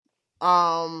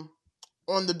on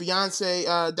the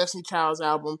Beyonce Destiny Child's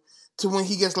album to when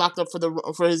he gets locked up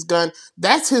for his gun.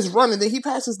 That's his run, and then he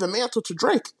passes the mantle to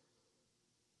Drake.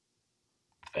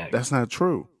 That's not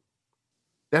true.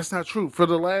 That's not true. For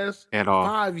the last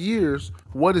 5 years,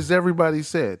 what has everybody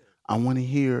said? I want to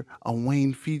hear a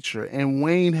Wayne feature, and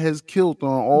Wayne has killed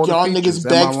on all y'all the features. Niggas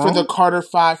begged for the Carter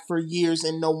 5 for years,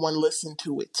 and no one listened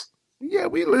to it. Yeah,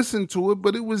 we listened to it,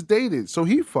 but it was dated, so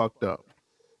he fucked up.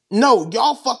 No,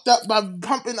 y'all fucked up by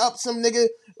pumping up some nigga.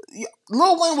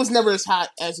 Lil Wayne was never as hot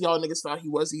as y'all niggas thought he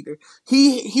was either.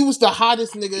 He was the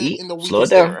hottest nigga in the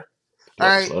weakest era. All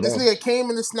right, this nigga came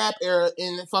in the Snap era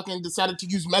and fucking decided to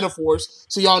use metaphors.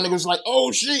 So y'all niggas was like,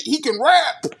 oh shit, he can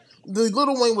rap. The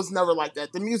Lil Wayne was never like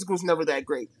that. The music was never that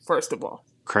great. First of all,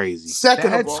 crazy.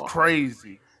 Second of all, that's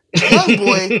crazy.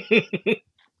 Youngboy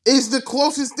is the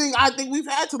closest thing I think we've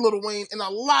had to Lil Wayne in a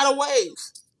lot of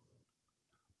ways.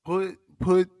 Put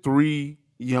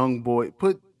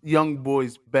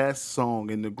Youngboy's best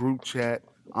song in the group chat.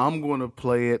 I'm going to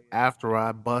play it after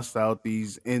I bust out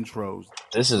these intros.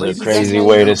 This is a crazy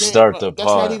way to start the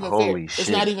pod. Holy shit. It's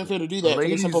not even fair to do that. For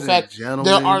the simple fact,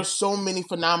 there are so many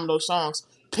phenomenal songs.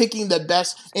 Picking the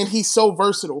best, and he's so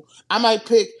versatile. I might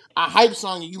pick a hype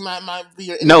song, and you might be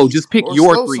your no. Just pick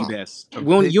your three best.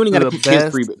 You only got to pick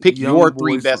his three. Pick your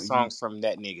three best songs from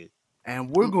that nigga.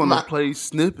 And we're gonna play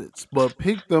snippets, but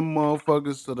pick them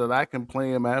motherfuckers so that I can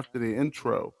play them after the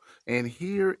intro. And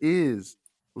here is,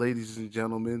 ladies and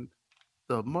gentlemen,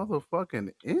 the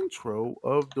motherfucking intro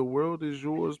of the World Is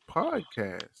Yours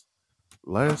podcast.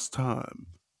 Last time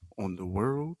on The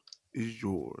World Is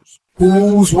Yours.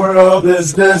 Whose world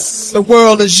is this? The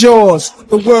world is yours.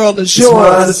 The world is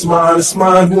yours. It's mine, it's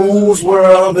mine, it's mine. Whose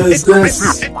world is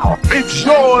this? It's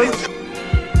yours.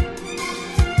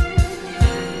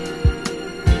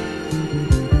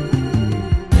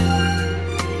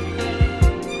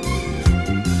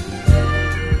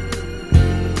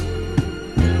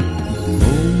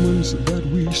 Moments that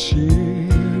we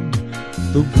shared,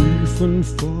 though brief and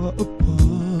far apart,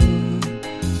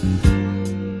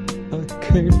 I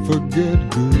can't forget,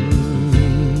 girl.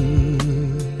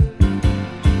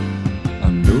 I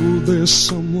know there's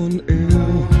someone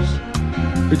else.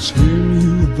 It's him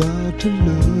you vow to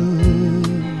love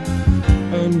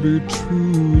and be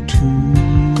true to.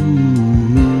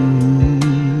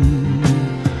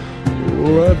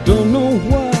 Oh, I don't know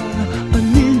why I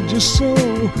need you so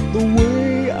the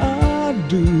way I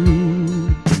do,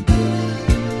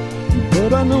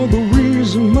 but I know the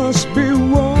reason must be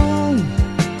wrong.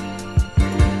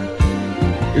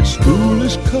 It's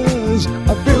foolish 'cause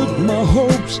I built my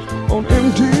hopes on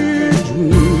empty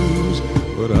dreams,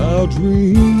 but I'll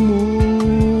dream on.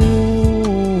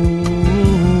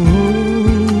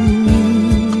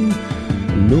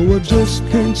 No, I just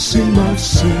can't see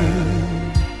myself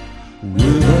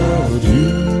without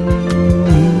you.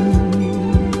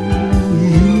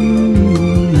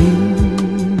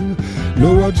 No,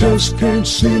 I just can't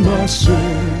see myself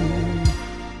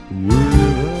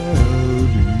without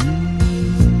you.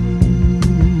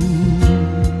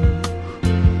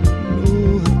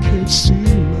 No, I can't see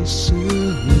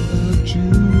myself without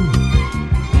you.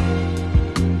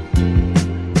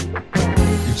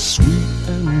 Your sweet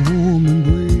and warm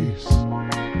embrace,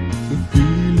 the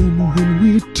feeling when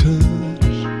we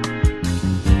touch,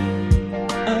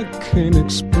 I can't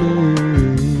explain.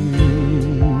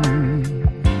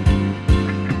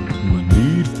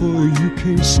 You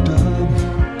can't stop,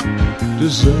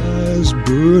 desire's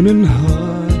burning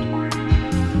hot,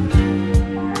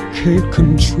 can't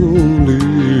control it.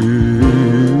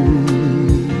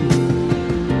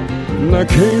 Now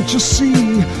can't you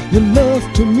see your love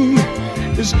to me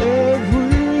is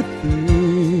everything,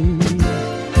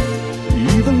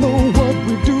 even though what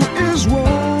we do is wrong.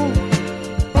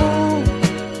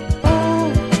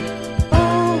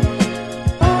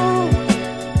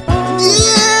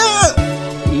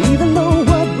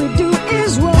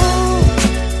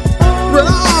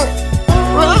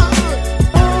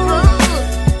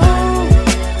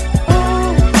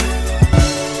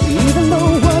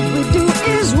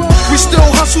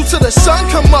 Till the sun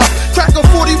come up, crack a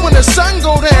 40 when the sun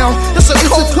go down. It's a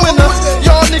cold winter,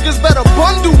 y'all niggas better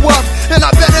bundle up, and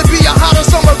I better be a hotter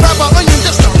summer rapper onion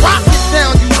just to rock it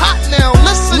down. You hot now,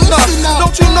 listen up.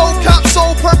 Don't you know cops'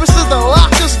 sole purpose is to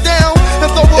lock us down and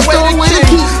throw away the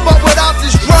key? But without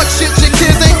this drug shit, your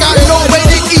kids ain't got no way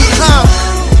to eat, huh?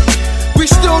 We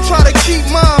still try to keep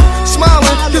mom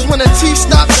smiling, 'cause when the teeth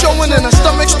stop showing and the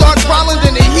stomach start growling,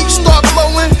 then the heat start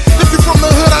blowing. If you from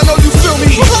the hood, I know you feel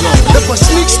me. If a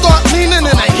sneak start leaning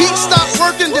and the heat stop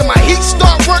working, then my heat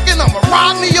start working. I'ma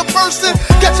rob me a person,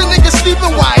 catch a nigga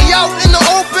sleeping while he out in the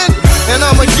open. And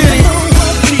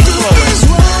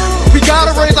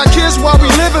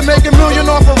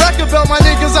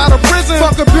prison.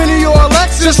 Fuck a Benny or a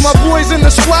Lexus. Just my boys in the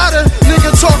squatter.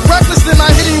 Nigga talk reckless, then I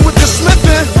hit him with the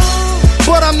smithing.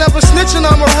 But I'm never snitching,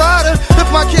 I'm a rider. If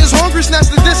my kid's hungry,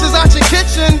 snatch the dishes out your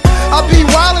kitchen. I'll be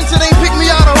wildin' till they pick me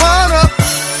out of lineup.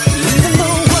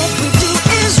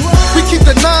 We keep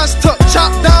the nines tucked,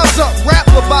 chop dimes up, rap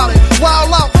about it.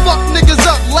 Wild out, fuck niggas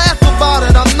up, laugh about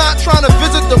it. I'm not trying to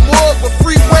visit the morgue, but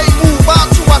freeway move out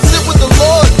till I sit with the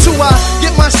Lord. Till I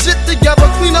get my shit together,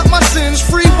 clean up my sins.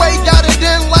 Freeway got it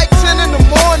in like 10 in the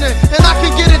morning. And I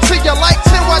can get it to you like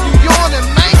 10 while you yawning,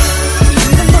 man.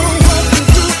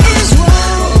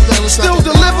 Still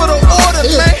deliver the order,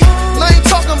 man. I ain't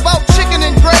talking about chicken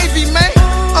and gravy, man.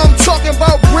 I'm talking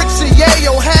about bricks and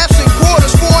yayo, halves and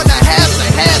quarters, 4 and a halves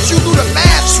and halves. You do the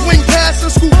math, swing past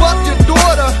and scoop up your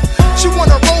daughter. She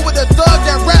wanna roll with a thug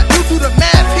that rap, you do the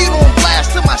math. Heat on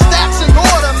blast till my stats in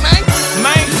order, man.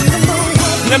 Man,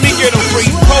 let me get 'em free.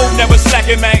 Cold never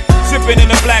slacking, man. Sipping in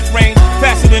the black rain,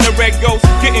 faster than a red ghost.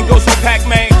 Getting ghosts on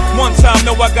Pac-Man. One time,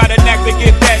 know I got a knack to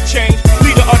get that change.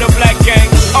 Leader of the black gang,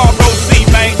 ROC,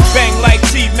 man. Bang like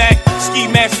T-Mac, ski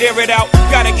mask, air it out.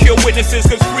 Gotta kill witnesses,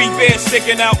 cause free bears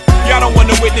sticking out. Y'all don't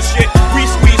wanna witness shit. We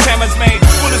squeeze hammers, man.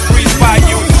 Bullets breeze by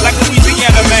you, like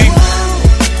Louisiana, man.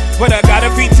 But I got a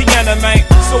Tiana, man.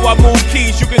 So I move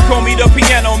keys, you can call me the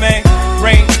piano, man.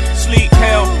 Rain, sleet,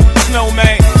 hell, snow,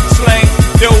 man. Slang,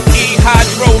 dough-e,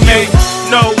 hydro, man.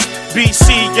 No,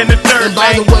 BC in the third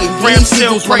lane. Ram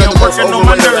still praying, working on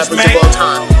my nerves, man.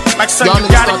 Like son, you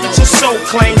gotta get your soul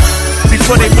clean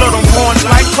before they blow them horns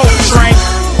like Coltrane.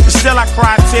 But still I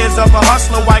cry tears of a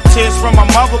hustler, wipe tears from my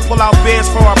mother, pull out beers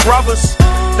for our brothers.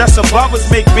 That's above us,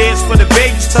 make beds for the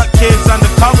babies, tuck kids under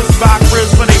covers, buy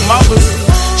cribs for their mothers.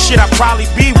 Shit, I probably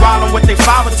be wildin' with they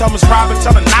father. Thomas Robin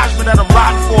telling Najma that I'm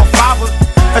riding for a father.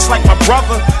 That's like my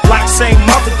brother, like same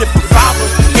mother, different father.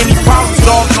 Any problems,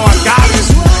 dog, know I got it.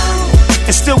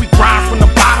 And still we grind from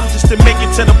the bottom just to make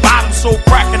it to the bottom. So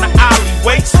crack in the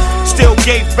alleyways. Still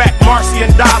gave back Marcy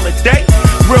and Dollar Day.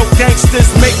 Real gangsters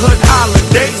make hood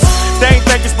holidays. They ain't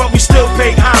beggars, but we still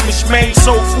pay homage, man.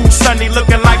 Soul Food Sunday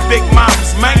looking like Big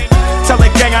Mamas, man. Tell the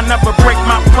gang I never break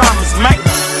my promise, man.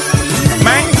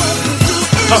 Man.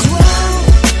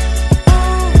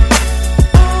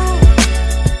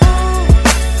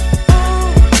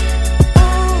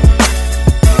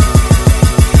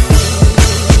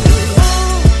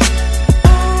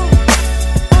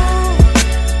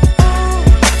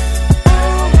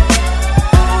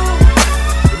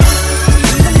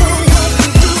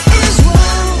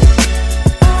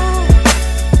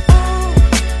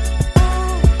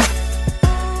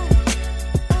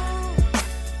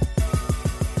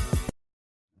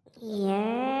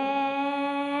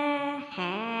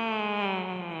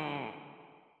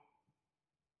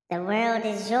 The world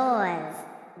is yours.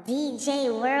 DJ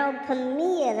World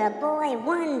Premiere, the boy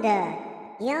wonder.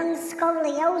 Young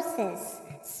scoliosis.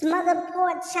 Smothered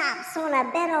pork chops on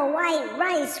a bed of white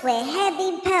rice with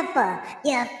heavy pepper.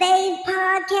 Your fave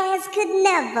podcast could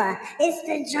never. It's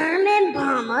the German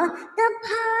bomber, the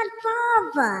pod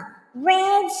father.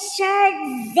 Red shirt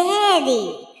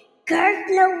zaddy. Girth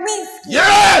Nowitzki.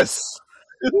 Yes!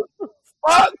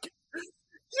 Fuck!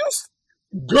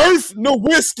 Girth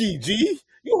Nowitzki, G.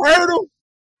 You heard him?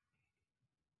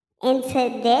 And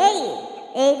today,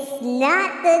 it's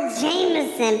Not the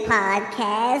Jameson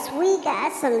Podcast. We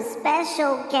got some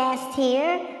special guests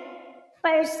here.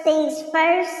 First things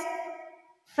first,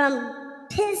 from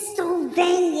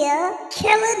Pennsylvania,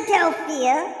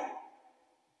 Philadelphia,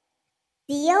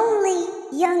 the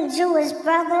only young Jewish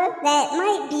brother that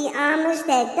might be Amish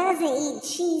that doesn't eat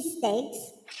cheesesteaks.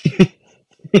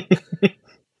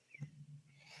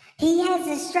 He has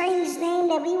a strange name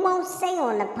that we won't say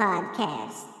on the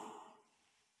podcast.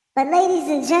 But ladies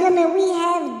and gentlemen, we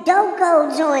have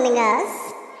Doco joining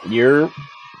us.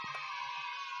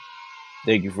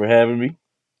 Thank you for having me.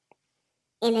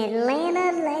 An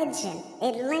Atlanta legend,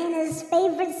 Atlanta's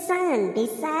favorite son,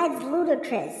 besides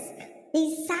Ludacris,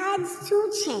 besides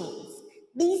 2 Chainz,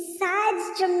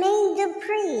 besides Jermaine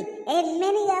Dupri, and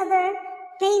many other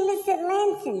famous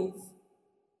Atlantans.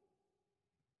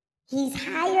 He's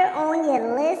higher on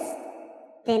your list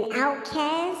than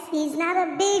Outkast. He's not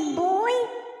a big boy,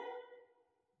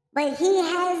 but he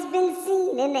has been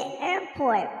seen in the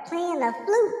airport playing a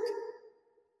flute.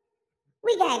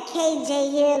 We got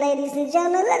KJ here, ladies and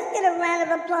gentlemen. Let's get a round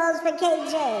of applause for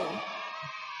KJ.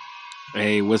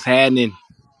 Hey, what's happening?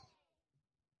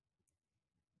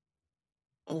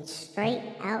 And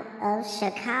straight out of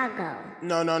Chicago.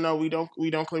 No, we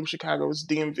don't claim Chicago. It's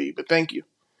DMV, but thank you.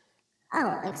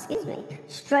 Oh, excuse me.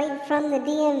 Straight from the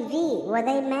DMV, where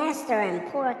they master and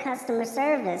poor customer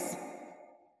service.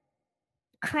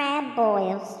 Crab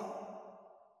boils.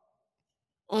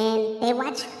 and they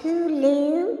watch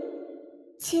Hulu,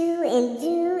 chew and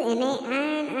do, and they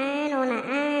iron on an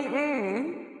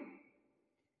iron.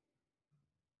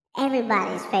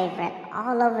 Everybody's favorite,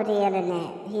 all over the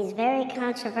internet. He's very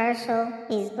controversial.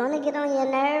 He's gonna get on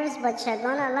your nerves, but you're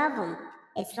gonna love him.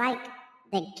 It's like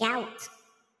the gout.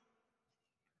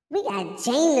 We got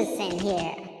Jameson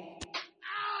here.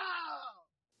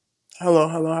 Hello,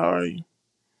 how are you?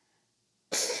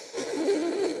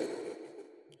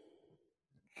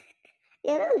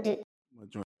 Yeah,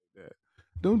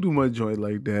 don't do my joint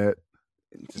like that.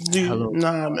 Just, hello.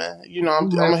 Nah, man. You know, I'm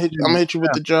gonna hit you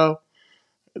with the Joe,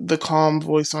 the calm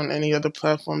voice on any other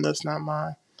platform that's not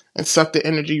mine, and suck the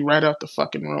energy right out the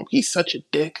fucking room. He's such a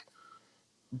dick.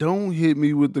 Don't hit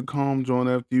me with the calm joint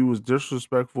after you was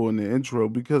disrespectful in the intro,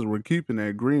 because we're keeping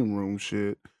that green room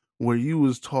shit where you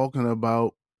was talking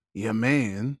about your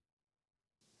man.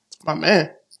 My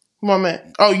man.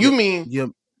 Oh, you mean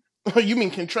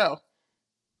Kentrell?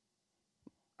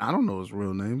 I don't know his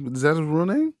real name. Is that his real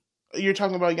name? You're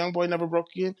talking about Youngboy Never Broke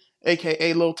Again,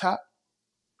 aka Lil Top?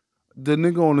 The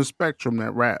nigga on the spectrum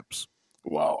that raps.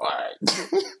 Well, all right.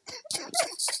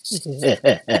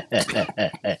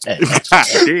 God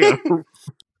damn.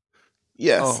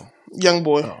 Yes,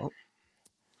 Youngboy. Oh.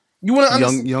 You wouldn't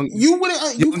understand. You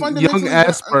wouldn't. You fundamentally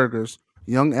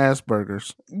Young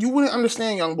Asperger's. You wouldn't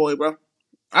understand Youngboy, bro.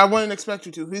 I wouldn't expect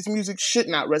you to. His music should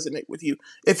not resonate with you.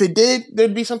 If it did,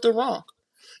 there'd be something wrong.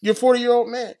 You're a 40-year-old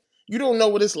man. You don't know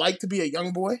what it's like to be a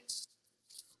young boy.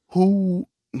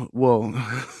 Well,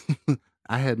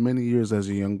 I had many years as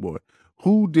a young boy.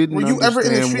 Who didn't Were you ever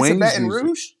in the streets Wayne's of Baton music?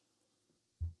 Rouge?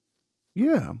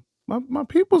 Yeah, my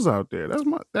people's out there. That's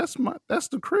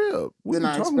the crib. What Then are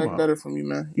you I talking expect about? better from you,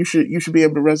 man. You should be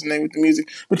able to resonate with the music.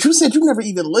 But you said you never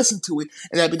even listened to it,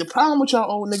 and that'd be the problem with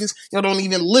y'all old niggas. Y'all don't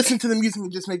even listen to the music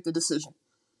and just make the decision.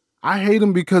 I hate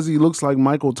him because he looks like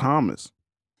Michael Thomas.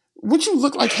 Would you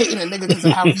look like hating a nigga because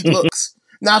of how he looks?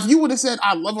 Now, if you would have said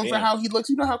I love him for how he looks,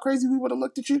 you know how crazy we would have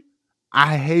looked at you?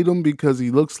 I hate him because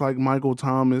he looks like Michael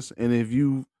Thomas, and if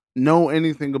you know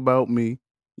anything about me,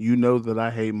 you know that I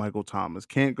hate Michael Thomas.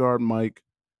 Can't guard Mike.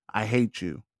 I hate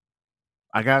you.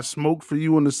 I got smoke for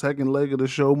you in the second leg of the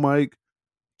show, Mike.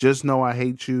 Just know I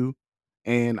hate you,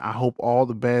 and I hope all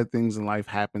the bad things in life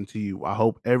happen to you. I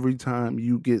hope every time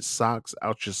you get socks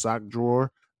out your sock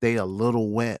drawer, they a little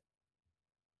wet.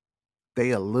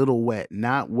 They a little wet.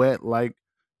 Not wet like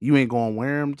you ain't gonna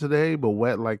wear them today, but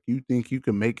wet like you think you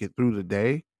can make it through the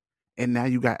day, and now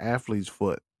you got athlete's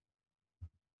foot.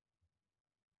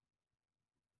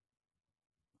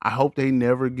 I hope they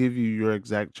never give you your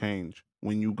exact change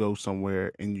when you go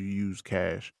somewhere and you use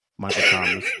cash, Michael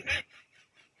Thomas.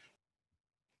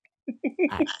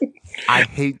 I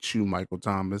hate you, Michael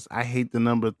Thomas. I hate the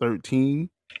number 13.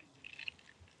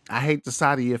 I hate the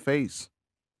side of your face.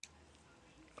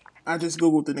 I just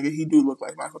Googled the nigga. He do look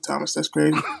like Michael Thomas. That's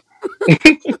crazy.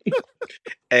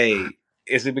 Hey,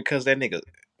 is it because that nigga,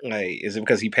 is it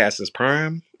because he passed his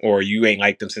prime? Or you ain't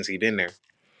liked him since he been there?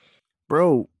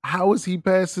 Bro, how is he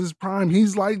past his prime?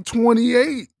 He's like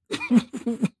 28.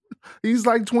 He's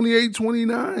like 28,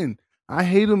 29. I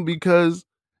hate him because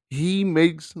he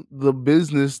makes the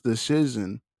business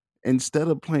decision instead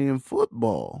of playing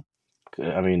football.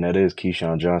 I mean, that is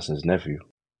Keyshawn Johnson's nephew.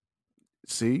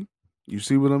 See? You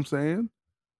see what I'm saying?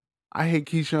 I hate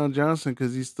Keyshawn Johnson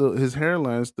because his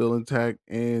hairline's still intact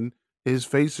and his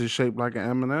face is shaped like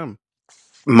an M&M.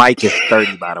 Mike is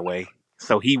 30, by the way.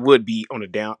 So he would be on the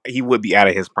down. He would be out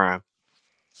of his prime.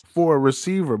 For a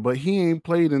receiver, but he ain't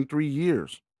played in 3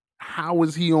 years. How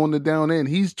is he on the down end?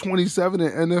 He's 27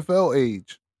 at NFL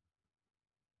age.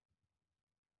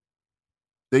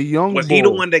 The young Was boy. he the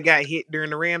one that got hit during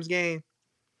the Rams game?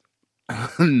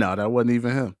 No, that wasn't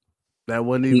even him.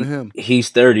 Even him. He's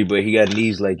 30, but he got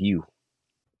knees like you.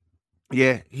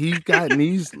 Yeah, he got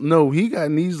knees. No, he got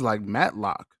knees like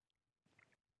Matlock.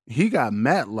 He got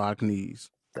Matlock knees.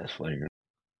 That's flagrant.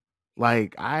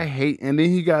 Like, I hate, and then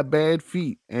he got bad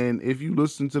feet. And if you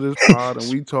listen to this pod and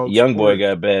we talk Youngboy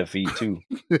got bad feet too.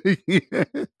 Yeah.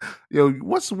 Yo,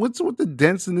 what's with the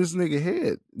dents in this nigga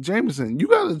head? Jameson, you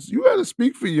gotta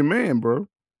speak for your man, bro.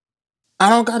 I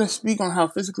don't gotta speak on how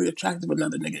physically attractive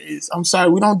another nigga is. I'm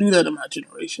sorry, we don't do that in my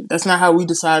generation. That's not how we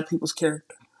decide people's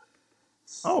character.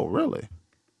 Oh, really?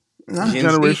 Nah.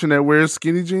 Generation that wears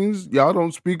skinny jeans, y'all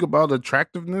don't speak about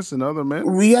attractiveness in other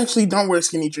men? We actually don't wear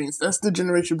skinny jeans. That's the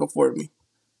generation before me.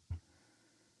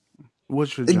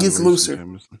 What's your generation? It gets looser.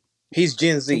 Jameson? He's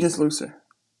Gen Z. It gets looser.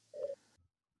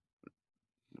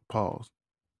 Pause.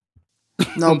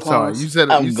 No, I'm pause. sorry. You said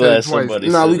it twice.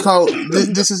 No, we call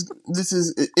this is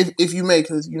if you may,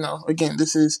 because again,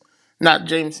 this is not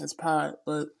Jameson's pod,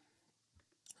 but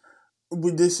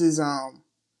this is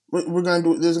we're gonna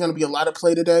do. There's gonna be a lot of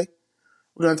play today.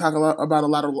 We're gonna talk about a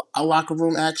lot of locker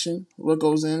room action. What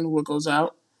goes in, what goes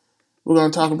out. We're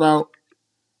gonna talk about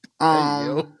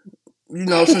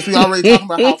since we already talking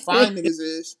about how fine niggas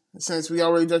is, since we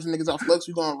already judging niggas off looks,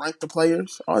 we gonna rank the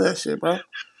players, all that shit, bro.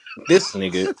 This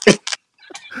nigga.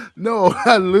 No,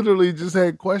 I literally just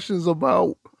had questions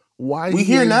about why he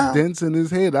has dents in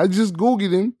his head. I just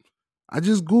Googled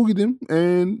him,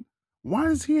 and why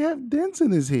does he have dents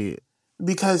in his head?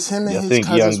 Because him and his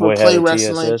cousins would play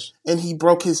wrestling, and he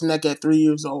broke his neck at 3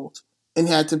 years old, and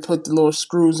had to put the little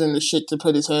screws in the shit to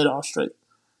put his head all straight.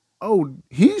 Oh,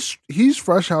 he's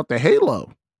fresh out the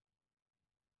Halo.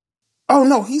 Oh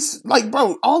no, he's like,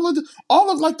 bro, all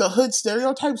of like the hood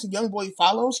stereotypes Youngboy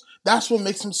follows. That's what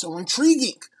makes him so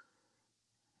intriguing.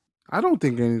 I don't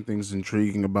think anything's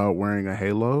intriguing about wearing a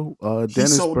halo. He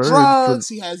Dennis sold Bird drugs.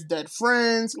 He has dead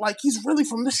friends. Like, he's really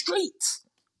from the streets.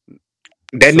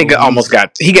 That nigga almost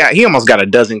got a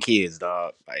dozen kids,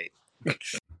 dog. Like,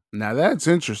 now that's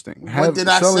interesting. What did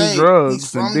I say? Drugs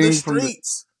he's from the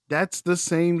streets. That's the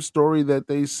same story that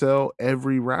they sell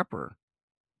every rapper.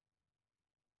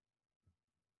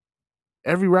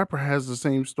 Every rapper has the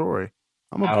same story.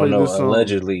 I'm gonna play this song.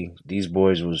 Allegedly, these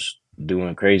boys was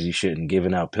doing crazy shit and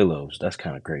giving out pillows. That's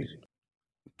kind of crazy.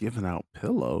 Giving out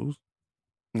pillows?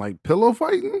 Like pillow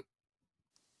fighting?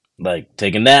 Like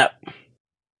take a nap.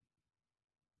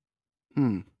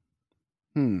 NBA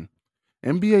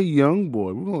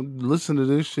Youngboy. We're gonna listen to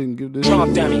this shit and give this. I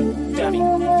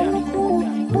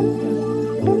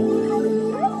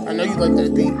know you like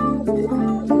that beat.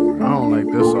 I don't like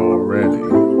this already.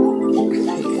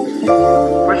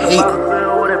 Fresh about the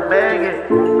field with a bag it.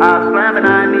 I was slamming, I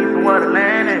need somewhere to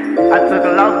land it. I took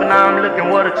a loss, but now I'm looking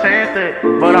what a chance it.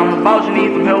 But I'm a boss, you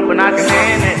need some help and I can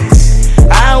hand it.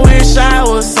 I wish I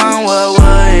was somewhere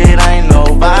where it ain't no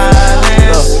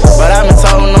violence. But I've been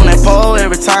toting on that pole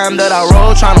every time that I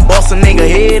roll, tryna bust a nigga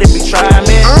head if he try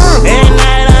me. At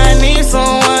night I need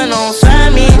someone on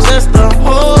side me just to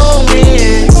hold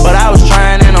me. But I was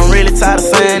trying and I'm really tired of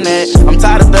saying that. I'm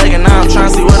tired of thugging, now I'm trying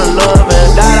to see where the love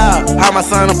is. Shout out, how my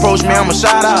son approach me, I'ma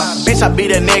shout out. Bitch, I be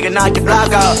that nigga, knock your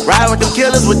block out. Ride with them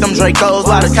killers with them Dracos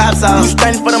while the cops out. You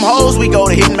standing for them hoes, we go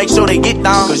to hit and make sure they get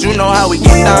down. Cause you know how we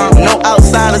get down. No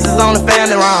outsiders is on the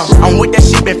family round. I'm with that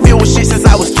shit, been filled with shit since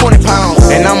I was 20 pounds.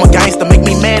 And I'm a gangster, make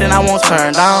me mad and I won't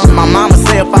turn down. My mama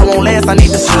say if I won't last, I need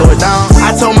to slow it down.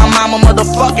 I told my mama,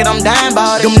 motherfuck it, I'm dying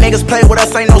about it. Them niggas play with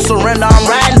us, ain't no surrender, I'm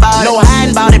riding about it. No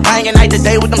hiding about it, banging night to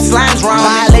day with them slimes round.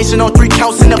 Violation on 3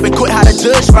 counts and up and quit how the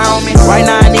judge found me. Right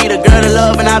now I need a girl to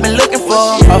love and I've been looking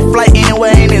for a flight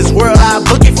anywhere in this world I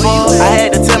book it for. I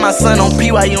had to tell my son on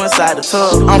BYU inside the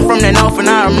tub. I'm from that north and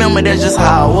I remember that's just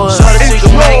how I was. Shorty, she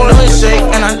can make no shake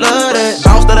and I love that.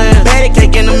 Bounce to that patty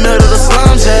cake in the middle of the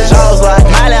slums, yeah. Jaws like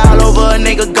Miley all over a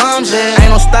nigga gums, yeah.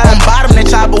 Ain't no style on bottom that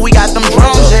chopper, we got them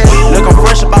drums, yeah. Looking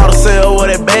fresh about to sell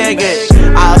where that bag at.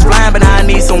 I was flying but now I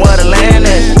need somewhere to land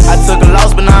at. I took a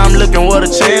loss but now I'm looking what a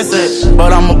chance at.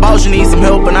 But I'm a boss, you need some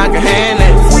help and I can hand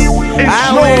it.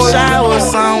 I wish I was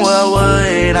somewhere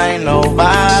where it ain't no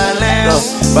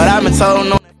violence. But I've been told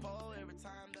no.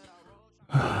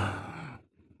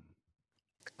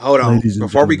 Hold on.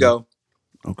 Before we go.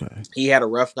 Okay. He had a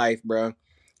rough life, bro.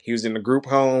 He was in a group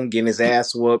home getting his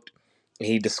ass whooped. And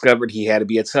he discovered he had to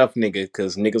be a tough nigga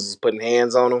because niggas was putting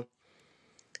hands on him.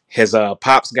 His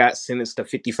pops got sentenced to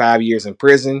 55 years in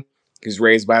prison. He was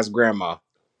raised by his grandma.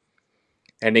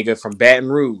 That nigga from Baton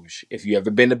Rouge. If you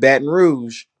ever been to Baton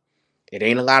Rouge, it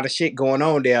ain't a lot of shit going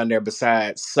on down there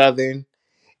besides Southern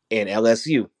and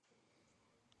LSU.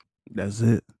 That's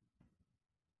it.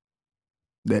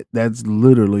 That's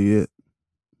literally it.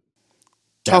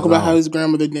 Talk about how his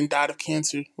grandmother then died of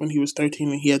cancer when he was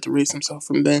 13 and he had to raise himself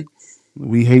from then.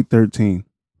 We hate 13.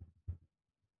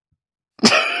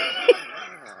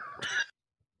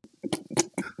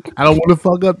 I don't want to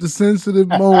fuck up the sensitive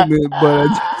moment, but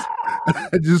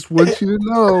I just want you to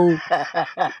know.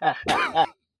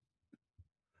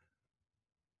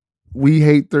 We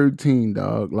hate 13,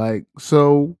 dog. Like,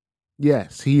 so,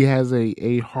 yes, he has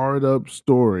a hard up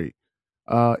story.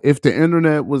 If the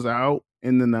internet was out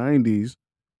in the 90s,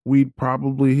 we'd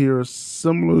probably hear a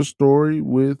similar story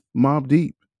with Mobb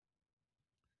Deep.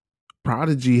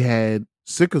 Prodigy had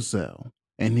sickle cell,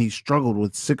 and he struggled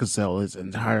with sickle cell his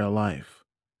entire life.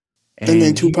 And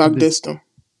then Tupac dissed him.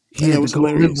 He had to go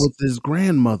live with his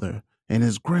grandmother, and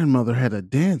his grandmother had a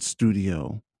dance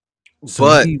studio. So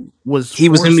but he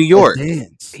was in New York.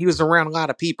 He was around a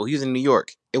lot of people. He was in New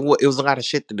York. It was a lot of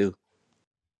shit to do.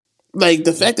 Like,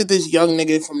 the fact that this young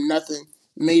nigga from nothing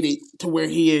made it to where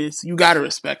he is, you gotta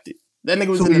respect it. That nigga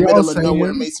was in the middle of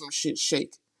nowhere and made some shit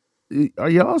shake. Are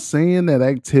y'all saying that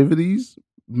activities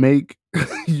make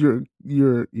your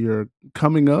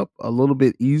coming up a little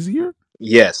bit easier?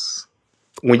 Yes.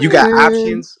 When you got Man,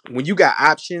 options,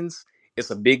 it's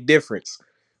a big difference.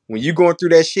 When you going through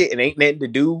that shit and ain't nothing to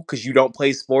do because you don't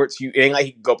play sports, you it ain't like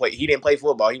he could go play. He didn't play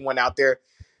football. He went out there.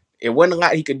 It wasn't a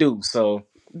lot he could do. So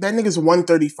That nigga's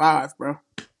 135, bro.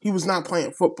 He was not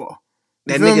playing football.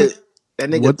 You that feel me? nigga, that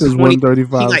nigga what does 20. He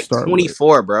 135 like start with?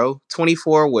 24, bro.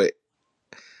 24 with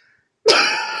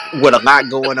a lot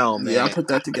going on, Yeah, I man. put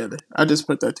that together. I just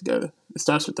put that together. It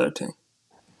starts with 13.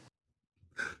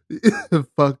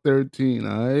 Fuck 13,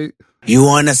 all right? You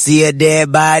want to see a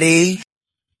dead body?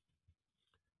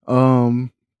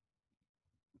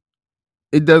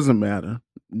 It doesn't matter.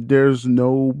 There's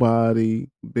nobody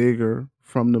bigger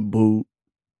from the boot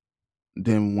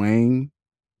than Wayne.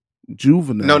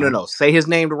 Juvenile. No. Say his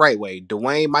name the right way.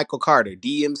 Dwayne Michael Carter,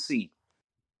 DMC.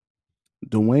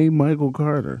 Dwayne Michael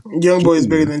Carter. Youngboy is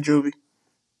bigger Jr. than Juvie.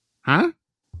 Huh?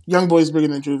 Youngboy is bigger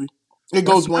than Juvie. It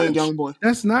goes Wayne Youngboy.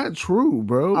 That's not true,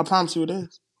 bro. I promise you it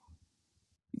is.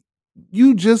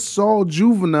 You just saw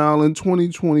Juvenile in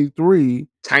 2023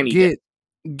 Tiny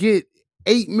get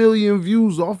 8 million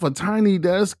views off a Tiny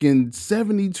Desk in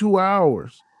 72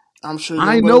 hours. I'm sure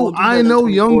I Youngboy will do that in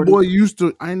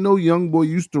 2040. I know Youngboy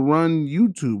used to run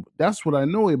YouTube. That's what I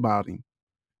know about him.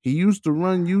 He used to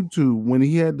run YouTube when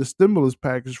he had the stimulus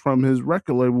package from his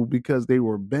record label because they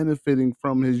were benefiting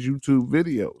from his YouTube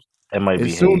videos. That might be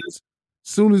As soon hate.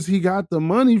 as he got the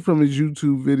money from his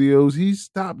YouTube videos, he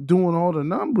stopped doing all the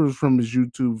numbers from his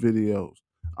YouTube videos.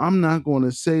 I'm not going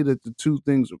to say that the two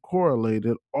things are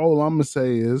correlated. All I'm going to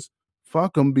say is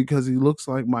fuck him because he looks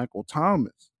like Michael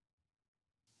Thomas.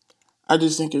 I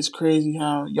just think it's crazy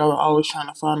how y'all are always trying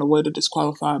to find a way to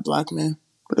disqualify a black man.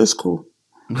 But it's cool.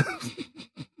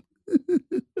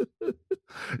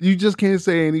 You just can't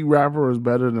say any rapper is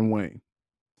better than Wayne.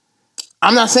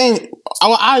 I'm not saying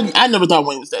I never thought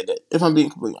Wayne was that good, if I'm being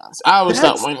completely honest. I always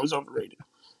thought Wayne was overrated.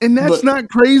 And that's not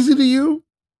crazy to you?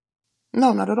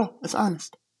 No, not at all. It's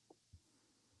honest.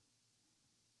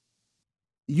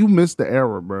 You missed the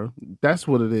era, bro. That's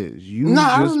what it is. You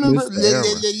I just remember missed the era.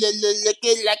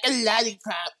 looking like a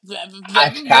lollipop.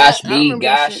 Gosh, I remember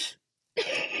that shit.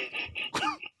 gosh.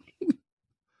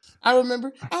 I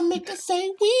remember I make her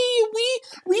say wee.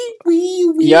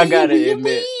 Y'all gotta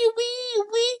admit.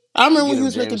 I remember when Get he him,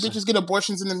 was making Jameson. bitches get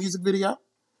abortions in the music video.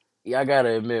 Y'all gotta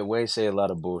admit, Wayne say a lot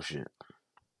of bullshit.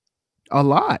 A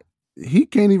lot. He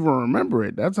can't even remember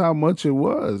it. That's how much it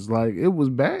was. Like, it was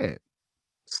bad.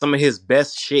 Some of his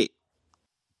best shit.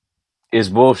 It's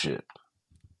bullshit.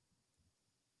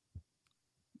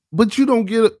 But you don't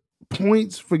get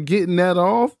points for getting that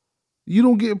off? You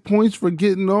don't get points for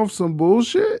getting off some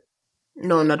bullshit?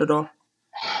 No, not at all.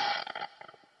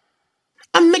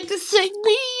 I make the say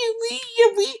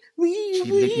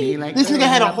wee. Like This nigga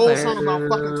had a whole song about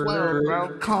fucking 12,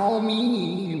 bro. Call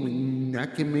me, I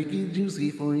can make it juicy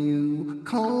for you.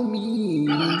 Call me,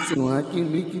 so I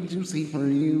can make it juicy for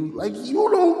you. Like, you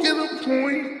don't get a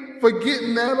point for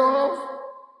getting that off?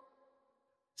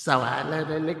 So I let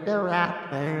her lick the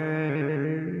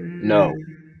rapper. No.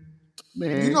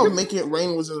 Man. You know Make It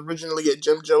Rain was originally a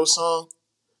Jim Jones song?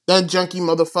 That junkie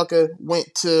motherfucker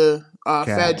went to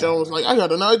Fat Jones like, I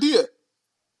got an idea.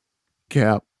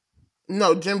 Cap.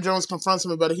 No, Jim Jones confronts him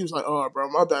about it. He was like, oh, bro,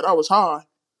 my bad. I was high.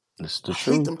 It's the I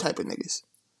truth. hate them type of niggas.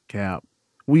 Cap.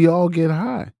 We all get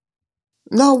high.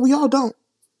 No, we all don't.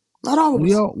 Not all of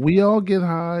us. We all get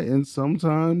high, and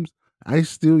sometimes I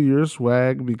steal your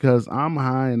swag because I'm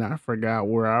high and I forgot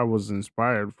where I was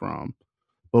inspired from.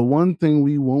 But one thing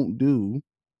we won't do,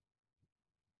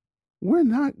 we're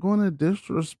not going to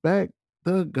disrespect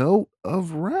the GOAT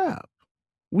of rap.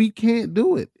 We can't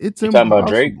do it. It's You talking about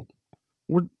Drake?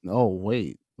 No,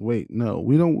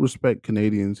 we don't respect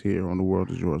Canadians here on the World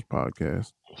Is Yours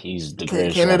podcast. He's the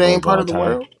greatest Canada rapper ain't of part all of the time.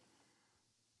 world.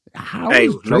 How Hey,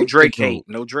 is Drake no Drake the GOAT? hate.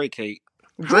 No Drake hate.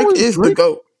 Drake is the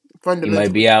GOAT, You fundamentally.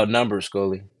 might be outnumbered,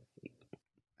 Scoli.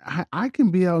 I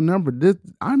can be outnumbered.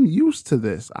 I'm used to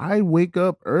this. I wake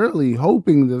up early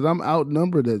hoping that I'm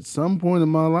outnumbered at some point in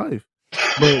my life.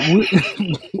 But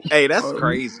hey, that's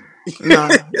crazy.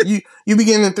 Nah, you be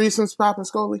getting the threesomes popping,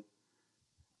 Scoli?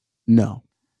 No.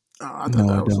 Oh, I thought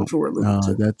that was what you were alluding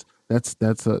to. That's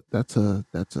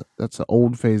an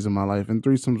old phase in my life, and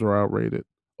threesomes are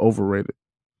overrated.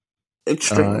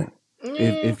 Extremely.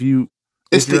 If you're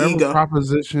ever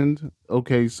propositioned,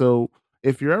 okay, so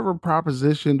if you're ever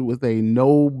propositioned with a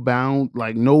no bound,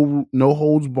 like no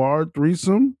holds barred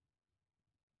threesome,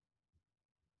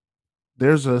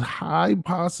 there's a high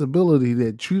possibility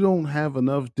that you don't have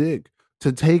enough dick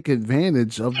to take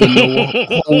advantage of the no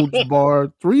holds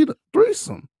bar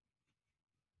threesome.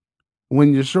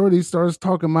 When your shorty starts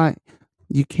talking about,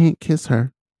 you can't kiss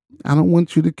her. I don't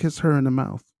want you to kiss her in the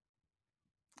mouth.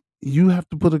 You have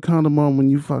to put a condom on when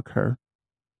you fuck her.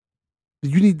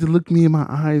 You need to look me in my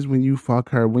eyes when you fuck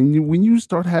her. When you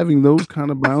start having those kind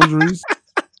of boundaries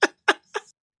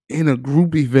in a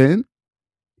group event,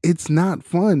 it's not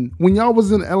fun. When y'all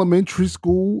was in elementary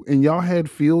school and y'all had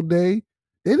field day,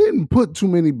 they didn't put too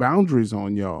many boundaries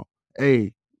on y'all.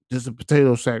 Hey, just a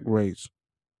potato sack race.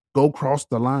 Go cross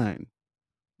the line.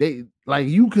 They like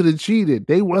you could have cheated.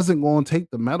 They wasn't going to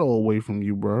take the medal away from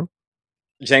you, bro.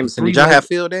 The Jameson, did three y'all leg. have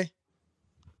field day?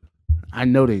 I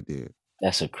know they did.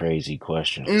 That's a crazy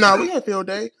question. No, we had field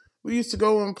day. We used to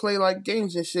go and play like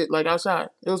games and shit like outside.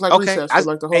 It was like Okay, recess for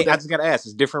like the whole hey, I day. just gotta ask.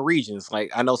 It's different regions.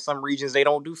 Like I know some regions they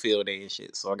don't do field day and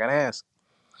shit, so I gotta ask.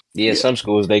 Yeah, Yeah. some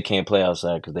schools they can't play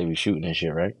outside because they be shooting and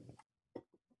shit, right?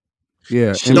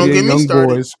 Yeah, Don't NBA get me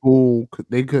started. Youngboy school.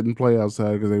 They couldn't play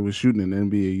outside because they was shooting in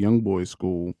NBA Youngboy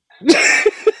school.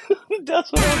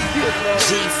 That's what I'm getting at.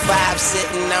 G5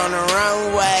 sitting on the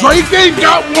runway. Drake ain't Big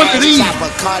got one of ass these. chopper,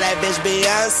 call that bitch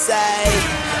Beyonce.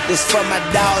 This for my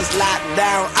dogs locked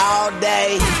down all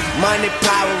day. Money,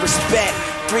 power, respect,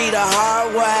 3 the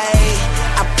hard way.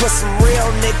 I put some real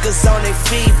niggas on their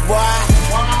feet, boy.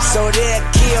 So they'll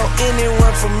kill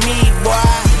anyone for me,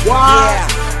 boy. Yeah,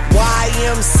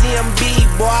 YMCMB,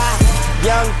 boy.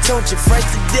 Young Tunchi, fresh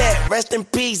to death, rest in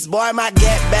peace, boy. My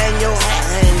gap bang, your hat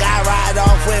hang. I ride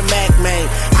off with Mac Man.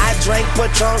 I drink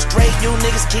Patron straight, you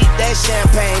niggas keep that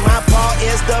champagne. My paw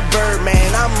is the Birdman,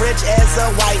 I'm rich as a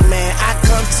white man. I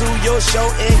come to your show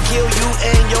and kill you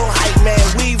and your hype man.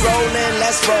 We rollin',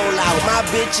 let's roll out. My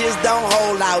bitches don't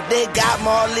hold out. They got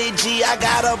Marley G, I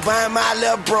gotta bind my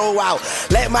little bro out.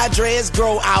 Let my dreads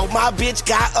grow out. My bitch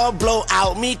got a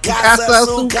blowout. Me casa,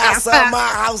 su casa. My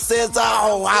house is a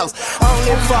whole house.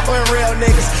 Only fuck with real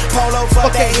niggas. Polo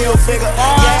fuck that heel figure.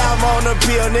 Yeah, I'm on the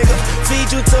pill, nigga.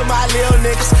 Feed you to my little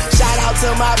niggas. Shout out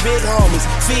to my big homies.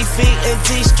 Fifi and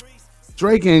T Street.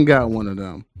 Drake ain't got one of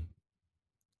them.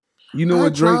 You know I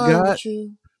what Drake cry got? with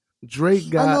you. Drake I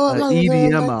got know I'm an like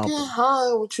that, EDM like get album.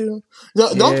 high with you.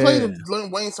 Don't play Yeah, the Lil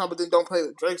Wayne song, but then don't play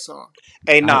the Drake song.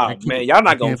 Hey, I nah, can't man, y'all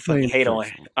I not gonna can't play fucking any hate Drake on.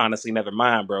 song. Honestly, never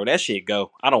mind, bro. That shit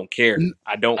go. I don't care.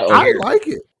 I don't I Oh, care. like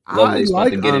it. I Lovely's about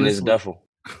like to get in his honestly. duffel.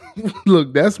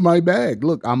 Look, that's my bag.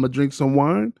 Look, I'm gonna drink some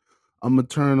wine. I'm gonna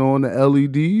turn on the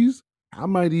LEDs. I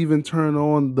might even turn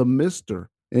on the mister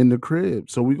in the crib.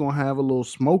 So we're gonna have a little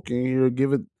smoke in here,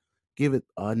 give it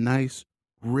a nice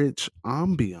rich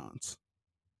ambiance.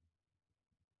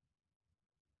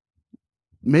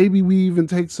 Maybe we even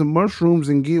take some mushrooms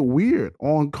and get weird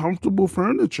on comfortable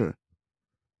furniture.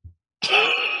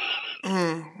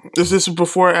 Is this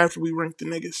before or after we rank the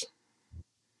niggas?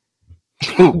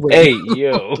 Wait, Hey,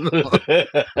 yo.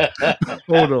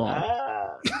 hold on.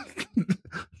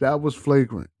 That was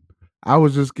flagrant. I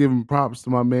was just giving props to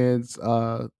my man's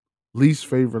least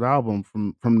favorite album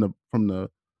from the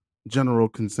general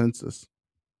consensus.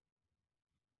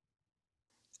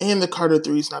 And the Carter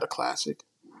 3 is not a classic.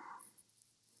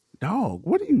 Dog,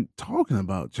 what are you talking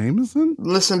about, Jameson?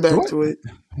 Listen Do back I? to it.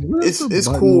 Where's the It's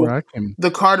button cool. where I can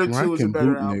The Carter where I 2 is a can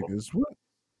better boot album. niggas?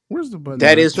 Where's the button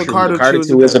That where I is can The true. boot The Carter Carter 2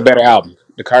 is a 2 is a better better album. album.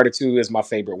 The Carter 2 is my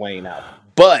favorite Wayne album.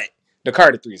 But the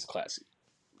Carter 3 is a classic.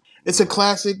 It's a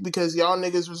classic because y'all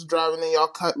niggas was driving in y'all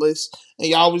Cutlass and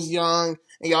y'all was young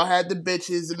and y'all had the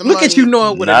bitches and the Look at you money.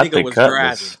 knowing what a Not nigga the was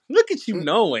driving. Cutlass. Look at you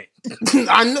knowing.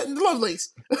 I know,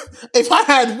 Lovelace. If I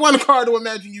had one car to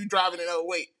imagine you driving in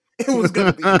 '08, it was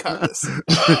gonna be the Cutlass.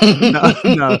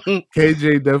 no.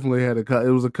 KJ definitely had a cut.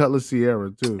 It was a Cutlass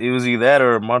Sierra too. It was either that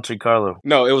or Monte Carlo.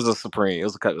 No, it was a Supreme. It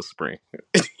was a Cutlass Supreme.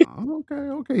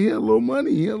 Okay. He had a little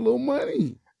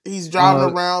money. He's driving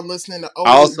Uh around listening to I old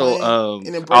also Wayne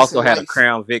and I embracing also had a life.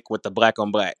 Crown Vic with the black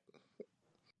on black.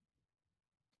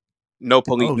 No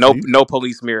police oh, so no you no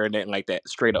police mirror, nothing like that.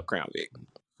 Straight up Crown Vic.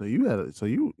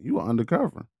 you were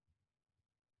undercover.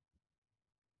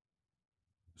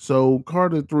 So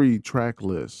Carter 3 track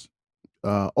list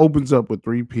opens up with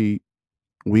 3P.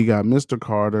 We got Mr.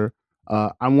 Carter.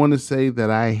 I want to say that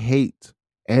I hate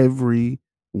every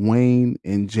Wayne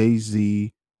and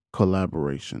Jay-Z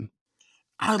collaboration.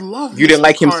 I love You didn't Mr.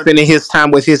 like him Carter. spending his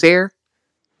time with his hair?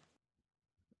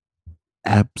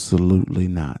 Absolutely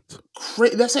not.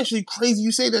 That's actually crazy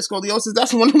you say that, Scoliosis.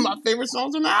 That's one of my favorite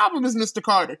songs on the album is Mr.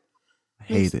 Carter.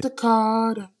 Hate it. Mr.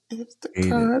 Carter. Mr. Hate it.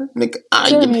 Carter. Nigga, I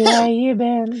Tell am me how him. you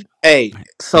been. Hey, Hate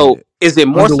so it. is it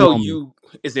more so Underwhelming. you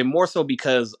is it more so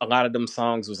because a lot of them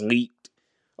songs was leaked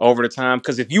over the time?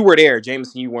 Because if you were there,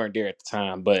 Jameson, you weren't there at the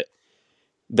time, but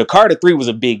the Carter 3 was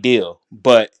a big deal.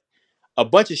 But a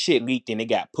bunch of shit leaked and it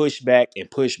got pushed back and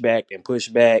pushed back and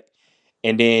pushed back,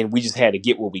 and then we just had to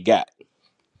get what we got.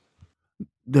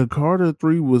 The Carter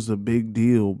 3 was a big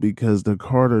deal because the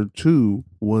Carter 2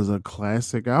 was a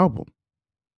classic album.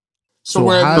 So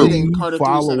we're how do admitting you Carter 3 is not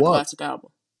a follow up? classic album.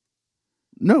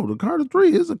 No, the Carter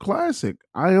 3 is a classic.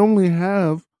 I only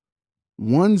have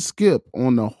one skip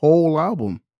on the whole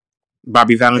album.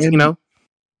 Bobby Valentino?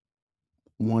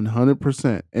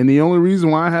 100%. And the only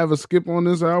reason why I have a skip on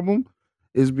this album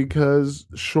is because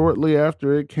shortly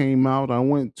after it came out, I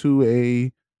went to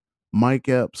a Mike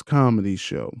Epps comedy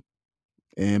show.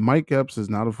 And Mike Epps is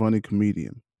not a funny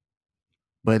comedian,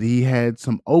 but he had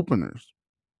some openers.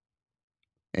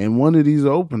 And one of these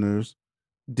openers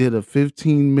did a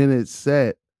 15-minute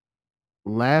set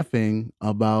laughing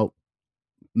about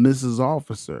Mrs.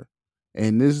 Officer.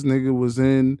 And this nigga was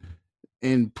in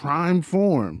prime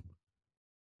form.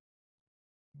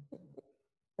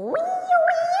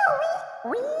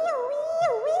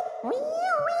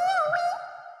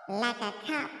 Like a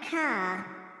cop car.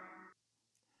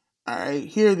 Alright,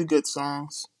 here are the good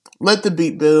songs. Let the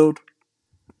Beat Build.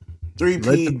 3P.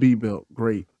 Let the Beat Build.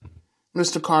 Great.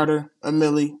 Mr. Carter. A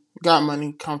Millie. Got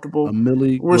Money. Comfortable. A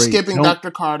Millie. We're great. skipping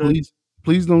Dr. Carter.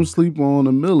 Please don't sleep on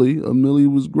A Millie. A Millie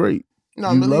was great.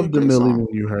 No, you Millie loved A Millie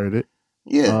when you heard it.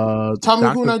 Yeah. Tell me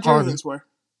who Nigerians were.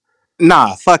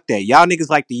 Nah, fuck that. Y'all niggas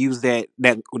like to use that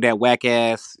whack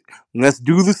ass. Let's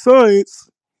do the science.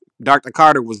 Dr.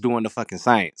 Carter was doing the fucking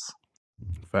science.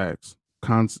 Facts.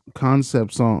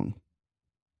 Concept song.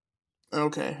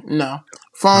 Okay, no.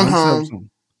 Phone Home. Song.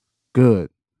 Good.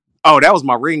 Oh, that was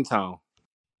my ringtone.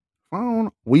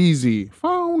 Phone Wheezy.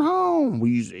 Phone Home.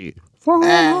 Wheezy. Phone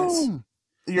Home.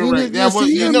 You're and right. If you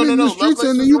see him in the streets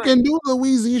and you can do the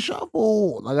Wheezy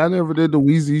Shuffle. Like I never did the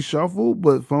Wheezy Shuffle,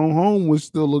 but Phone Home was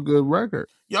still a good record.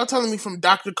 Y'all telling me from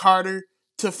Dr. Carter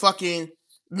to fucking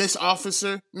Mrs.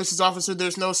 Officer,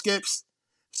 there's no skips?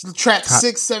 Track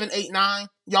 6, 7, 8, 9,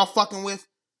 y'all fucking with?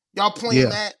 Y'all playing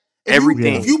that?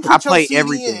 If you put your CD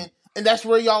everything. in and that's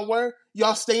where y'all were,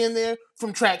 y'all staying there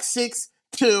from track 6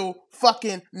 to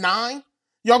fucking 9?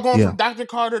 Y'all going from Dr.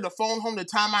 Carter to Phone Home to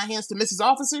Tie My Hands to Mrs.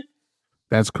 Officer?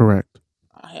 That's correct.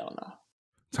 Oh, hell no.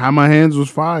 Tie My Hands was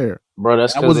fire. Bro,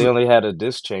 that's because they only had a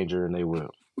disc changer and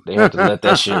they had to let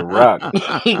that shit rock.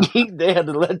 They had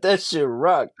to let that shit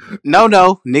rock. No.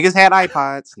 Niggas had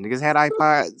iPods.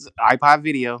 iPod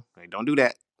video. Like, don't do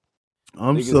that.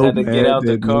 Niggas had to get out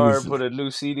the car and put a new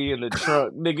CD in the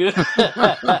trunk, nigga.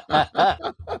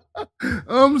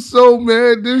 I'm so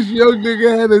mad this young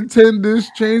nigga had a 10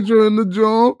 disc changer in the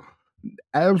joint.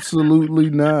 Absolutely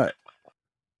not.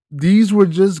 These were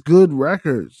just good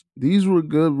records.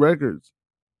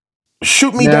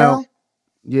 Shoot Me Down?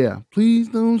 Yeah. Please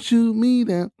don't shoot me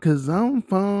down because I'm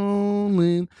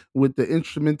falling. With the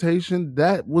instrumentation,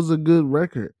 that was a good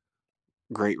record.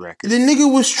 Great record. The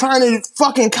nigga was trying to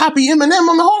fucking copy Eminem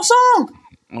on the whole song.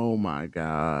 Oh my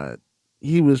God.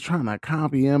 He was trying to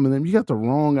copy Eminem. You got the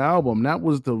wrong album. That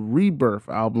was the Rebirth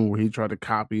album where he tried to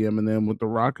copy Eminem with the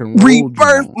rock and roll.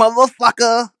 Rebirth,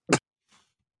 motherfucker.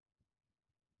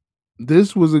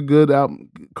 This was a good album.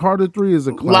 Carter 3 is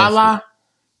a classic. La.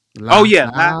 Oh yeah.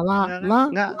 La.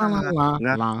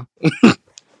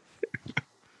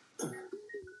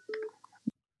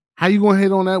 How you gonna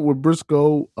hit on that with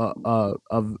Briscoe, a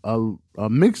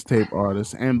mixtape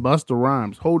artist, and Busta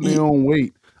Rhymes holding their own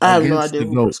weight? I have no idea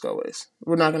who Briscoe is.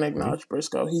 We're not going to acknowledge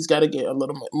Briscoe. He's got to get a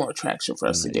little bit more traction for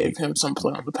us to give him some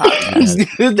play on the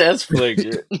podcast. That's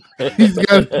flagrant. He's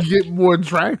got to get more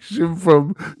traction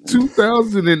from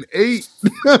 2008.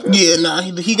 Yeah, nah,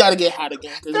 he got to get hot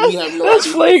again because we have no that's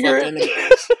idea flagrant. who the fuck that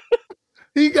nigga is.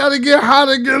 He got to get hot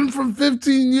again from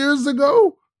 15 years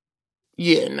ago.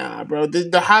 Yeah, nah, bro.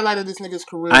 The highlight of this nigga's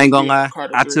career. I ain't gonna lie.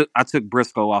 I took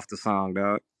Briscoe off the song,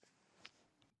 dog.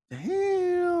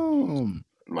 Damn.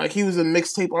 Like he was a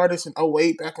mixtape artist in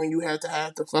 08 back when you had to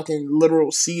have the fucking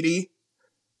literal CD.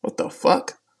 What the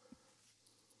fuck?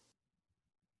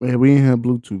 Man, we ain't had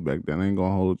Bluetooth back then. I ain't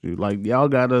gonna hold you. Like y'all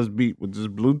got us beat with this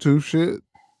Bluetooth shit.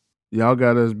 Y'all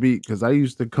got us beat because I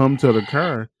used to come to the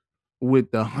car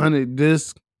with the 100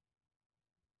 disc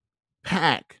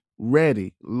pack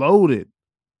ready, loaded.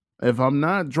 If I'm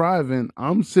not driving,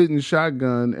 I'm sitting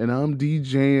shotgun and I'm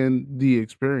DJing the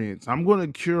experience. I'm gonna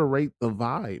curate the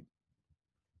vibe.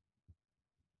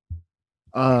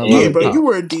 Yeah, bro, you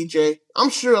were a DJ. I'm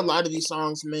sure a lot of these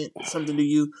songs meant something to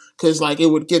you because, like, it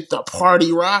would get the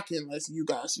party rocking, as you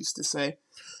guys used to say.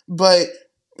 But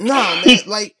nah, man,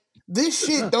 like this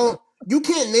shit don't. You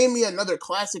can't name me another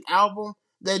classic album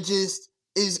that just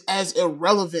is as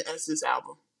irrelevant as this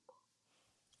album.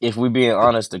 If we being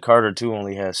honest, the Carter 2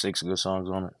 only has 6 good songs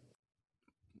on it.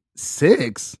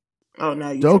 6? Oh,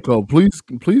 now you tripping.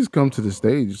 Doco, please come to the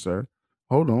stage, sir.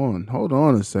 Hold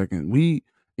on a second.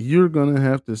 You're gonna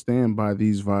have to stand by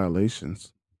these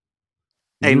violations.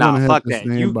 Hey, You're nah, gonna have fuck to that.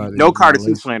 stand by No these Carter 2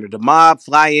 violations. slander. The Mob,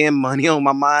 Fly In, Money on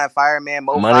My Mind, Fireman,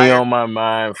 Mo Money Fire. on my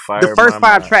mind, The fire first my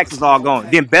 5 mind. tracks is all gone.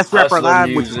 Then Best Rapper Hustler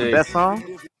Alive, which is the music, best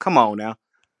song. Come on now.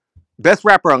 Best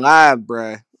Rapper Alive,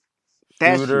 bruh.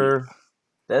 That shit. shooter.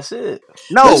 That's it.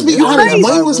 Let's No, be They you only honest. got Wayne 5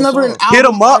 crazy. was good never an songs. Hit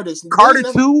album 'em up, artist. Wayne Carter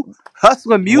never. 2,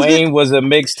 Hustler Music, Wayne was a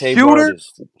mixtape Shooter.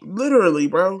 artist. Literally,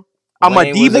 bro. I'm a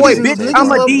Wayne D was a boy, Niggas, bitch. mixtape I'm niggas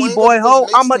a love D artist. Wayne off boy, of his ho.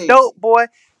 I'm a mixtapes. dope boy.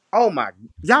 Oh my,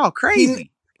 y'all He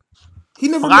crazy. he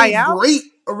never Fly made Out. great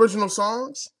original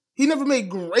songs. He never made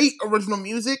great original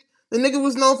music. The nigga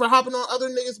was known for hopping on other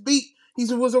niggas' beat. He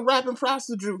was a rapping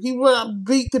prostitute. He went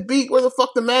beat to beat. Where the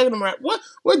fuck the Magnum rap?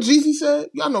 What Jeezy said?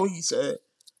 Y'all know what he said.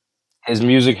 His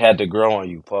music had to grow on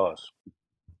you. Pause.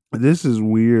 This is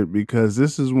weird because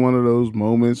this is one of those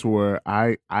moments where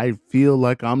I feel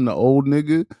like I'm the old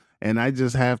nigga and I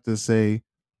just have to say,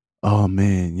 "Oh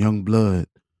man, young blood,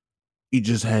 you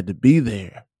just had to be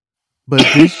there." But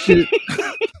this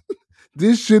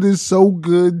shit is so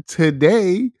good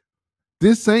today.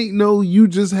 This ain't no you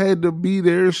just had to be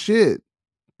there shit.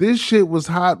 This shit was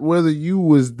hot whether you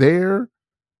was there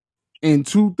in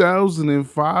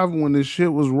 2005 when the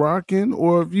shit was rocking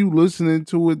or if you listening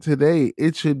to it today,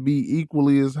 it should be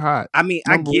equally as hot. I mean,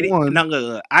 I Number get it. one,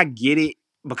 No, I get it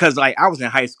because like I was in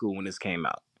high school when this came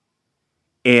out,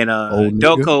 and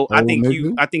Doco, old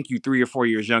nigga. I think you 3 or 4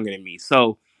 years younger than me.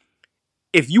 So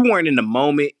if you weren't in the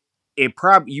moment, you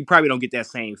probably don't get that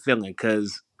same feeling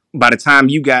because by the time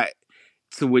you got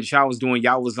to what y'all was doing,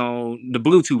 y'all was on the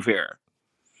Bluetooth era.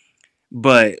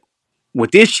 But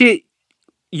with this shit,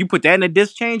 you put that in a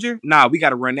disc changer. Nah, we got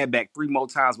to run that back 3 more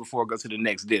times before it goes to the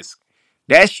next disc.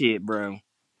 That shit, bro.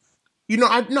 You know,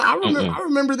 I remember. Mm-mm. I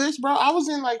remember this, bro. I was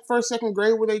in like first, second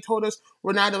grade where they told us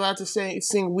we're not allowed to sing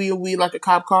 "Wheel Wheel" like a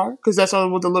cop car because that's all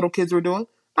what the little kids were doing.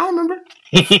 I remember.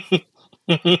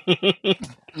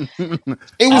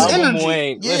 It was Album energy.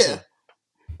 Wayne. Yeah, Listen, a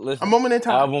listen. moment in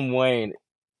time. Album Wayne.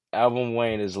 Album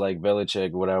Wayne is like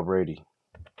Belichick without Brady.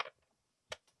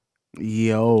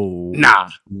 Yo. Nah,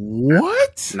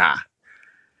 What? nah,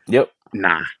 Yep,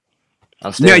 nah. I'm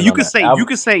Now standing on that. you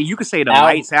could say the Album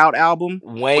Lights Out album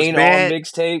was Wayne on bad.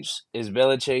 mixtapes is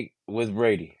Belichick with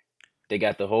Brady. They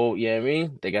got the whole, you know what I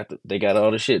mean? They got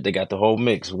all the shit. They got the whole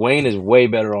mix. Wayne is way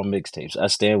better on mixtapes. I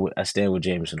stand with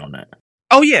Jameson on that.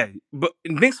 Oh yeah, but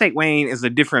Mixtape Wayne is a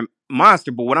different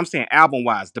monster. But what I'm saying, album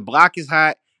wise, the block is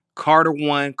hot. Carter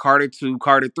 1, Carter 2,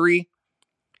 Carter 3.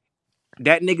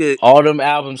 That nigga, All them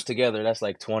albums together, that's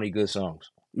like 20 good songs.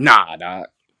 nah, dog.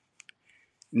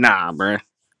 Nah, bruh.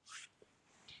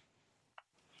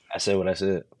 I said what I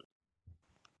said.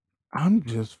 I'm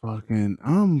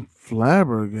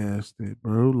flabbergasted,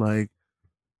 bro. Like,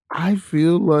 I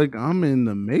feel like I'm in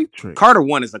the Matrix. Carter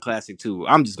 1 is a classic too.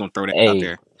 I'm just gonna throw that out Hey,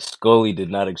 there. Scoli did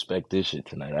not expect this shit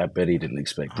tonight. I bet he didn't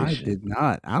expect this I shit. did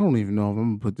not. I don't even know if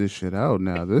I'm gonna put this shit out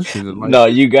now. This shit is like No,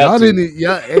 you got y'all to. didn't.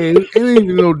 Yeah, hey, it ain't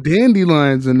even no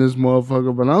dandelions in this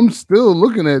motherfucker. But I'm still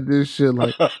looking at this shit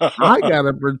like I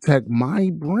gotta protect my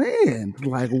brand.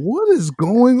 Like, what is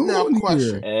going Now, on here?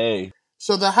 question. Hey,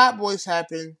 So the Hot Boys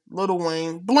happened. Lil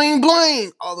Wayne, bling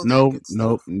bling, all of that Nope, good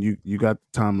stuff. nope. You got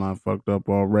the timeline fucked up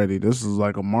already. This is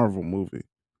like a Marvel movie.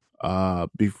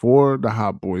 Before the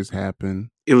Hot Boys happened,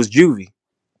 It was Juvie.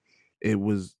 it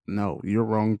was no. You're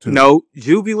wrong too. No,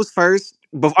 Juvie was first.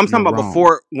 But I'm talking You're about wrong.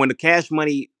 before when the Cash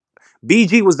Money.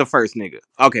 BG was the first nigga.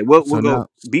 Okay, we'll go.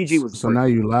 BG was the So first now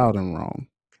nigga. you loud and wrong.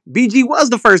 BG was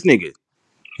the first nigga.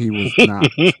 He was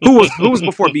not. Who was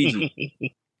before BG?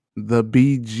 The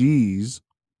BGs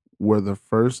were the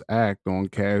first act on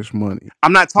Cash Money.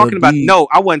 I'm not The talking about. B No,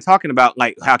 I wasn't talking about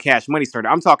like how Cash Money started.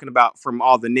 I'm talking about from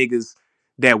all the niggas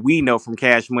that we know from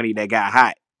Cash Money that got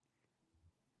hot.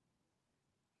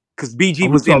 Because BG are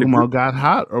we was in the talking group. about got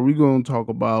hot? Or are we going to talk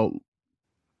about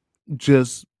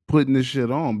just putting this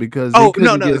shit on because they Oh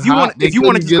no, couldn't no. get If you want, hot? They if you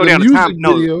want to couldn't just get go a down the time, music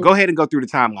no, video. go ahead and go through the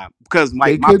timeline because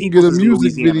They my couldn't get peoples a is in music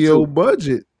Louisiana video too.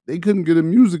 budget. They couldn't get a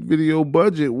music video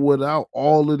budget without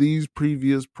all of these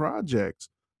previous projects.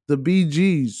 The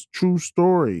BGs, True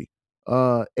Story,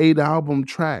 8 album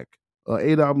track,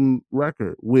 8 album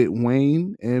record with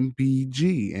Wayne and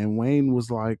BG. And Wayne was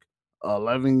like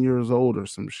 11 years old or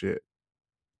some shit.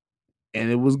 And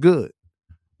it was good.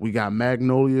 We got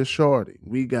Magnolia Shorty.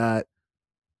 We got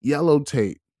Yellow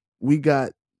Tape. We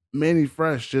got Manny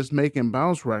Fresh just making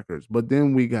bounce records. But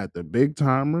then we got the Big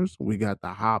Timers. We got the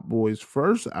Hot Boys'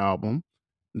 first album.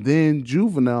 Then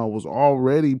Juvenile was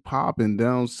already popping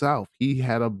down south. He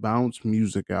had a bounce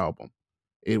music album.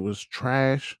 It was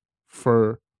trash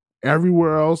for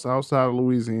everywhere else outside of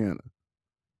Louisiana.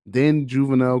 Then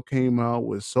Juvenile came out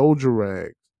with Soldier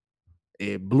Rags.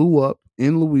 It blew up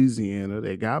in Louisiana.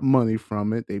 They got money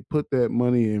from it. They put that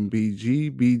money in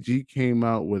BG. BG came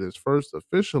out with his first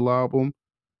official album,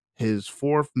 his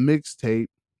fourth mixtape,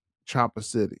 Chopper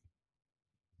City.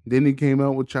 Then he came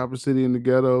out with Chopper City in the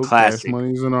Ghetto, Classic. Cash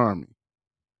Money's an Army.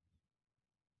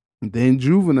 Then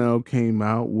Juvenile came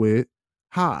out with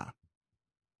High.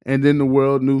 And then the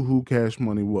world knew who Cash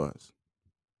Money was.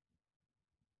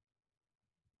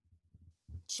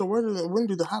 So when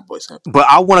do the Hot Boys happen? But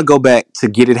I want to go back to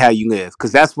Get It How You Live,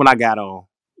 because that's when I got on.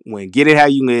 When Get It How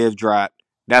You Live dropped,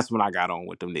 that's when I got on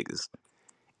with them niggas.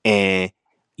 And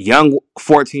young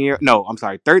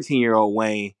 13-year-old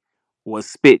Wayne was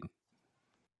spitting.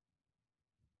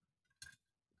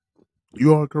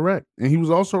 You are correct. And he was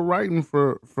also writing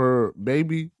for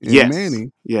Baby and Yes.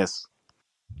 Manny. Yes.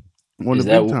 When the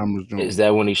Big Timers joined. Is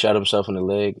that when he shot himself in the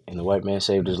leg and the white man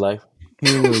saved his life? He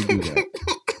didn't really do that.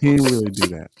 He didn't really do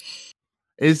that.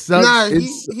 It sucks. Nah,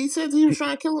 he said he was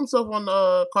trying to kill himself on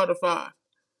Carter 5.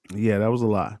 Yeah, that was a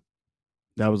lie.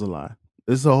 That was a lie.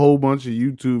 There's a whole bunch of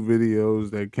YouTube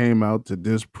videos that came out to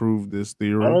disprove this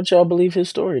theory. Why don't y'all believe his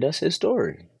story? That's his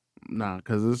story. Nah,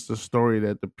 because it's the story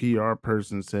that the PR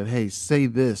person said, hey, say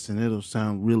this and it'll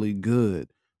sound really good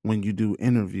when you do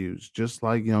interviews. Just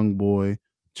like Youngboy,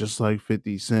 just like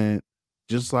 50 Cent,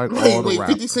 just like all the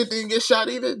rappers. 50 Cent didn't get shot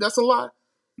either? That's a lie?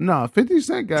 Nah, 50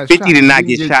 Cent got 50 shot. 50 did not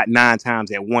get shot 9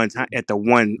 times at one time at the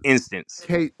one instance.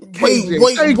 Wait,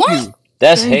 what?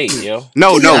 That's hate, yo.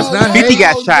 No, 50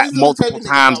 got shot multiple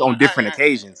times on different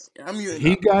occasions.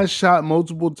 He got shot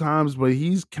multiple times, but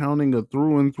he's counting a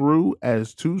through and through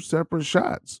as 2 separate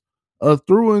shots. A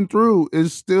through and through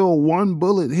is still one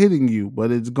bullet hitting you,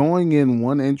 but it's going in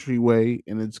one entryway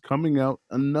and it's coming out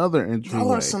another entryway.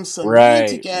 Y'all are some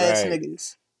semantic ass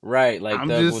niggas. Right, like I'm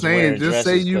Doug just was saying, just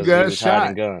say you got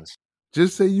shot. Guns.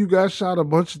 Just say you got shot a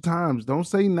bunch of times. Don't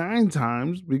say 9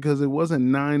 times because it wasn't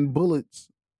 9 bullets.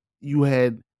 You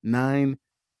had 9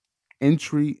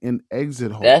 entry and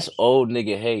exit holes. That's old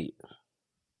nigga hate.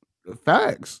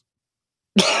 Facts.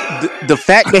 The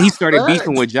fact that he started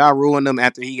beefing with Ja Rule and them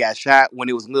after he got shot when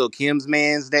it was Lil Kim's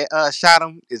mans that shot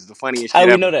him is the funniest shit How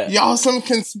ever. we know that? Y'all some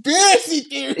conspiracy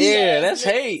theory. Yeah, that's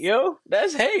hate, yo.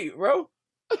 That's hate, bro.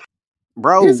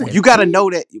 Bro, you gotta know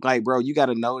that, like, bro, you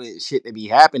gotta know that shit that be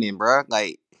happening, bro.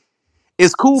 Like,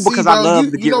 it's cool because bro, I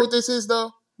love to you know what this is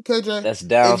though, KJ? That's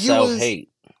down south hate.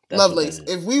 Lovelace,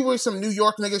 if we were some New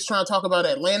York niggas trying to talk about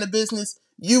Atlanta business,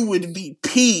 you would be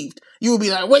peeved. You would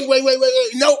be like, wait,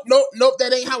 nope,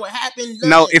 that ain't how it happened.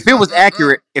 No, if it was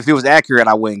accurate,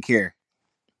 I wouldn't care.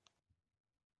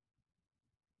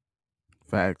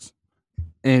 Facts.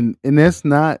 And that's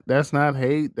not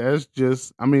hate. That's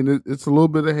just, I mean, it's a little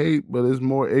bit of hate, but it's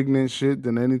more ignorant shit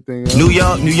than anything else. New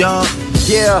York,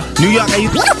 yeah, New York.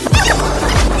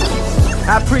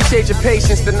 I appreciate your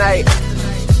patience tonight.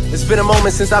 It's been a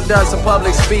moment since I've done some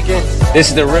public speaking. This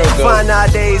is the real goal. Fine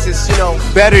nowadays is,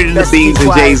 better than the Beans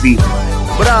and Jay-Z.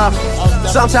 But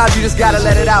sometimes you just gotta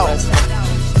let it out.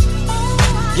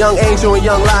 Young Angel and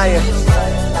Young Lion.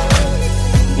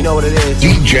 You know what it is.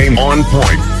 DJ on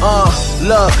point.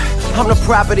 Look, I'm the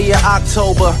property of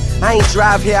October. I ain't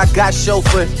drive here, I got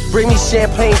chauffeur. Bring me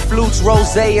champagne, flutes,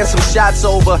 rosé, and some shots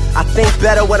over. I think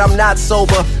better when I'm not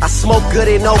sober. I smoke good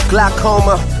and no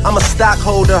glaucoma. I'm a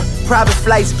stockholder. Private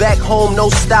flights back home, no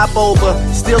stopover.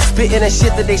 Still spitting that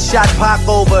shit that they shot Pac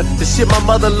over. The shit my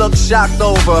mother looked shocked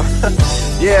over.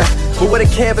 Yeah. But with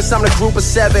a canvas, I'm the group of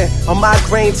 7. On my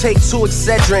grain, take 2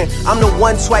 Excedrin. I'm the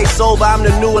 1 twice over, I'm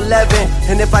the new 11.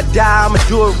 And if I die, I'ma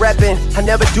do it reppin'. I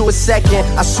never do a second.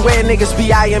 I swear niggas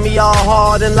be eyeing me all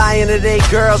hard and lying to they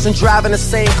girls and driving the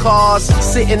same cars.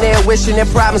 Sitting there wishing their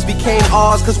problems became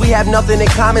ours. Cause we have nothing in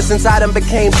common since I done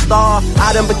became star.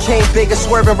 I done became bigger,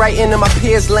 swerving right into my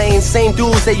peers' lane. Same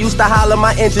dudes that used to holler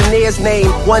my engineer's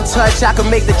name. One touch, I could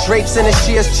make the drapes and the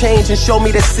shears change and show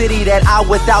me the city that I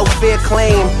without fear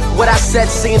claim. What I said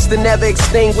seems to never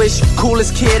extinguish.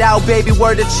 Coolest kid out, baby,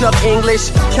 word to Chuck English.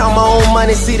 Count my own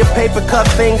money, see the paper cut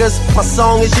fingers. My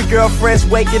song is your girlfriend's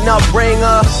waking up, bring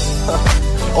her.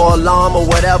 Or alarm or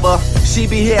whatever. She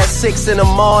be here at 6 in the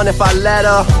morning if I let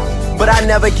her. But I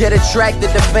never get attracted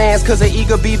to fans, cause an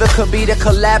eager beaver could be the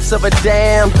collapse of a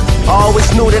dam. Always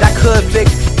knew that I could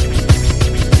fix.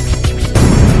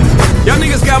 Y'all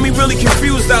niggas got me really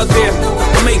confused out there.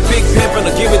 I make Big Pimpin'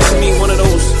 or Give It To Me one of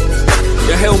those.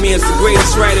 Y'all held me as the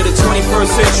greatest writer of the 21st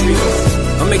century.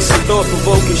 I make some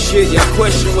thought-provoking shit. Y'all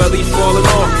question whether he falling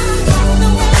off.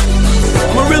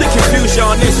 I'ma really confuse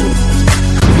y'all on this one.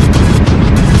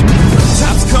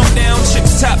 Tops come down,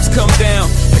 chicks' tops come down.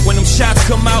 Like when them shots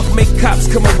come out, make cops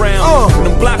come around.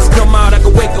 When them blocks come out, I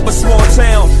can wake up a small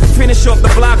town. Finish off the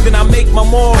block, then I make my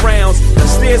more rounds. The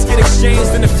stairs get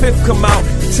exchanged, then the fifth come out.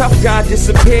 The tough guy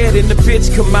disappeared, and the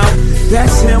bitch come out.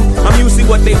 That's him, I'm usually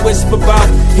what they whisper about.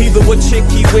 Either what chick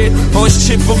he with, or his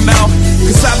chip him out.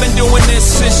 Cause I've been doing this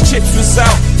since Chips was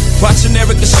out. Watching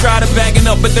Eric Estrada bagging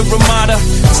up at the Ramada.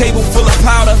 Table full of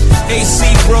powder, AC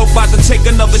broke, about to take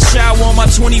another shower on my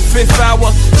 25th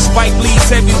hour. Spike Lee's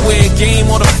everywhere,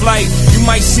 game on the flight. You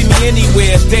might see me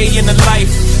anywhere, day in the life.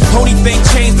 Only thing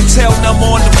changed, the tail number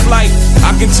on the flight.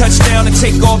 I can touch down and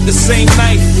take off the same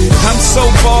night. I'm so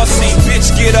bossy,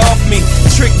 bitch get off me.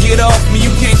 Trick get off me,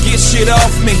 you can't get shit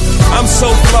off me. I'm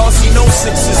so flossy, no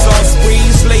sixes on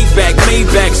screens. Laid back,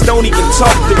 Maybachs, don't even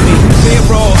talk to me.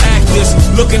 They're all actors,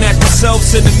 looking at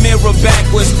themselves in the mirror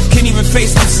backwards. Can't even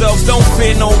face themselves, don't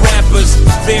fear no rappers.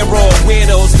 They're all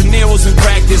weirdos, De Niro's in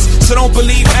practice. So don't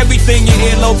believe everything your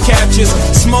earlobe captures.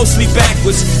 It's mostly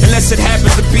backwards, unless it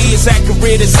happens to be as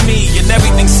accurate as me. And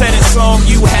everything said in song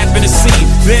you happen to see.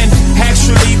 Then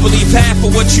actually believe half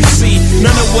of what you see,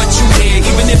 none of what you hear,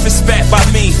 even if it's spat by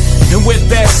me. And with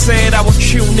that said, I will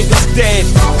kill niggas dead,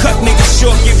 cut niggas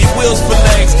short, give you wheels for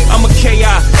legs. I'm a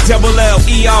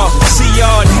K-I-double-L-E-R, see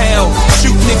y'all in hell,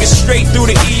 shoot niggas straight through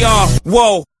the ER.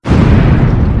 Whoa.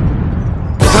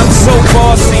 I'm so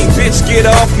bossy, bitch get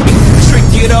off me. Trick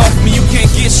get off me, you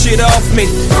can't get shit off me.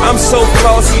 I'm so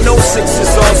flossy, no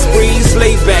sixes on screens.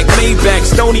 Laid back,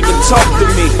 Maybachs, don't even talk to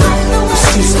me.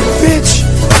 Excuse me, bitch,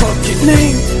 fuck your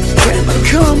name. Can I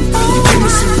come? Can you give me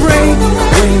some brain?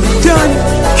 When you're done,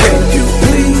 can you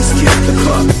please get the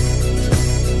fuck?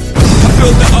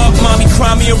 Build the ark, mommy,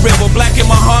 cry me a river. Black in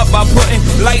my heart by putting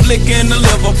light liquor in the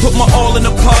liver. Put my all in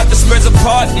the pot, the spreads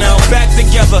apart now. Back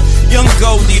together, young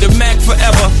Goldie, the Mac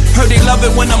forever. Heard they love it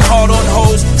when I'm hard on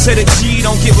hoes. Said a G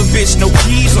don't give a bitch no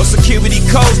keys or security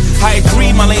codes. I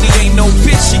agree, my lady ain't no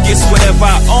bitch. She gets whatever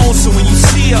I own. So when you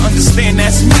see her, understand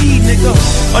that's me, nigga.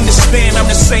 Understand I'm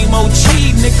the same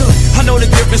OG, nigga. I know the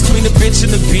difference between the bitch and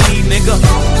the B, nigga.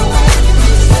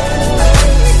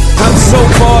 I'm so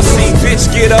bossy, bitch,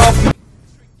 get off me.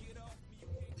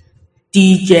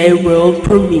 DJ World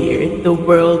Premiere, the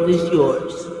world is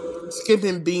yours.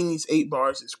 Skipping Beanie's 8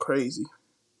 bars is crazy.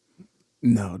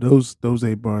 No, those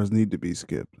 8 bars need to be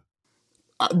skipped.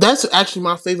 That's actually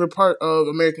my favorite part of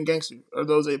American Gangster, are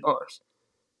those 8 bars.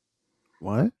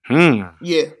 What?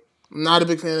 Yeah, I'm not a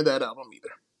big fan of that album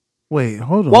either. Wait,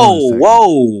 hold on a second.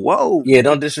 Whoa. Yeah,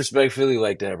 don't disrespect Philly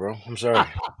like that, bro. I'm sorry.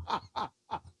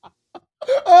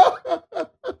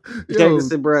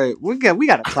 Jameson, bro, we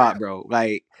gotta talk, bro.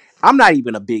 Like, I'm not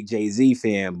even a big Jay-Z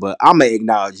fan, but I'm gonna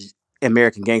acknowledge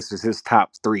American Gangster's his top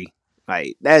 3.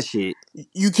 Like, that shit.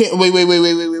 You can't wait.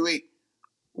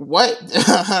 What?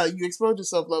 You exposed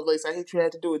yourself, Lovelace. I hate you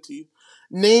had to do it to you.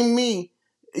 Name me.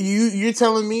 You're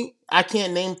telling me I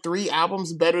can't name 3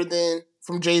 albums better than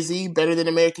from Jay-Z, better than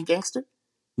American Gangster?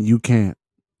 You can't.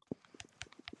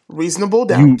 Reasonable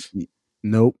Doubt.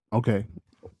 Nope. Okay.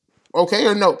 Okay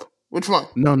or nope? Which one?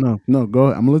 No. Go ahead.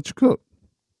 I'm gonna let you cook.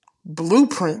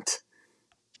 Blueprint.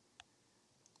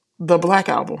 The Black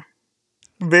Album.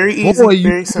 Very easy, boy,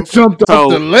 very simple. Jumped off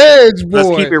the ledge, boy.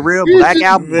 Let's keep it real. Black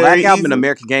Album and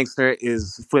American Gangster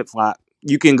is flip-flop.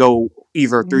 You can go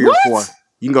either 3 or 4.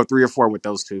 You can go 3 or 4 with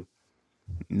those 2.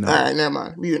 No. All right, never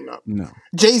mind. You know. No.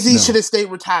 Jay-Z should have stayed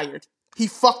retired. He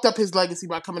fucked up his legacy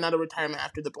by coming out of retirement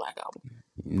after the Black Album.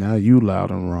 Now you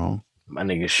loud and wrong. My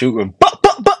nigga shooting.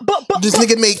 This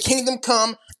nigga made Kingdom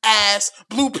Come ass.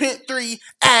 Blueprint 3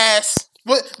 ass.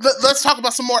 Let's talk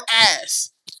about some more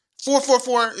ass.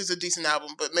 444 is a decent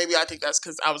album, but maybe I think that's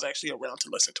because I was actually around to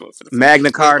listen to it for the first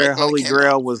Magna Carta, Holy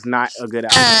Grail was not a good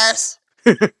album. Ass.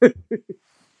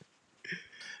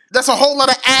 That's a whole lot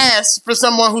of ass for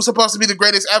someone who's supposed to be the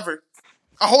greatest ever.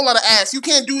 A whole lot of ass. You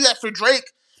can't do that for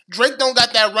Drake. Drake don't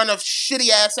got that run of shitty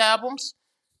ass albums.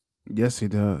 Yes, he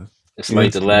does. It's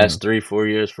like the last 3-4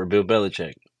 years for Bill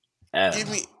Belichick.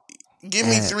 Give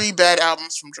me 3 bad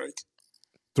albums from Drake.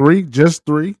 3? Just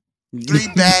 3? 3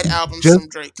 bad albums from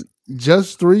Drake.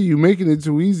 Just 3? You making it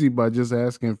too easy by just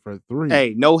asking for 3.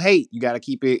 Hey, no hate. You gotta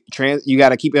keep it You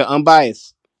gotta keep it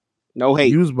unbiased. No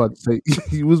hate. You was about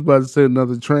to say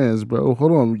another trans, bro.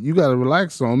 Hold on. You gotta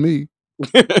relax on me.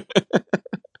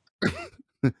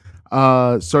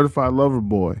 Certified Lover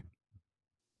Boy.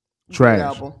 Trash. Great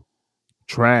album.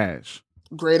 Trash.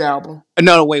 Great album.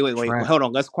 No, wait. Hold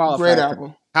on. Let's qualify. Great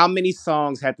album. How many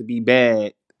songs have to be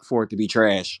bad for it to be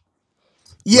trash?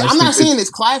 Yeah, I'm not saying it's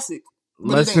classic.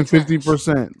 Less than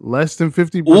 50%. Less than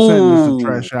 50% is a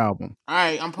trash album. All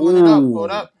right, I'm pulling it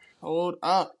up. Hold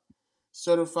up.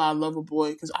 Certified Lover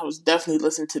Boy, because I was definitely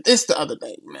listening to this the other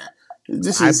day, man.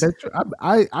 This I is bet you.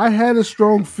 I had a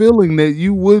strong feeling that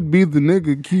you would be the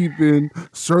nigga keeping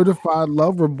Certified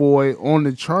Lover Boy on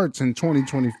the charts in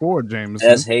 2024, That's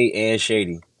Jameson. hate and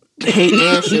shady. hate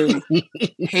and shady.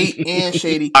 Hate and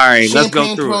shady. All right, let's go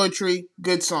Champagne through it. Poetry,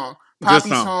 good song. Good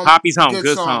Poppy's song. Home, Poppy's Home, good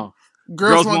good song. song. Girls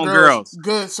Girls Want Want Girls, Girls,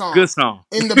 good song. good song.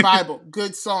 In the Bible,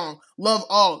 good song. Love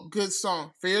All, good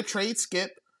song. Fair Trade,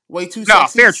 skip. Way Too No,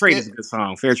 Sexy, Fair Trade skip. is a good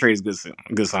song. Fair Trade is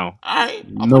a good song. All right,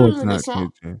 I'll put No, it it's in a good not,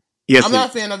 song. KJ. Yes, I'm not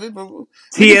a fan of it, but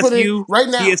we can put it TSU, right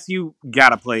now. TSU,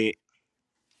 gotta play it.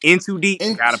 In Too Deep,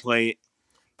 In gotta play it.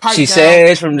 She Pipe Down.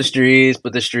 says from the streets,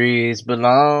 but the streets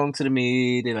belong to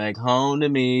me. They like home to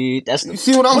me. That's You the.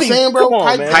 see what I'm What you? saying, Come bro? on,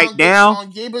 Pipe man. Pipe Down, good Down,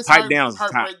 song. Yaba's Pipe Down is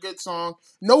top. Heartbreak, good song.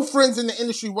 No Friends in the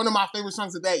Industry, one of my favorite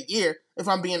songs of that year, if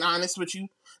I'm being honest with you.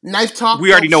 Knife Talk,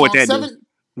 We already dope know what song. that do.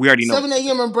 We already know. 7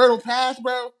 a.m. on Brittle Path,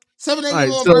 bro. 7 All a.m.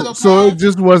 right, on so Brittle so it Path.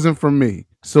 just wasn't for me.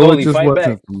 So it Scoli, just fight back.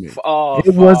 wasn't for me. Oh,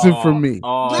 It wasn't for me.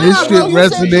 This Nah, bro, shit you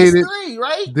said man. it's resonated. 3,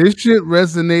 right? This shit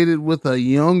resonated with a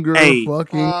younger Hey,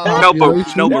 fucking no, but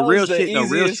population. That real was the shit though.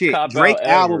 Real easiest shit. cop out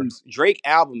ever. Drake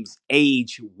albums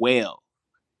age well.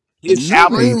 His No,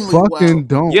 they albums, Extremely fucking well.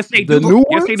 don't. yes they The do. new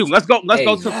Yes they ones. do. Let's go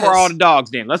Hey, to For All Yes. the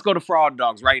Dogs then. Let's go to For All the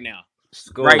Dogs right now.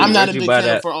 Right I'm Scoli, now. not where'd a you big buy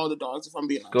fan of that? For All the Dogs, if I'm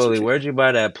being honest with Scoli, you. where'd you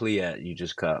buy that plea at? You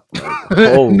just cop. Like,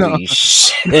 no, holy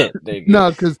shit, nigga.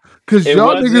 no, cause It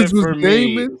y'all niggas wasn't was for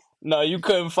me. naming. No, you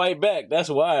couldn't fight back. That's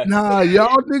why. Nah,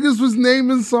 y'all niggas was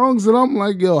naming songs, and I'm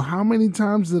like, yo, how many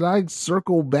times did I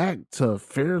circle back to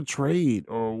Fair Trade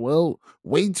or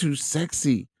Way Too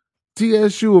Sexy?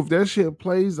 TSU, if that shit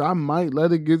plays, I might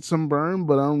let it get some burn,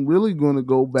 but I'm really gonna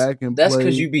go back and That's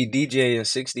because play. you be DJing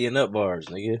 60 and up bars,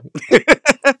 nigga.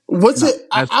 What's No, it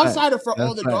that's facts. outside of For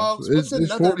All That's the facts. Dogs? What's It's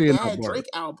another 40 and up bad bars. Drake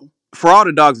album? For All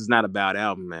the Dogs is not a bad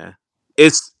album, man.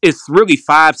 It's really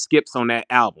 5 skips on that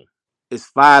album. It's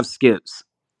 5 skips.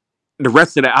 The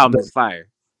rest of the album The is fire.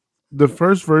 the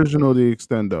first version or the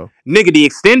extendo? Nigga, the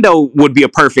Extendo would be a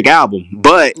perfect album,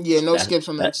 but Yeah, no That skips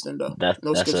on the that extendo. that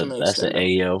No skips on the that's a extendo.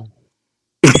 Ayo.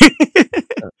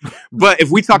 but if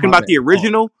we talking My about the bad. Pause.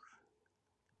 original,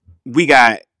 we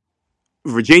got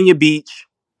Virginia Beach,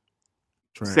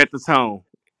 Trash. Set the Tone,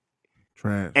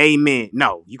 Trash. Amen.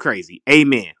 No, you crazy.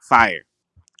 Amen, fire.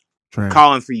 Trash.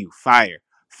 Calling for You, fire.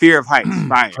 Fear of Heights,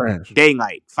 fire. Trash.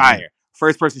 Daylight, Trash. fire.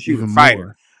 First Person Shooter, Even fire.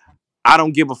 more. I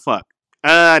Don't Give a Fuck.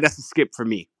 That's a skip for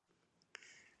me.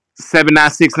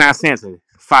 7969 Santa,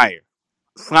 fire.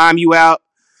 Slime You Out.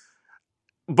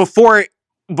 Before Say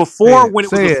before it. when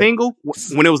it was Say a it. single,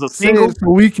 when it was a Say it single, so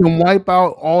we can wipe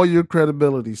out all your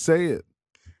credibility. Say it.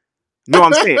 no,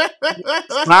 I'm saying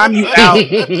Slime You Out.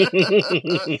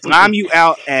 Slime You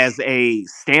Out as a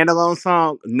standalone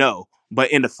song, no.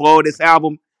 But in the flow of this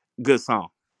album, good song.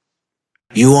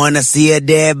 You wanna see a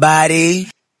dead body?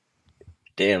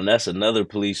 Damn, that's another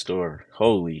police story.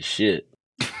 Holy shit.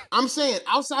 I'm saying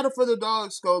outside of For the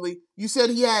Dogs, Scully, you said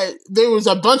there was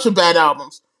a bunch of bad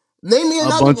albums. Name me A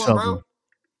another bunch one, of bro. them.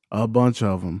 A bunch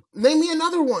of them. Name me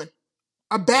another one.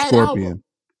 A bad album. Scorpion.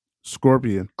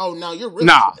 Scorpion. Oh, no, you're really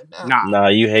Nah, tripping now. nah. Nah,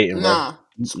 you hating, bro. Nah.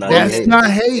 Nah, you That's Scorpion hating. not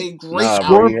is hate. a great Nah,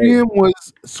 bro, you album. hating.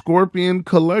 Scorpion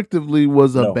collectively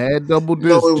was a No. bad double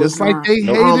No, disc. it was not.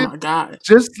 Nope. Oh my god.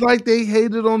 Just like they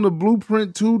hated on the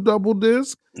Blueprint 2 double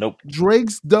disc. Nope.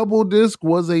 Drake's double disc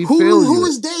was a Who failure.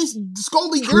 is they?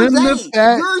 Scully, you're Trim the they.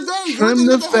 fat. You're they. You're Trim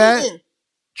the the nigga fat. hating.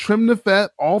 Trim the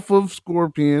fat off of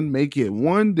Scorpion, make it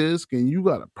one disc, and you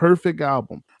got a perfect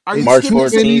album. Are you It's March too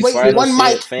skipping? 14th, many Wait, Final skips. one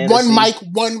mic, Skip, Fantasy.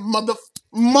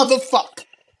 motherfuck.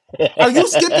 Are you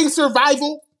skipping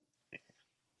Survival?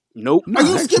 Nope. Are Nah,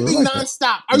 you I actually skipping like that.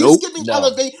 Nonstop? Are you Nope. skipping No.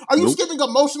 Elevate? Are you Nope. skipping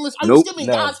Emotionless? Are you Nope. skipping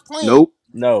No. God's Plan? Nope.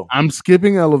 No. I'm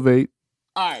skipping Elevate.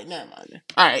 All right, never mind. Then.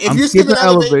 All right, if I'm you're skipping skipping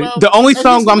Elevate, Elevate. bro, The only if you're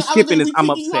song I'm skipping skipping Elevate, is we I'm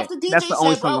kicking you off Upset. the That's DJ the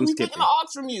only set, song bro. I'm We taking the skipping. aux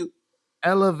from you.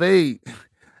 Elevate.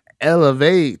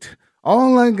 Elevate.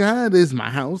 All I got is my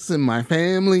house and my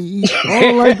family.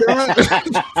 All I got.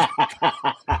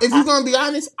 If you're gonna be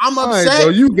honest, I'm All right, bro.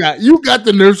 upset. You got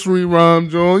the nursery rhyme,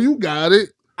 John. You got it.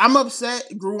 I'm upset.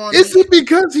 Grew on Is me. it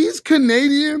because he's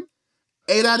Canadian?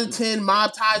 8 out of 10.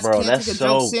 Mob ties. Bro, Can't that's take a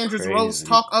joke. so Sandra's Rose. crazy.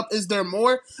 Talk up. Is there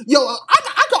more? Yo,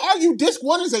 I could argue Disc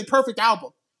One is a perfect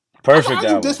album. I could Perfect argue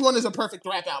album. Disc One is a perfect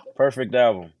rap album. Perfect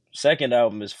album. Second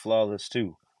album is flawless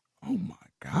too. Oh my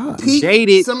god. Peak,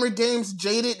 Jaded. Summer Games,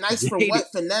 Jaded, Nice for Jaded. What,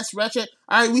 Finesse, Wretched.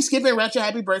 All right, we skipping Wretched.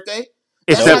 Happy birthday.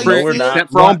 That's Nope. how Except you for No, we're feel. not.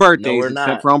 except for on What? No, we're birthdays. Except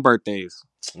not. for on birthdays.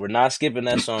 We're not skipping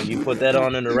that song. You put that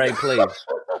on in the right place.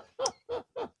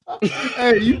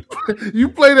 Hey, you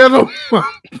play that on my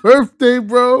birthday,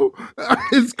 bro.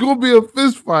 It's gonna be a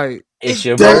fist fight. It's It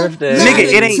your don't Nigga, matter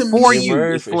it birthday. ain't to It's for your me. you.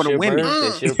 It's birth. for It's the your women. birth.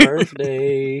 It's your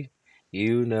birthday.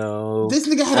 You know, This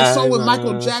nigga had a I song with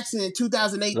Michael love Jackson in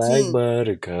like 2018.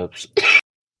 buttercups.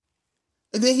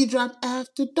 And then he dropped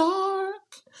After Dark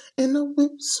and the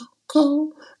whip so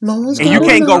cold. No one's And you got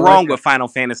No, can't I go enough. wrong like that. with Final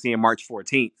Fantasy and March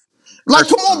 14th. Like,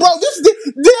 come Perfect on, song. bro. This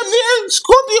damn near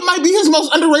Scorpion might be his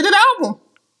most underrated album.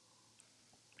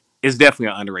 It's definitely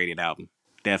an underrated album.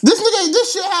 This Definitely. nigga,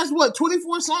 this shit has what,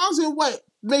 24 songs and what,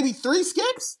 maybe 3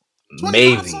 skips?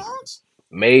 25 Maybe, songs?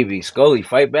 maybe Scoli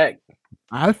fight back.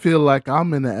 I feel like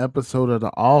I'm in an episode of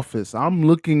The Office. I'm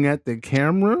looking at the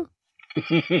camera,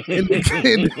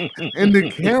 and the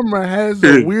camera has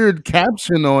a weird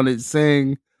caption on it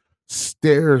saying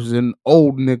 "stares in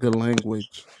old nigga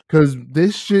language" because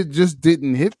this shit just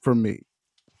didn't hit for me.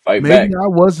 Fight Maybe back, I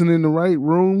wasn't in the right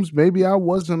rooms. Maybe I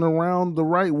wasn't around the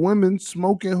right women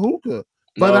smoking hookah.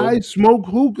 But I no smoke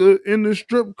hookah in the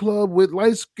strip club with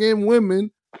light skinned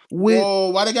women with Whoa,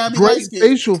 why they gotta be light great skinned?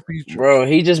 facial features. bro.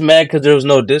 He just mad because there was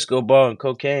no disco ball and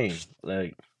cocaine.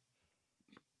 Like,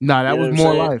 Nah, you that know what was I'm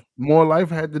More saying? Life. More Life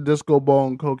had the disco ball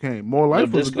and cocaine. More No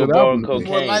Life was a disco good ball and album to me.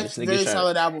 More cocaine. Life, This nigga very trying to.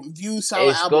 solid album. View,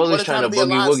 Hey, solid album. What Scoli's a trying Time to to Be boogie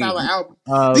Alive, woogie, solid album.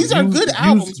 These are good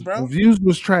albums, bro. Views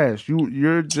was trash.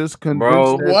 You're just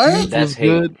convinced bro. that Views What? That's was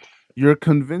hate, good. You're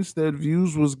convinced that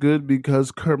Views was good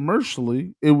because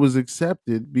commercially it was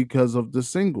accepted because of the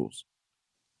singles.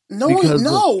 No, Because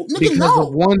of nigga,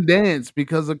 no. One Dance,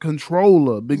 because of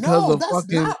Controller, because No, of that's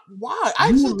fucking not why. I you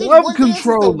actually think love One Dance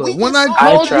is the Controller. When weakest I song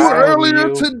I called you on try with earlier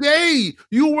you, today,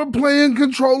 you were playing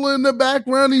Controller in the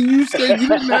background and you said you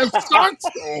didn't have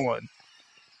socks on.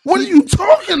 What are you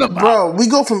talking about? Bro, we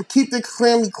go from Keep the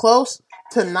Family Close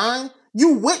to 9.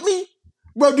 You with me?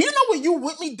 Bro, do you know what You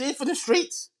With Me did for the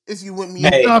streets? Is You With Me?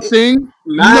 Hey, Nothing.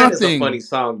 9 is a funny Nothing.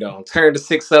 song though. Turn the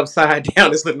 6 upside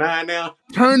down. It's a 9 now.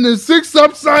 Turn the 6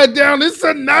 upside down. It's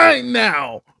a 9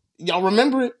 now. Y'all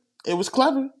remember it? It was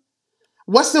clever.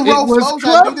 Western It Road was Flows,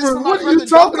 I Do This clever. for My What are you Brother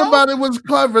talking Doco. about? It was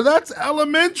clever. That's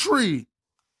elementary.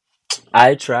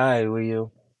 I try with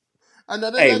you.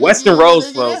 Another Hey, legacy, Western Rose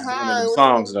another Flows getting is one of high. them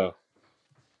songs though.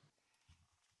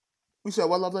 We said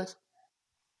what, Lovelace?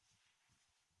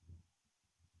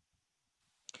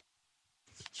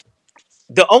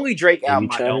 The only Drake If you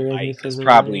album I try to don't run me like for is the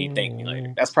probably Thank Me Later.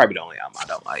 land. That's probably the only album I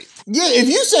don't like. Yeah, if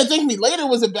you said Thank Me Later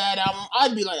was a bad album,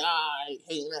 I'd be like, I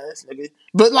hate ass nigga.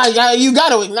 But like, you got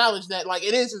to acknowledge that like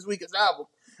it is his weakest album.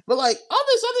 But like all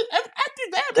this other after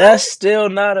that, bro. That's still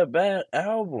not a bad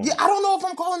Yeah, album. I don't know if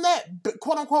I'm calling that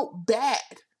quote unquote bad.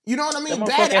 You know what I That mean?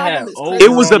 Bad motherfucker had album is It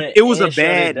crazy. over was on a it it was a and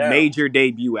shut it bad down. major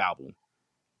debut album.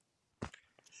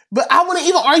 But I wouldn't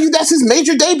even argue that's his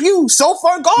major debut. So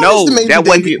Far Gone is the No, major that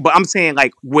wasn't. debut. But I'm saying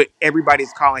like what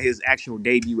everybody's calling his actual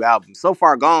debut album. So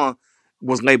Far Gone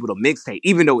was labeled a mixtape,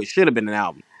 even though it should have been an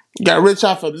album. Got rich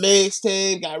off a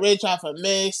mixtape. Got rich off a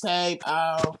mixtape.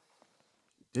 Oh,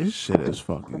 This shit is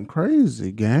fucking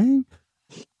crazy, gang.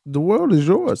 The world is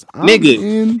yours. I'm Nigga,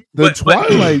 in the but but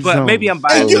Twilight but maybe Zone. I'm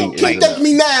and biased you though. Scoli is can Like in thank the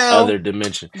me now. other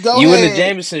dimension. Go You in the ahead.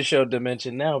 Jameson Show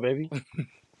dimension now, baby.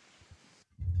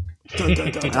 Dun,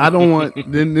 dun, dun, I dun. don't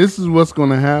want. Then this is what's going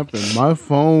to happen. My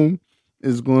phone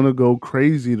is going to go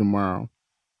crazy tomorrow,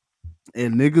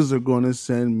 and niggas are going to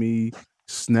send me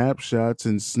snapshots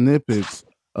and snippets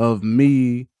of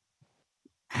me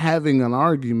having an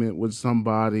argument with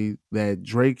somebody that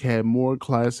Drake had more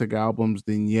classic albums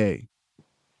than Ye,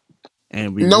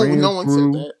 and we No, ran no one said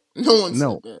through. that. No one said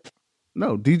No, that.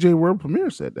 no, DJ World Premiere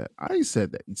said that. I ain't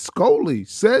said that. Scoli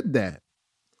said that.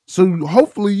 So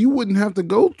hopefully you wouldn't have to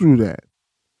go through that.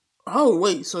 Oh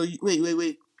wait, so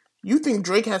wait. You think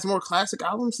Drake has more classic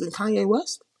albums than Kanye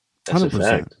West? That's a 100%.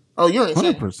 fact. Oh, you're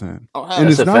insane. 100%. Oh hell And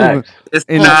That's it's a no. not even fact. it's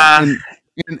Hell no.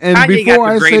 and Kanye got before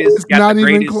the I say greatest it's not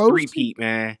even close, three peat,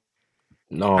 man.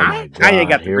 Oh my Kanye god,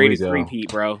 got the here we greatest three go. peat,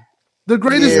 bro. the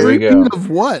greatest Here Yeah. we repeat go. of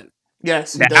what?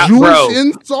 Yes, he The does. out, Jewish bro.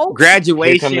 insults?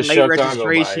 Here come the Graduation, late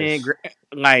Chicago registration, bias.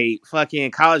 like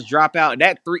fucking college dropout.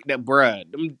 That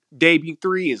bruh, them debut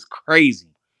three is crazy.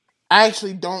 I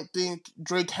actually don't think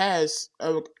Drake has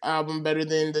an album better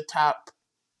than the top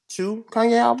 2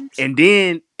 Kanye albums. And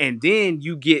then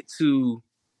you get to.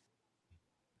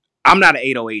 I'm not an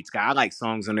 808s guy. I like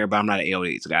songs on there, but I'm not an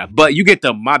 808s guy. But you get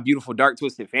the My Beautiful Dark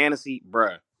Twisted Fantasy,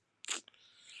 bruh.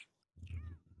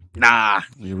 Nah.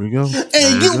 Here we go. Here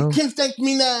And we you go. can thank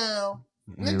me now,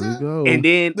 Here we nigga. And go.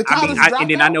 then The I mean, college and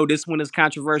then I dropout. know this one is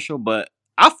controversial, but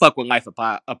I fuck with Life of,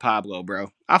 Pablo,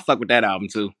 bro. I fuck with that album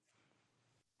too.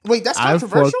 Wait, that's I fuck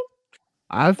controversial.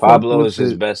 I fuck Pablo with is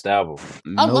his it. best album.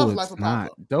 I No, love Life it's of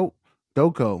not. Pablo.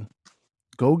 Doco.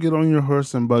 Go get on your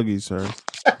horse and buggy, sir.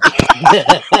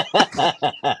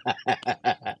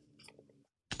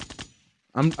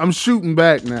 I'm shooting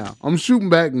back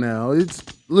now. It's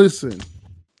listen.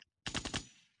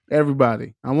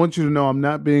 Everybody, I want you to know I'm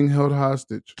not being held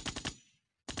hostage.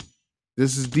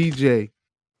 This is DJ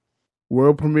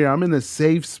World Premiere. I'm in a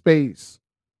safe space.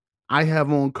 I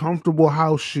have on comfortable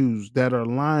house shoes that are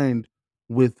lined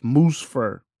with moose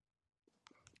fur.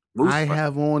 I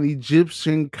have on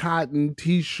Egyptian cotton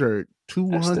t-shirt,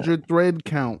 200 thread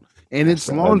count, and it's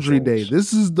laundry day.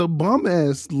 This is the bum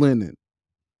ass linen.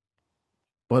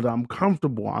 But I'm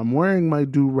comfortable. I'm wearing my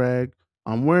do-rag.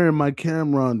 I'm wearing my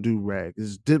Cameron do-rag.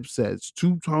 It's Dipset. It's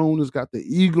two-tone. It's got the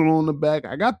eagle on the back.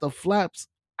 I got the flaps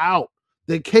out.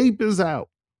 The cape is out.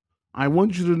 I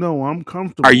want you to know I'm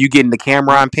comfortable. Are you getting the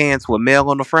Cameron pants with Mel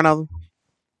on the front of them?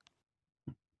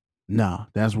 Nah,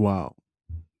 that's wild.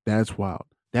 That's wild.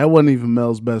 That wasn't even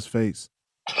Mel's best face.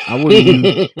 I would have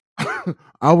used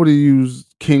I would have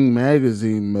used King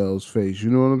Magazine Mel's face. You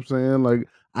know what I'm saying? Like,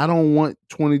 I don't want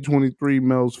 2023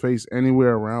 Mel's face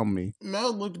anywhere around me.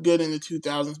 Mel looked good in the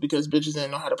 2000s because bitches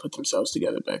didn't know how to put themselves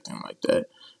together back then like that.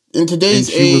 In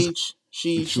today's age,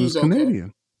 she was Canadian.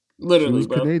 Okay. Literally, she was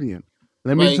bro. Canadian.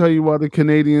 Let me tell you why the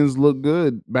Canadians look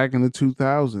good back in the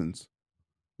 2000s.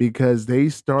 Because they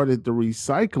started the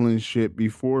recycling shit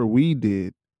before we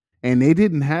did. And they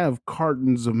didn't have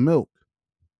cartons of milk.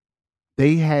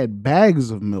 They had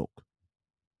bags of milk.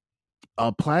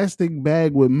 A plastic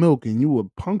bag with milk, and you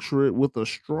would puncture it with a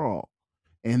straw.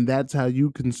 And that's how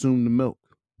you consume the milk.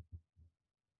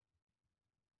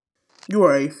 You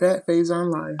are a fat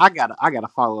Faison liar. I gotta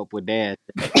follow up with Dad.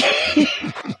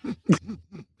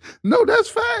 No, that's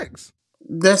facts.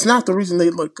 That's not the reason they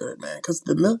look good, man. Because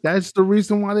the milk. That's the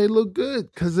reason why they look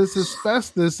good. Because it's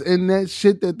asbestos in that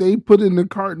shit that they put in the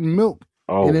carton milk.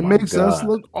 Oh, and it makes us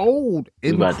look old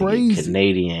and about crazy. To get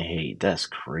Canadian hate. That's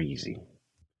crazy.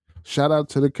 Shout out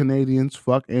to the Canadians.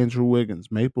 Fuck Andrew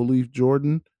Wiggins. Maple Leaf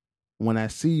Jordan. When I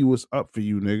see you, it's up for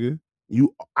you, nigga.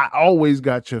 I always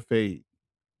got your fade.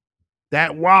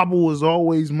 That wobble is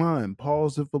always mine.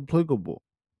 Pause if applicable.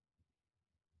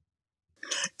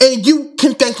 And you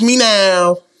can thank me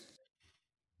now.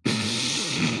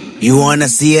 You wanna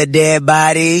see a dead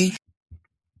body?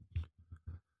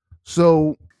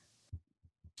 So,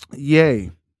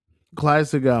 yay.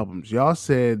 Classic albums. Y'all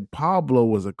said Pablo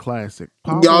was a classic.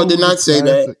 Y'all did not say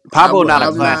that. Pablo not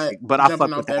a classic, but I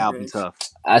fuck with the album tough.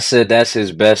 I said that's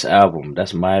his best album.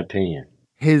 That's my opinion.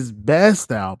 His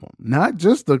best album. Not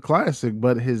just a classic,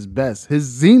 but his best. His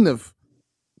zenith.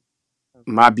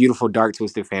 My Beautiful Dark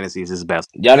Twisted Fantasy is his best.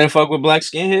 Y'all didn't fuck with Black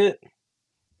Skinhead?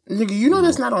 Nigga, you know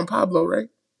that's not on Pablo, right?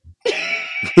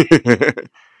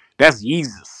 That's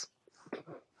Yeezus.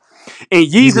 And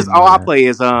Yeezus, all I play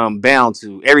is Bound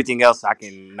To. Everything else I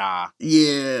can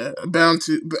Yeah, Bound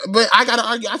To. But I gotta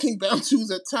argue, I think Bound To is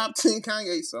a top 10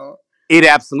 Kanye song. It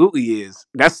absolutely is.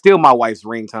 That's still my wife's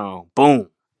ringtone. Boom.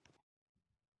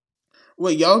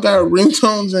 Wait, y'all got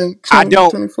ringtones in 2024? I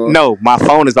don't. No, my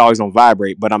phone is always on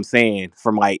vibrate, but I'm saying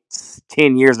from like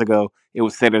 10 years ago, it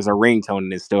was set as a ringtone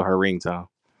and it's still her ringtone.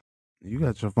 You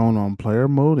got your phone on player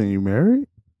mode and you married?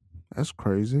 That's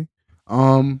crazy.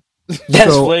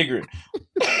 That's flagrant.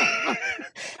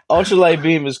 Ultralight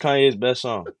Beam is Kanye's best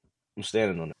song. I'm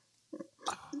standing on it.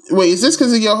 Wait, is this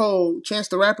because of your whole Chance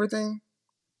the Rapper thing,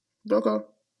 Doco?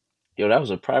 Yo, that was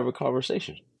a private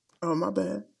conversation. Oh, my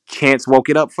bad. Chance woke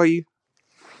it up for you?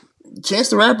 Chance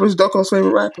the Rapper is Doco's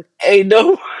favorite rapper. Hey,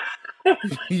 no.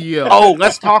 Yeah. Oh,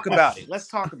 let's talk about it.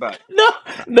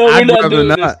 No, we're not doing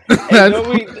this. Hey,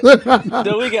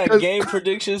 don't we got game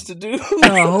predictions to do?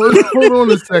 Hold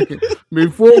on a second.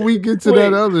 Before we get to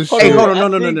that other shit. Hey, hold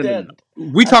on, no.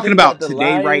 We talking about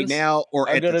today right now or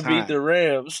at the time? Are gonna beat the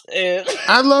Rams. And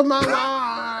I love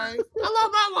my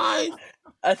wife.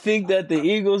 I think that the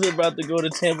Eagles are about to go to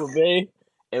Tampa Bay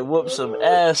and whoop some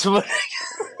ass.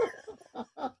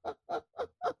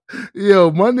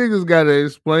 Yo, my niggas gotta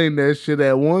explain that shit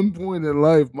at one point in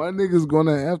life. My niggas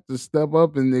gonna have to step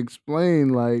up and explain,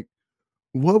 like,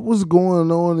 what was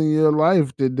going on in your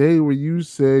life the day where you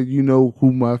said, you know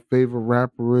who my favorite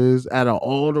rapper is out of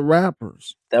all the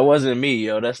rappers? That wasn't me,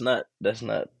 yo. That's not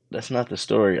the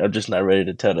story. I'm just not ready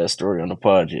to tell that story on the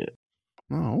pod yet.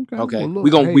 Oh, okay. Okay. Well, look,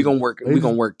 we gonna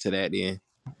work to that then.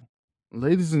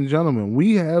 Ladies and gentlemen,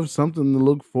 we have something to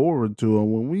look forward to,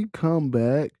 and when we come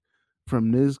back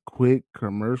from this quick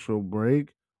commercial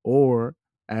break, or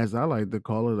as I like to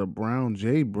call it, a Brown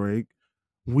J break,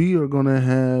 we are going to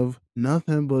have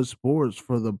nothing but sports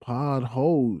for the pod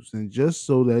hoes. And just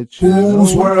so that you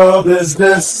Whose world is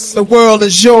this? The world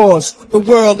is yours. The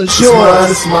world is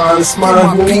yours. It's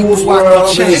mine. Whose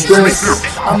world is this?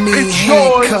 I mean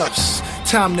handcuffs.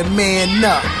 Time to man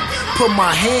up. Put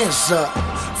my hands up.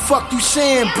 Fuck you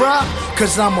saying, bruh?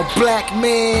 cause I'm a black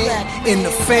man in the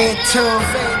phantom?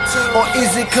 Or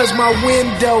is it cause my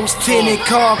window's tinted?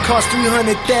 Car cost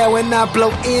 $300,000 and I blow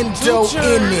endo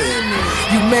in it.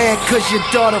 You mad cause your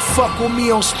daughter fuck with me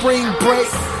on spring break?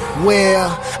 Well,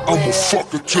 I'ma fuck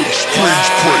her till the springs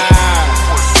break.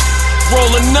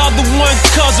 Roll another one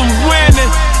cause I'm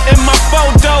winning. In my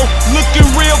photo, looking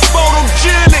real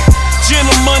photogenic.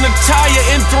 Gentleman attire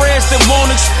in threads that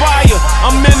won't expire.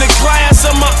 I'm in a class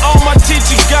of my own, my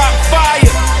teacher got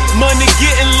fired. Money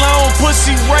getting low,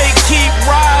 pussy rate keep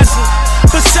rising.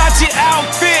 Versace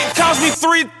outfit cost me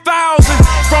 $3,000.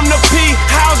 From the P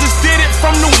houses, did it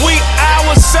from the wee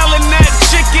hours. Selling that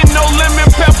chicken, no lemon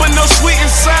pepper, no sweet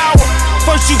and sour.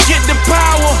 First you get the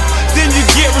power, then you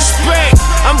get respect.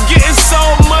 I'm getting so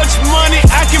much money,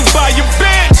 I can buy your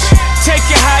bitch. Take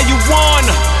it how you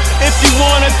wanna, if you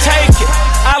wanna take it.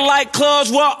 I like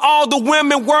clubs where all the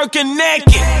women working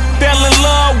naked. Fell in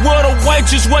love with a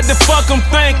waitress, what the fuck I'm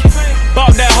thinking?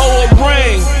 Bought that whole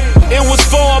ring, it was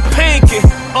for a pinky.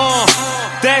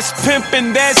 That's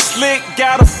pimpin', that's slick.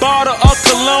 Got a bottle of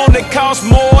cologne that costs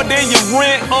more than your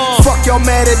rent. Fuck y'all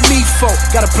mad at me for.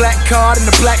 Got a black card and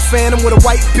a black phantom with a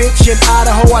white bitch in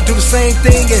Idaho. I do the same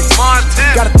thing in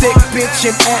Montana. Got a thick bitch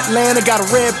in Atlanta. Got a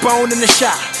red bone in the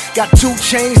shop. Got 2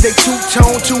 chains, they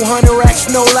two-tone, 200 racks,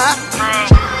 no lie.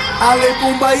 Ale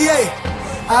Boombaye,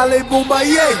 Ale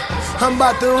Boombaye. I'm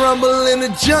about to rumble in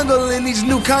the jungle in these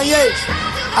new Kanye's.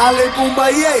 Ale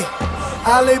Boombaye,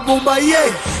 Ale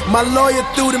Boombaye. My lawyer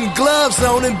threw them gloves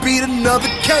on and beat another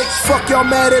case. Fuck y'all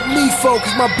mad at me for,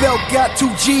 cause my belt got 2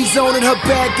 G's on it. Her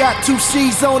bag got 2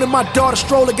 C's on it. My daughter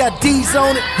stroller got D's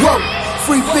on it. Whoa.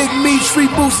 Free Big Meech, free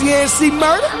Boosie, and see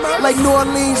murder. Like New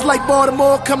Orleans, like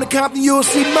Baltimore, come to Compton, you'll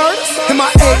see murders. And my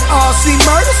ARC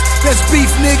murders, that's beef,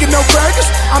 nigga, no burgers.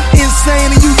 I'm insane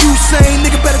and you Usain,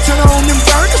 nigga, better turn on them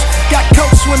burners. Got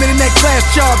coke swimming in that glass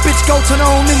jar, bitch, go turn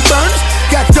on them burners.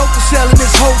 Got dope to sell in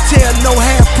this hotel, no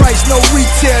half price, no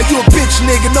retail. You a bitch,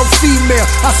 nigga, no female.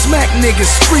 I smack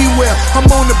niggas, free will. I'm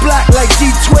on the block like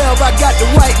D12, I got the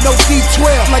white, no D12.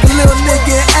 Like a little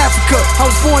nigga in Africa,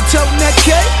 I was born toting that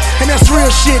cake. And that's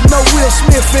real shit, no Will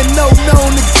Smith and no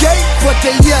known the gate. But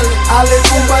they yelling, Ale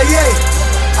Boombaye,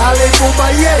 Ale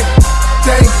Boombaye.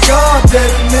 Thank God that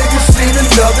a nigga seen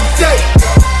another day.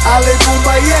 Ale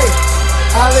Boombaye,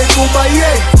 Ale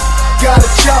Boombaye. Got a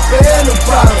chopper and a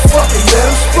bottle, fucking let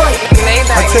him spray.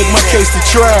 I take my case to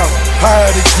trial, hire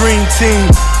the dream team.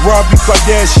 Robbie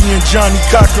Kardashian, Johnny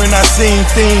Cochran, I seen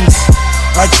things.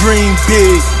 I dream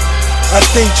big, I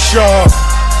think sharp.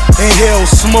 Inhale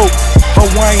smoke,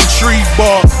 Hawaiian tree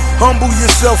bark. Humble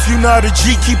yourself, you not a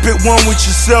G, keep it one with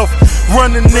yourself.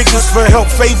 Running niggas for help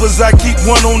favors, I keep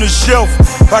one on the shelf.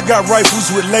 I got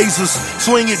rifles with lasers,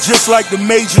 swing it just like the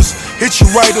majors. Hit you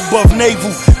right above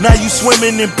navel, now you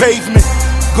swimming in pavement.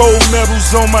 Gold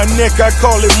medals on my neck, I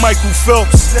call it Michael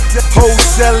Phelps. Hoes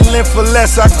selling for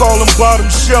less, I call them bottom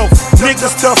shelf.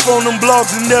 Niggas tough on them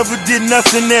blogs and never did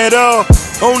nothing at all.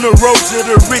 On the road to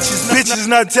the riches, bitches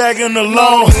not tagging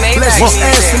along. Bless my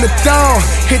ass in the thong,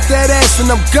 hit that ass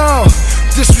and I'm gone.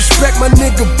 Disrespect my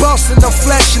nigga boss and I'm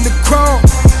flashing the chrome.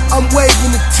 I'm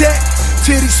waving the tech,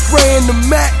 titty spraying the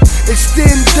Mac.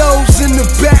 Extend those in the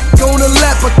back on the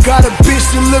lap. I got a bitch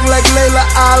that look like Layla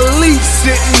Ali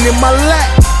sitting in my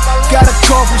lap. Got a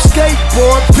call from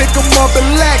skateboard, pick 'em up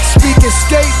and lax. Speaking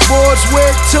skateboards,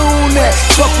 where tune at?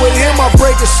 Fuck with him, I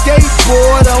break a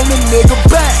skateboard on the nigga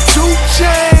back. 2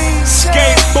 chains.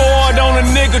 Skateboard on a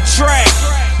nigga track.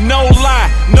 No lie,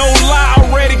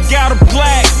 already got a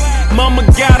black. Mama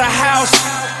got a house,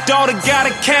 daughter got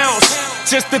accounts.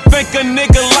 Just to think a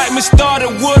nigga like me started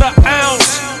with an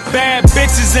ounce. Bad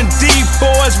bitches and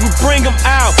D-boys, we bring them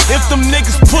out. If them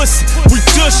niggas pussy, we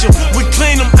dush them, we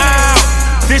clean them out.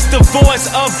 This the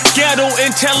voice of ghetto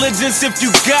intelligence. If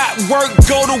you got work,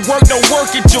 go to work, don't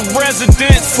work at your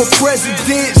residence. For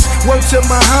presidents, word to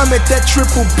Muhammad, that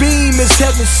triple beam is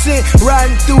heaven sent.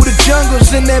 Riding through the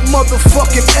jungles in that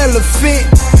motherfucking elephant.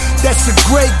 That's a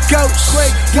great ghost,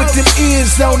 with them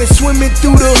ears on it. Swimming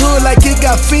through the hood like it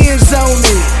got fins on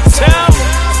it.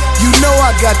 You know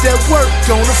I got that work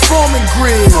on the foreman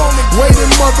grill.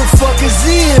 Waiting motherfuckers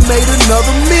in, made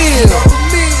another meal.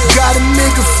 Got a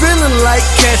nigga feeling like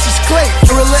Cassius Clay.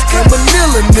 Thriller and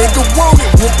Manila, nigga want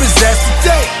it, whoop his ass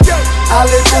today.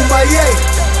 Ale Boombaye,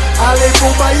 Ale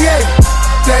Boombaye.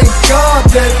 Thank God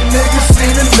that a nigga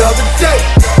seen another day.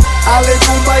 Ale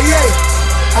Boombaye,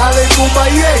 Ale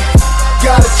Boombaye.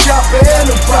 Got a chopper and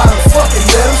a bottle, fucking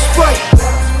let him spray.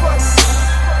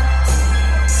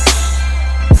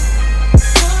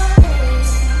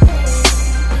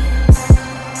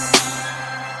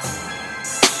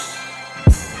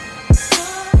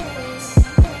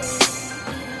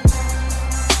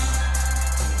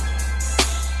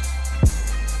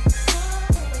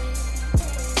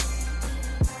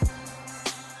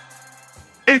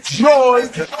 Make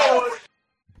noise.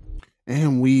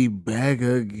 And we back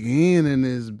again in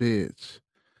this bitch.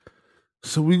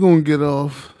 So we gonna get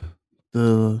off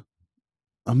the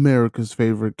America's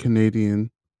favorite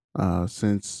Canadian.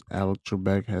 Since Alex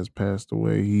Trebek has passed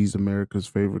away, he's America's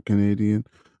favorite Canadian.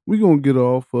 We gonna get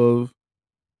off of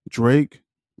Drake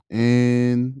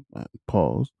and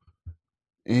pause.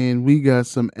 And we got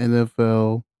some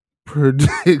NFL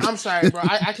predictions. I'm sorry, bro.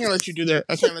 I can't let you do that.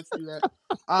 I can't let you do that.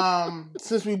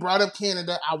 Since we brought up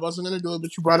Canada, I wasn't gonna do it,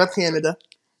 but you brought up Canada.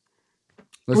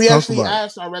 We actually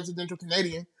asked our residential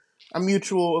Canadian, a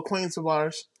mutual acquaintance of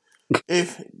ours,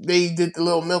 if they did the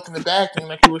little milk in the bag thing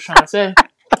like you were trying to say.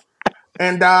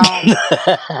 And called you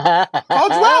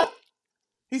out.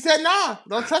 He said, nah,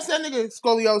 don't trust that nigga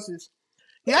scoliosis.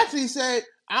 He actually said,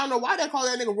 I don't know why they call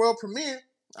that nigga world premiere.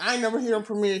 I ain't never hear him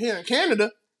premiere here in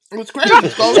Canada. It was crazy,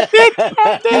 Scoli. He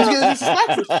was getting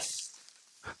disrespectful.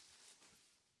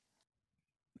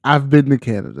 I've been to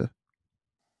Canada.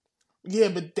 Yeah,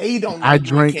 but they don't know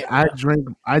you in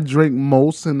Canada. I drink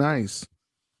Molson Ice.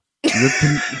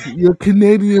 Your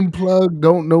Canadian plug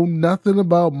don't know nothing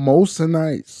about Molson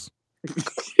Ice.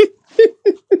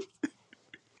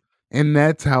 And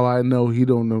that's how I know he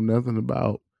don't know nothing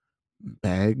about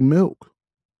bag milk.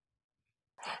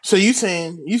 So you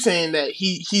saying that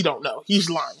he don't know. He's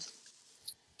lying.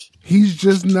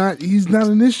 He's not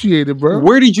initiated, bro.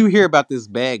 Where did you hear about this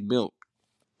bag milk?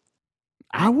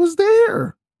 I was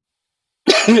there.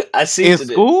 I see in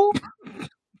school.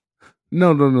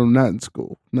 No, not in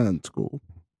school. Not in school.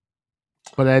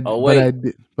 But I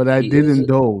did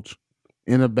indulge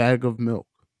in a bag of milk.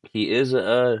 He is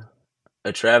a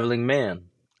traveling man.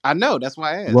 I know. That's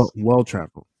why I asked. Well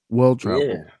traveled.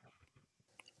 Yeah.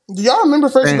 Do y'all remember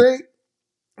first grade?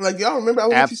 Like y'all remember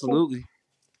elementary Absolutely. School?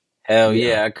 Hell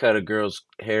yeah, I cut a girl's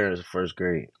hair in the first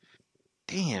grade.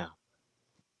 Damn.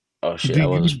 Oh shit, that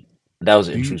was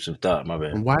an intrusive thought. My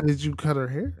bad. Why did you cut her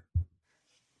hair?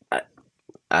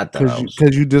 I thought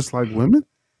because you dislike women.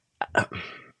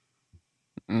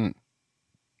 No,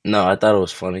 I thought it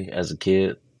was funny as a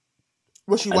kid.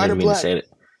 Was she white or black? To say it.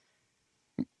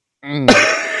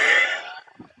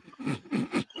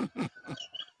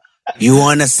 You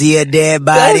wanna see a dead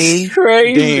body? That's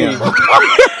crazy. Damn.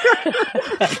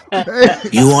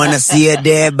 You wanna see a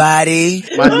dead body?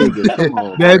 My nigga, come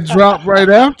on. That drop right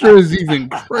after is even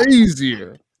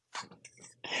crazier.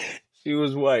 She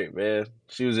was white, man.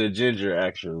 She was a ginger,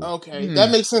 actually. Okay,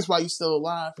 that makes sense why you still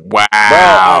alive. Wow.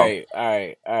 Bro,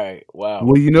 all right. Wow.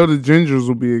 Well, you know the gingers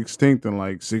will be extinct in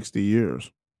like 60 years.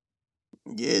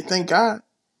 Yeah, thank God.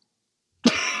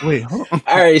 Wait, hold on.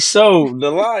 All right, so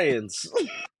the Lions.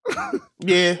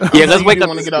 Yeah, let's wake up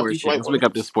this sports shit. Let's wake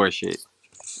up this sports shit.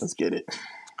 Let's get it.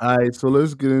 All right, so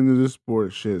let's get into this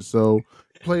sports shit. So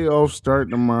playoffs start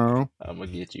tomorrow. I'm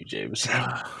gonna get you, Jameson.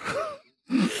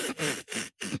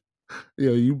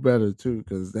 Yo, you better too,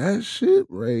 because that shit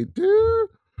right there.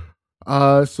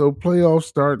 So playoffs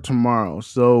start tomorrow.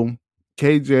 So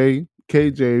KJ,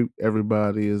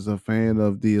 everybody is a fan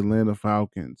of the Atlanta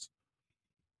Falcons.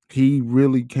 He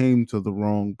really came to the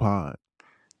wrong pod.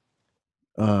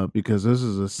 Because this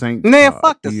is a Saints Man, pod.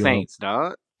 fuck the Saints,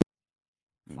 dog.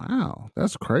 Wow,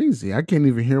 that's crazy. I can't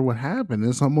even hear what happened.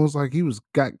 It's almost like he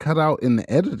got cut out in the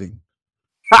editing.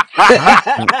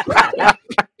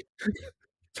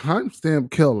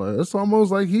 Timestamp killer. It's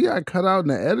almost like he got cut out in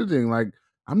the editing. Like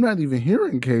I'm not even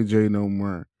hearing KJ no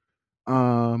more.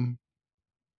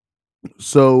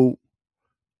 So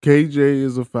KJ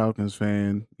is a Falcons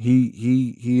fan.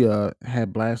 He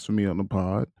had blasphemy on the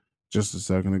pod just a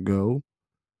second ago.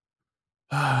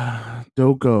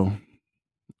 Doco,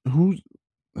 who's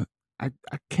I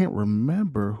can't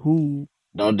remember who.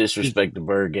 Don't disrespect the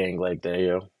Bird Gang like that,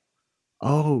 yo.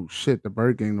 Oh shit, the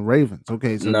Bird Gang, the Ravens.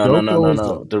 Okay, so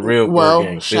No. The real well, Bird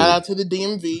Gang. shout out to the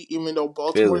DMV, even though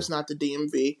Baltimore is not the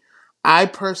DMV. I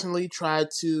personally try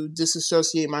to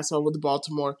disassociate myself with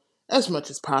Baltimore as much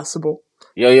as possible.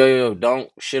 Yo, don't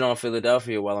shit on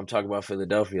Philadelphia while I'm talking about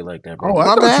Philadelphia like that, bro. Oh,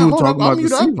 I thought you were talking about the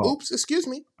Seahawks. Oops, excuse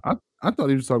me. I thought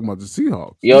he was talking about the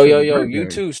Seahawks. Yo, you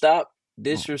too. Stop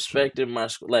disrespecting my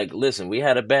school. Like, listen, we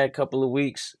had a bad couple of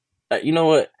weeks. You know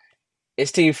what?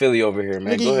 It's Team Philly over here,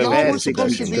 man. Nigga, go ahead. Y'all were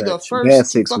supposed to be the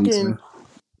first fucking.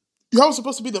 Y'all were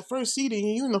supposed to be the first seed, and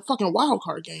you in the fucking wild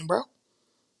card game, bro.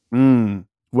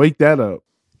 Wake that up.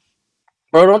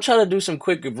 Bro, don't try to do some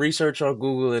quick research on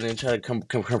Google and then try to come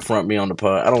confront me on the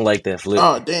pod. I don't like that flip.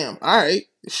 Oh, damn. All right.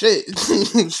 Shit.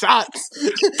 Shots.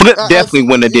 Flip definitely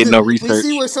wouldn't have did no research. We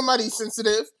see where somebody's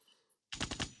sensitive.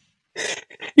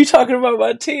 You talking about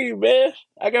my team, man?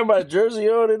 I got my jersey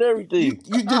on and everything.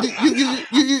 You got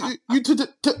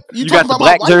the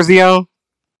black jersey on?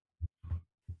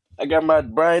 I got my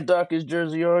Brian Dawkins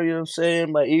jersey on. You know what I'm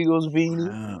saying? My Eagles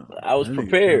beanie. I was That nigga dug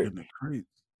prepared. in the crates.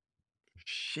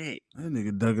 Shit. That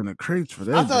nigga dug in the crates for I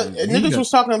that thought jersey. He niggas got was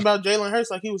talking about Jalen Hurts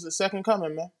like he was the second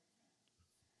coming, man.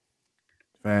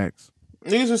 facts.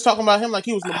 Niggas was talking about him like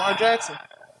he was Lamar Jackson.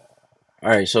 All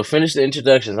right, so finish the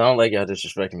introductions. I don't like y'all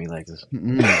disrespecting me like this.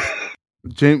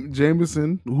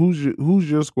 Jameson, who's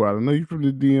your squad? I know you're from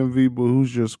the DMV, but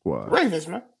who's your squad? Ravens,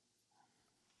 man.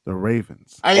 The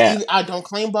Ravens. I don't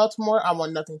claim Baltimore. I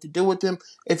want nothing to do with them.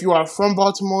 If you are from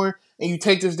Baltimore and you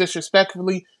take this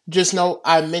disrespectfully, just know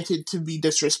I meant it to be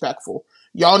disrespectful.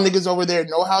 Y'all niggas over there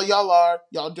know how y'all are.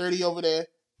 Y'all dirty over there.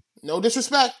 No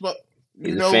disrespect, but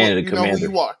He's a fan of the you know who Commanders.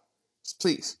 you are.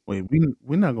 Please. Wait,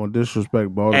 we're not gonna disrespect Hey,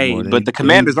 Baltimore. but the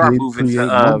Commanders are They moving create to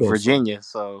Mumbo sauce. Virginia,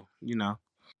 so you know.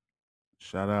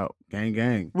 Shout out,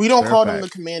 gang. We don't call them the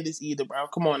Fairfax. Commanders either, bro.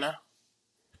 Come on now.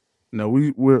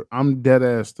 No, I'm dead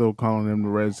ass still calling them the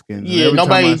Redskins. And Yeah, every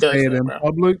time I nobody say does it that, in bro.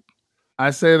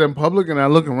 public, and I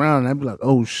look around and I be like,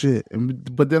 oh shit.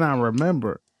 But then I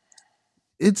remember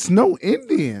it's no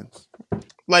Indians.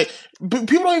 Like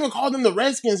people don't even call them the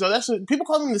Redskins though. People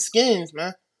call them the Skins,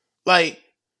 man. Like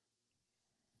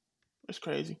it's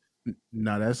crazy.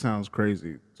 No, that sounds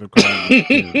crazy to call them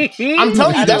the Skins. I'm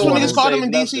telling I you, that's didn't what want to niggas call say them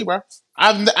in DC, nothing. bro.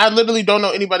 I literally don't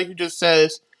know anybody who just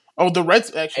says, "Oh, the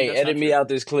Reds." Actually, Hey, that's not edit me true. out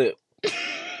this clip.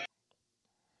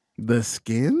 The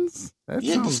Skins? That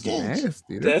Yeah, the sounds Skins.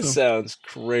 nasty. That sounds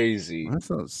crazy. That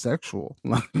sounds sexual.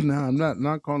 No, I'm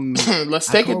not calling them. Let's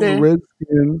I take call it them the there.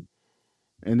 Redskins,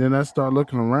 and then I start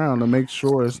looking around to make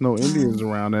sure it's no Indians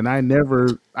around. And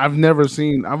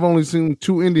I've only seen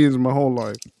 2 Indians in my whole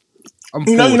life. I'm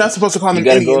You know, you're not 40. supposed to call You them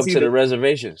got to go Indians up to the either.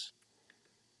 reservations.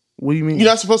 What do you You're mean?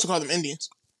 not supposed to call them Indians.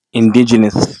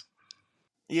 Indigenous.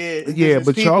 Yeah, Yeah, indigenous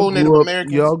but people, Native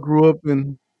Americans. y'all grew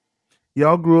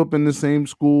up in the same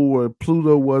school where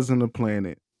Pluto wasn't a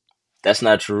planet. That's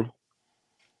not true.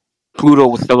 Pluto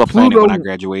was still a planet when I Pluto,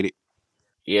 graduated.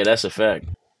 Yeah, that's a fact.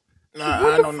 Nah,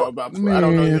 what I the don't know fuck, about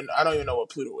Pluto. man? I don't even know what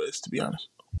Pluto is, to be honest.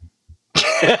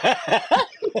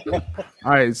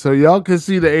 All right, so y'all can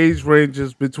see the age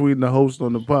ranges between the hosts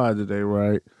on the pod today,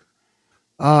 right?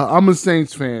 I'm a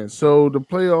Saints fan, so the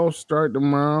playoffs start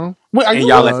tomorrow. Wait, are And you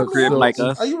y'all really at the from crib like Are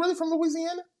us. you really from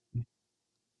Louisiana?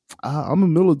 I'm a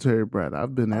military brat.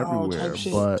 I've been Oh, type everywhere,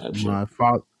 shit, but type shit.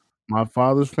 my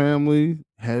father's family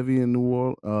heavy in New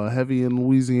Orleans, heavy in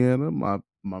Louisiana. My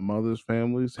mother's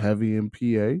family's heavy in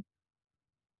PA.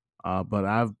 But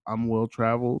I'm well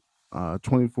traveled.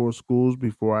 24 schools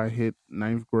before I hit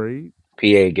ninth grade.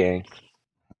 PA gang.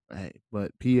 Hey,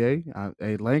 but PA,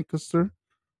 Lancaster,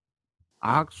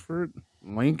 Oxford,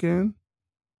 Lincoln,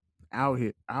 out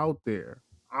there,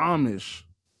 Amish.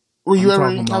 Were you I'm ever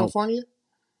talking in about California?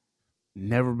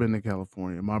 never been to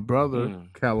California. Mm. My brother,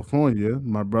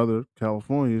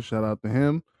 California, shout out to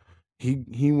him.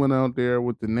 He went out there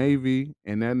with the Navy,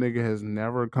 and that nigga has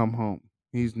never come home.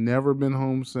 He's never been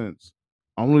home since,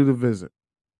 only to visit.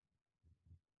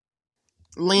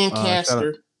 Shout out,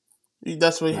 Lancaster.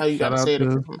 That's how you got shout to out say it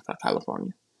if you're to from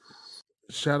California.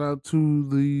 shout out to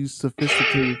the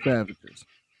sophisticated savages.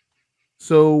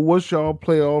 So, what's y'all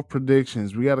playoff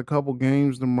predictions? We got a couple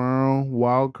games tomorrow,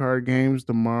 wild card games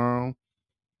tomorrow.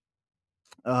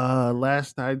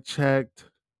 Last I checked,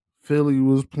 Philly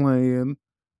was playing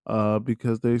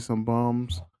because they some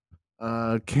bums.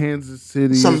 Kansas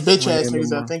City Some is bitch ass playing niggas, I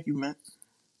tomorrow. think you meant.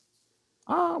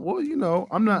 Well,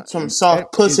 I'm not. Some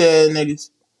soft pussy ass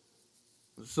niggas.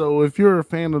 So, if you're a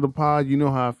fan of the pod, you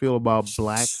know how I feel about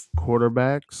black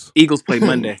quarterbacks. Eagles play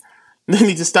Monday. They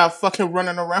need to stop fucking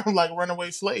running around like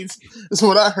runaway slaves. That's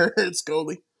what I heard,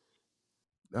 Scoli.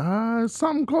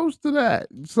 Something close to that.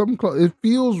 It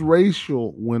feels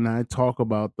racial when I talk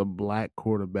about the black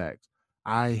quarterbacks.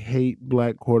 I hate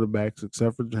black quarterbacks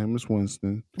except for Jameis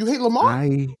Winston. You hate Lamar?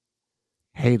 I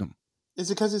hate him.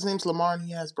 Is it because his name's Lamar and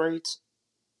he has braids?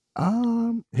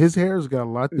 His hair's got a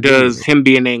lot to do with Does it. him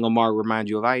being named Lamar remind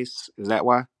you of Ice? Is that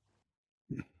why?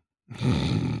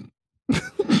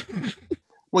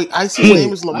 Wait, Ice's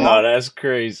name is No, Lamar? that's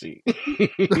crazy.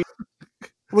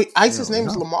 Wait, Ice's Hell name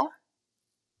is no. Lamar?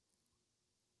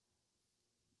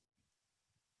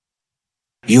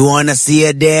 You wanna see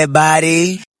a dead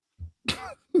body?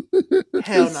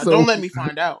 Hell no. So Don't let me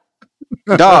find out.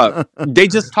 Dog, they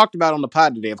just talked about on the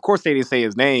pod today. Of course, they didn't say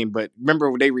his name, but remember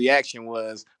what their reaction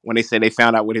was when they said they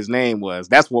found out what his name was.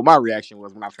 That's what my reaction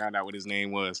was when I found out what his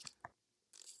name was.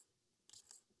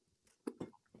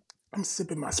 I'm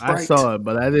sipping my I Sprite. saw it,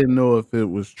 but I didn't know if it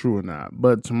was true or not.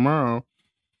 But tomorrow,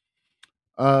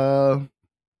 uh,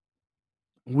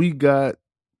 we got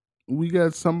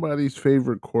somebody's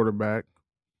favorite quarterback.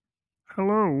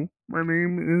 Hello. My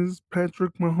name is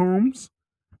Patrick Mahomes.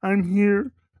 I'm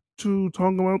here to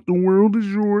talk about the World Is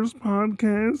Yours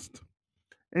podcast.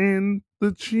 And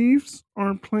the Chiefs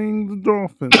are playing the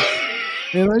Dolphins.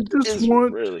 And I just It's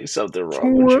want really something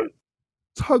wrong with Tua you.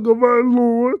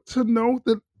 Tagovailoa to know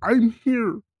that I'm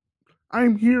here.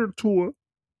 I'm here, Tua.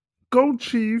 Go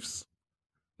Chiefs.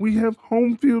 We have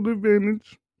home field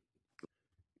advantage.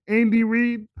 Andy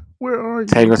Reid, where are you?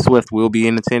 Taylor Swift will be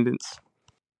in attendance.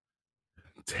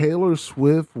 Taylor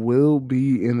Swift will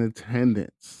be in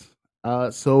attendance.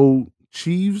 So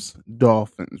Chiefs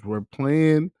Dolphins. We're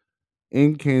playing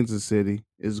in Kansas City.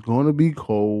 It's going to be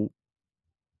cold.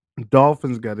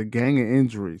 Dolphins got a gang of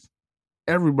injuries.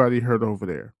 Everybody hurt over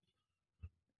there.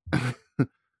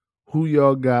 Who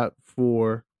y'all got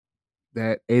for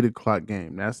that 8 o'clock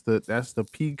game? That's the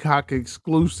Peacock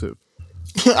exclusive.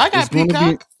 I It's got gonna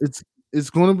be Peacock. it's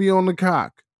gonna be on the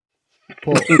cock.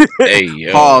 Pause. Hey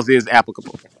yo. Pause is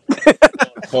applicable.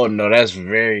 Oh no, that's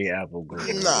very applicable.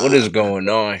 What Nah. is going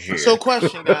on So, here?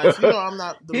 question, guys. You know I'm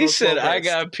not the He most said well I versed.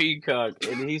 got Peacock,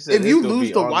 and he said If it's you gonna lose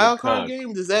be the on the wild card cock.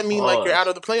 game, does that mean like you're out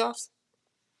Pause. of the playoffs?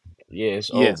 Yeah,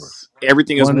 it's over. Yes,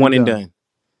 everything is One and one and done. done.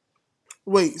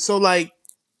 Wait, so like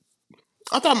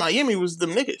I thought Miami was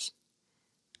them niggas.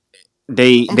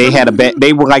 They I'm they tripping. had a bad.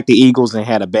 They were like the Eagles and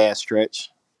had a bad stretch.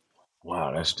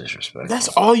 Wow, that's That's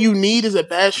disrespectful. all you need is a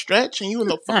bad stretch, and you in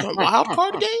the fucking wild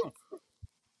card game.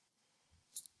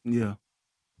 Yeah.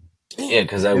 Yeah, Damn.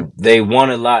 because If they won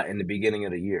a lot in the beginning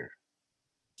of the year.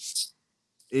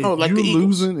 Oh, if like the you're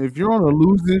Eagles. losing, if you're on a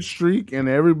losing streak and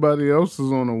everybody else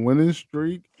is on a winning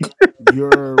streak,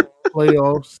 your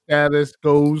playoff status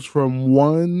goes from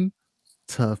 1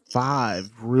 to 5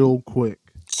 real quick.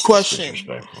 That's Question: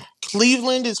 disrespectful.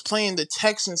 Cleveland is playing the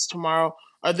Texans tomorrow.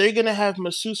 Are they gonna have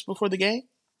masseuse before the game?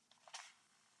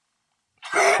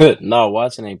 No,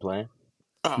 Watson ain't playing.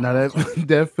 Now Oh, that okay.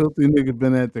 that filthy nigga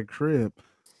been at the crib,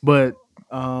 but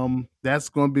that's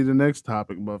gonna be the next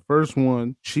topic. But first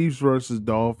one, Chiefs versus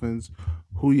Dolphins.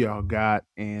 Who y'all got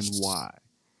and why?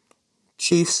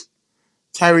 Chiefs.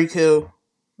 Tyreek Hill.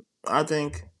 I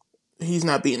think he's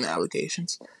not beating the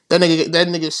allegations. That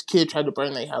nigga's kid tried to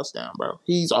burn their house down, bro.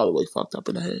 He's all the way fucked up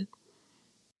in the head.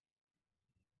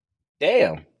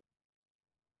 Damn.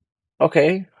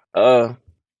 Okay.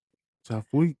 Tough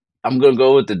week. I'm gonna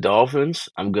go with the Dolphins.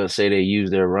 I'm gonna say they use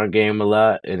their run game a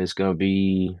lot, and it's gonna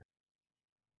be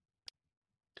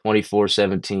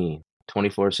 24-17.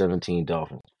 24-17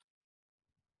 Dolphins.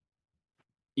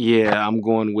 Yeah, I'm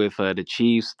going with the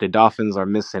Chiefs. The Dolphins are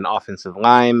missing offensive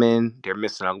linemen. They're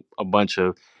missing a bunch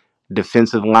of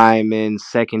defensive linemen,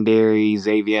 secondary.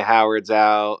 Xavier Howard's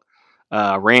out.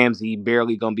 Ramsey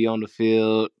barely gonna be on the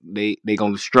field. They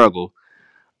gonna struggle.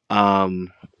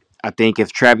 Um, I think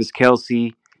if Travis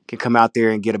Kelsey can come out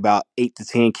there and get about 8 to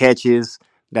 10 catches,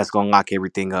 that's gonna lock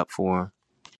everything up for him.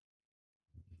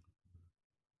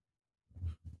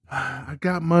 I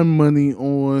got my money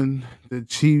on the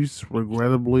Chiefs,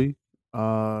 regrettably.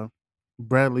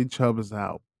 Bradley Chubb is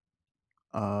out.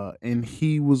 And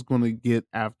he was gonna get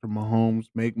after Mahomes,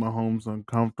 make Mahomes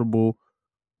uncomfortable.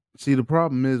 See, the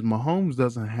problem is Mahomes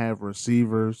doesn't have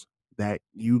receivers that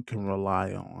you can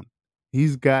rely on.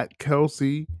 He's got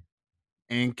Kelsey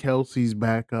and Kelsey's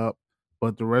backup,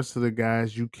 but the rest of the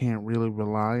guys you can't really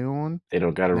rely on. They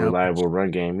don't got a Now, reliable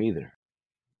run game either.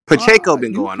 Pacheco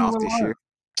been you going can off this rely. year.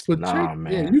 Pacheco, Nah, yeah,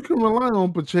 man. you can rely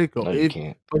on Pacheco No, you if,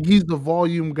 can't. but he's the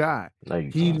volume guy. No,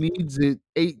 you He can't. needs it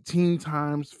 18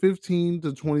 times, 15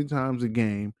 to 20 times a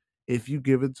game. If you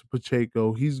give it to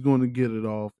Pacheco, he's going to get it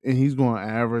off, and he's going to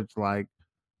average like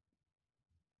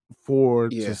 4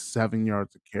 to 7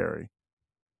 yards a carry.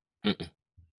 Mm-mm.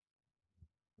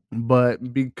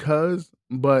 But because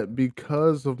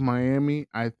of Miami,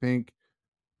 I think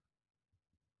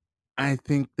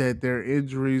that their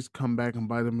injuries come back and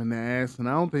bite them in the ass, and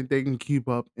I don't think they can keep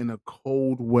up in a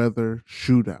cold weather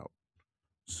shootout.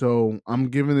 So I'm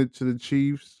giving it to the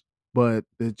Chiefs, but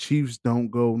the Chiefs don't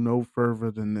go no further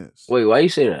than this. Wait, why you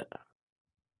say that?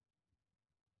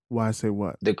 Why say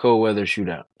what? The cold weather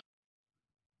shootout.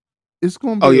 It's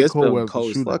gonna Oh be a yeah, it's cold gonna be weather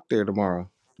cold as shootout. fuck there tomorrow.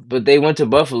 But they went to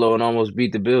Buffalo and almost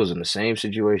beat the Bills in the same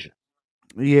situation.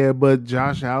 Yeah, but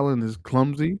Josh Allen is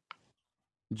clumsy.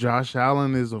 Josh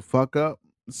Allen is a fuck up.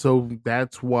 So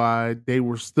that's why they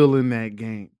were still in that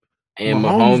game. And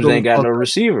Mahomes Mahomes ain't don't got fuck no up.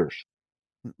 receivers.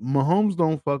 Mahomes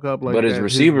don't fuck up But like his that. His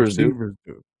receivers do. receivers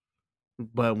do.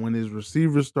 But when his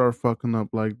receivers start fucking up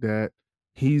like that,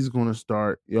 he's gonna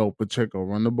start, Pacheco,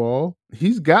 run the ball.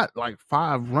 He's got like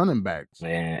 5 running backs.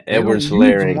 Man, They don't Edwards use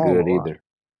Hilaire them ain't all good a lot. either.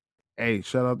 Hey,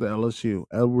 shout out to LSU.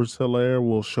 Edwards Hilaire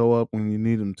will show up when you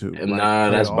need him to, like Nah,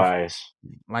 that's playoff, bias.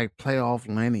 like playoff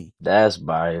Lenny. That's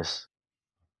bias.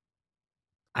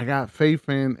 I got faith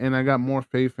in, and I got more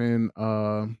faith in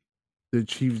the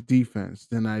Chiefs defense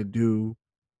than I do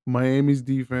Miami's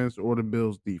defense or the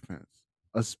Bills defense,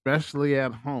 especially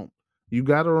at home. You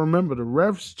got to remember the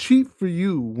refs cheat for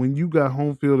you when you got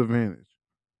home field advantage.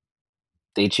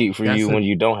 They cheat for That's you a when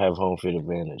you don't have home field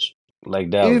advantage, like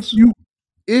if Dallas.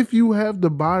 you have the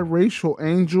biracial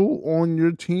angel on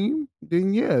your team,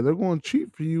 then yeah, they're going to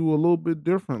cheat for you a little bit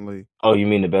differently. Oh, you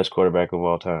mean the best quarterback of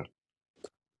all time?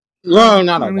 No,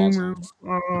 not My of all name time. is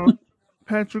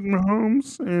Patrick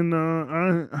Mahomes, and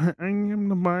I am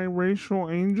the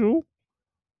biracial angel.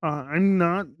 I'm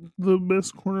not the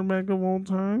best quarterback of all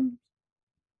time.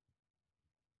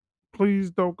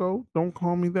 Please, Doco, don't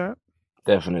call me that.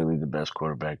 Definitely the best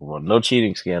quarterback of all. No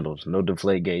cheating scandals, no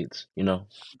deflate gates, no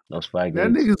spy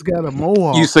That gates. nigga's got a You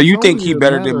mohawk. so It's you think he only a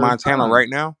better than matter of Montana time. right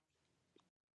now?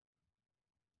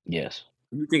 Yes.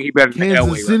 You think he better than Elway Kansas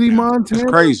right City, now? That's Montana.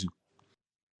 crazy.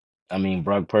 I mean,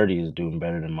 Brock Purdy is doing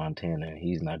better than Montana, and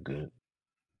he's not good.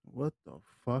 What the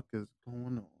fuck is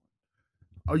going on?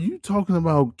 Are you talking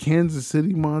about Kansas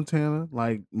City, Montana?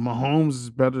 Like Mahomes is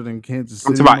better than Kansas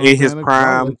I'm talking City, about in his Montana? Because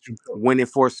I'll prime, let you go. winning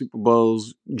 4 Super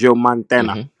Bowls. Joe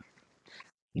Montana.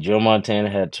 Joe Montana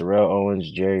had Terrell Owens,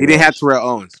 Jerry He didn't have Rice. Terrell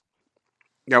Owens.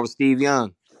 That was Steve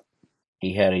Young.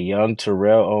 He had a young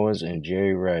Terrell Owens and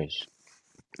Jerry Rice.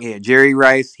 Yeah, Jerry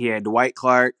Rice. He had Dwight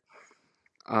Clark.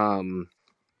 Um,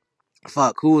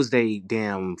 fuck, who was they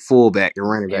damn fullback and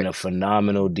running And back? a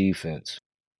phenomenal defense.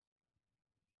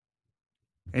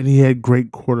 And he had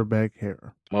great quarterback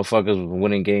hair. Motherfuckers was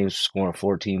winning games scoring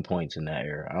 14 points in that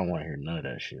era. I don't want to hear none of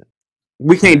that shit.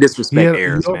 We can't Facts. disrespect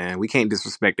errors, man. We can't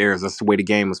disrespect errors. That's the way the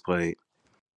game was played.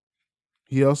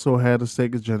 He also had a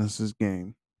Sega Genesis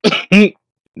game.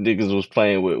 Niggas was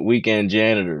playing with weekend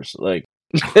janitors. Like,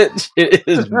 that shit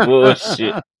is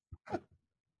bullshit.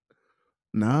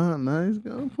 Nah, he's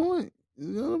got a point. He's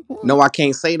got a point. No, I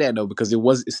can't say that though because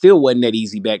it still wasn't that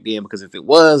easy back then. Because if it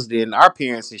was, then our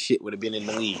parents and shit would have been in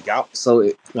the league. So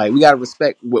like we gotta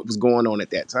respect what was going on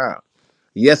at that time.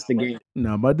 Yes, the game.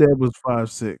 No, my dad was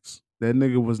 5'6". That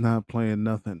nigga was not playing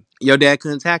nothing. Your dad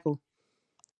couldn't tackle.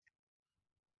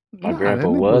 My Nah, that grandpa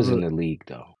nigga was was in the league,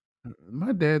 though.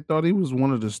 my dad thought he was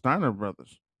one of the Steiner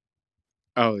brothers.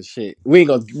 Oh shit, we ain't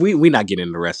gonna we not getting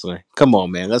into wrestling. Come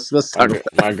on, man. Let's talk about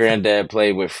My granddad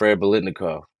played with Fred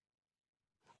Bolitnikov.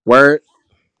 word.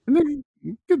 Nigga,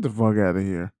 get the fuck out of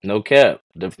here. No cap.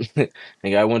 Nigga,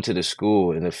 I went to the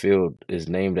school and the field is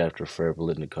named after Fred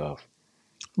Bolitnikov.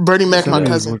 Bernie Mac, Send my me his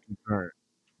cousin. rookie card.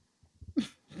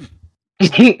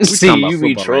 We See, talking about you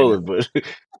be football right now. trolling, but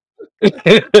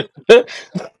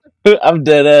I'm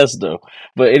dead ass though.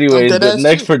 But I'm anyways, dead the ass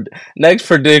too. next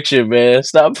prediction, man.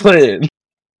 Stop playing.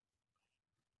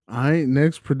 All right,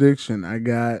 next prediction. I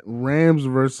got Rams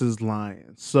versus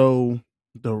Lions. So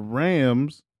the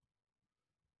Rams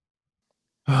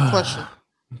Question.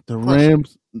 the Question.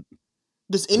 Rams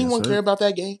Does Yes, anyone care sir. about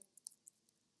that game?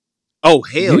 Oh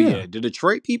hell Yeah. yeah, the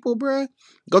Detroit people, bruh.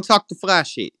 Go talk to Fly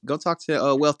shit. Go talk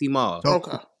to Wealthy Mall. Talk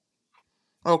Okay.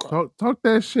 Okay. talk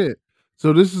that shit.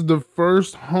 So this is the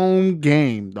first home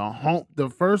game, the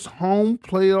first home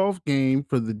playoff game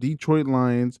for the Detroit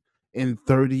Lions in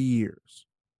 30 years.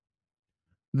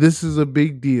 This is a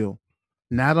big deal.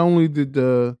 Not only did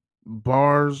the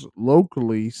bars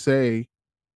locally say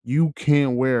you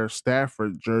can't wear a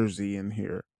Stafford jersey in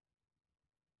here.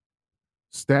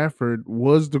 Stafford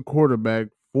was the quarterback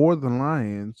for the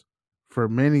Lions for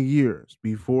many years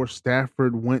before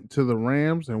Stafford went to the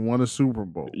Rams and won a Super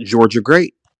Bowl. Georgia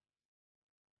great.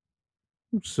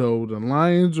 So the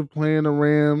Lions are playing the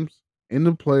Rams in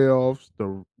the playoffs.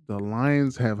 The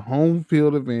Lions have home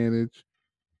field advantage.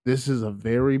 This is a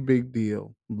very big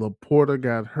deal. Laporta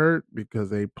got hurt because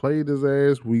they played his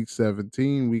ass week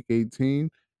 17, week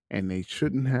 18, and they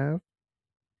shouldn't have.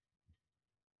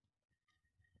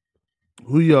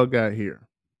 Who y'all got here?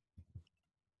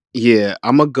 Yeah,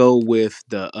 I'm gonna go with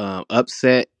the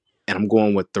upset, and I'm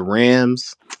going with the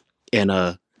Rams in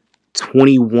a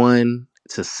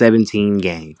 21-17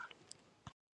 game.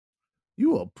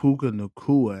 You a Puka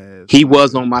Nakua ass He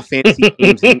was nigga. on my fantasy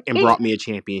teams and brought me a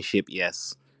championship.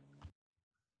 Yes,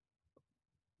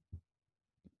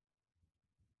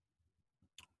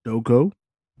 Doco.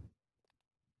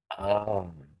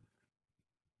 Um,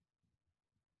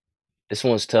 this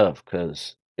one's tough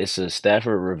because it's a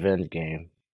Stafford revenge game.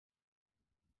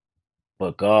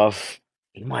 But Goff,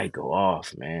 he might go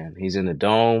off, man. He's in the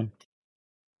dome.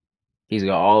 He's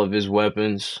got all of his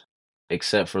weapons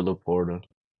except for Laporta.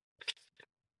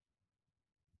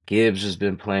 Gibbs has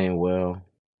been playing well.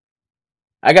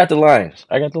 I got the Lions.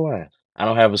 I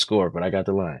don't have a score, but I got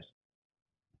the Lions.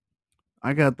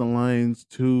 I got the Lions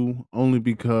too, only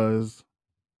because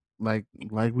like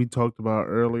we talked about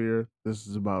earlier, this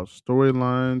is about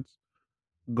storylines.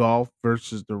 Golf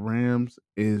versus the Rams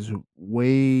is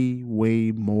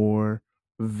way more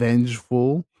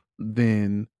vengeful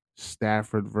than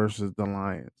Stafford versus the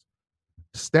Lions.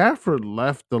 Stafford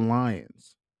left the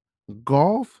Lions.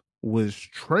 Golf was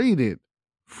traded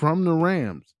from the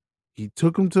Rams. He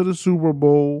took him to the Super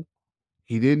Bowl.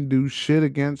 He didn't do shit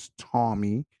against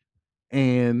Tommy,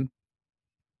 and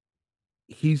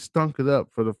he stunk it up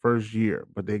for the first year.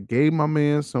 But they gave my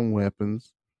man some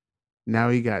weapons. Now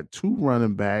he got 2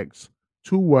 running backs,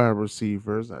 2 wide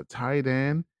receivers, a tight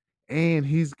end, and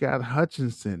he's got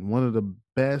Hutchinson, one of the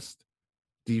best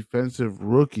defensive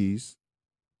rookies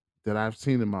that I've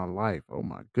seen in my life. Oh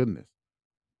my goodness.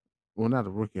 Well, not a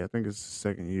rookie. I think it's his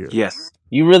second year. Yes.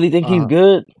 You really think he's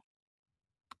good?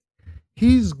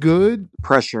 He's good.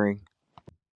 Pressuring.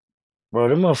 Bro,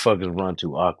 them motherfuckers run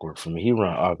too awkward for me. He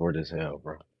run awkward as hell,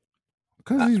 bro.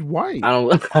 Because he's white. I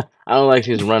don't like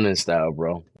his running style,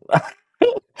 bro.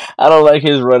 I don't like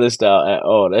his running style at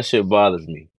all. That shit bothers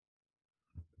me.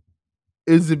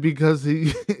 Is it because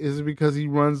he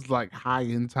runs like high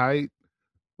and tight?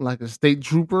 Like a state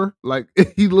trooper? Like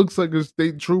he looks like a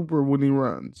state trooper when he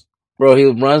runs. Bro, he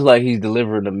runs like he's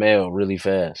delivering the mail really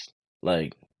fast.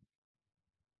 Like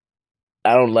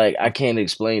I can't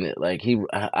explain it. Like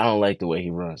I don't like the way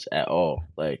he runs at all.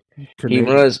 Like he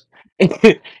Canadian. runs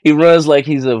he runs like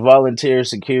he's a volunteer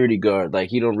security guard.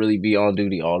 Like he don't really be on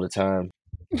duty all the time.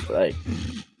 Like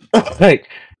like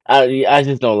I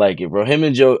just don't like it, bro. Him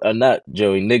and not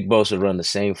Joey, Nick Bosa run the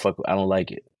same fuck. I don't like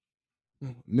it.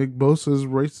 Nick Bosa is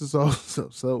racist also.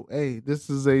 So hey, this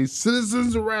is a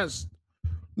citizen's arrest.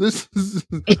 This is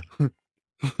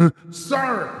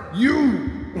sir, you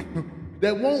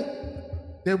that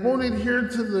won't adhere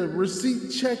to the receipt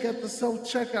check at the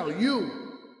self-checkout. You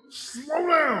slow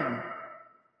down.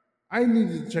 I need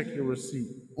to check your receipt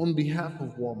on behalf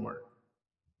of Walmart.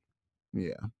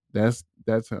 Yeah, that's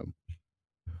him.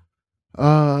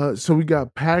 So we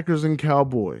got Packers and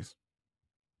Cowboys.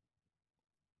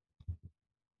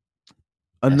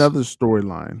 Another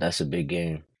storyline. That's a big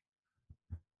game.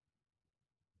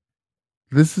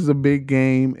 This is a big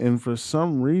game, and for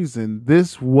some reason,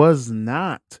 this was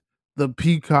not the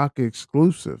Peacock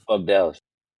exclusive. Fuck Dallas.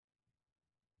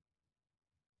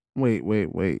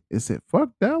 Wait. Is it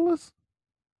fuck Dallas?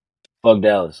 Fuck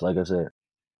Dallas, like I said.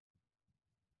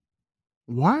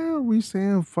 Why are we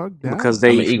saying fuck Dallas? Because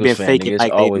they've been fan, faking nigga. It's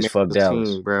like they always fuck America's Dallas.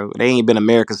 team, bro. They ain't been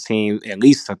America's team at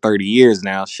least for 30 years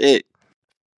now. Shit.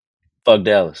 Fuck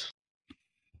Dallas.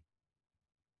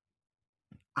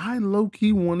 I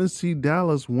low-key want to see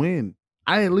Dallas win.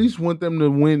 I at least want them to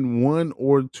win 1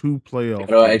 or 2 playoff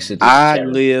games. I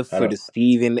live for the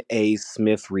Stephen A.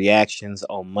 Smith reactions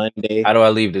on Monday. How do I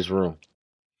leave this room?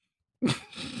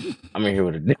 I'm in here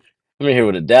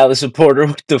with a Dallas supporter.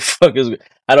 What the fuck is?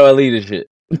 How do I leave this shit?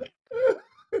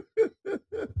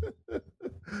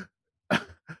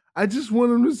 I just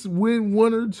want them to win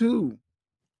 1 or 2.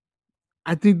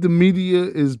 I think the media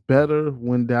is better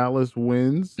when Dallas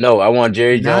wins. No, I want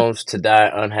Jerry Jones to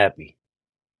die unhappy.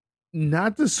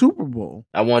 Not the Super Bowl.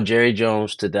 I want Jerry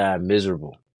Jones to die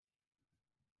miserable.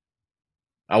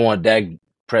 I want Dak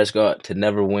Prescott to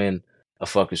never win a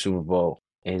fucking Super Bowl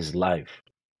in his life,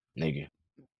 nigga.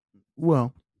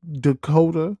 Well,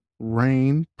 Dakota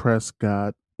Rain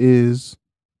Prescott is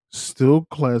still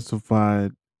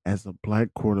classified as a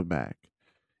black quarterback.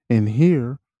 And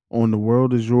here on the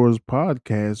World Is Yours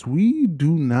podcast, we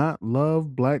do not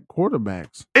love black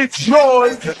quarterbacks. It's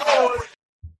yours.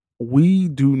 We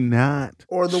do not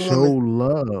or the show woman.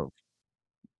 love.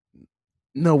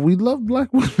 No, we love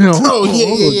black women. Oh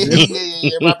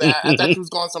yeah. My bad. I thought you was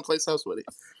going someplace else with it.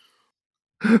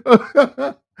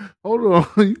 Hold on.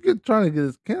 You trying to get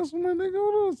us canceled, my nigga?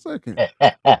 Hold on a second.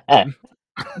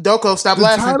 Doco, stop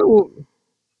laughing.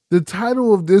 The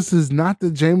title of this is Not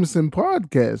the Jameson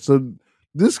Podcast. So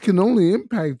this can only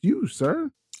impact you,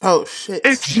 sir. Oh shit.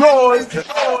 It's yours.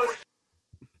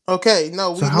 Okay,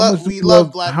 no, So we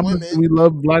love black how women. Much do we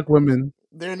love black women.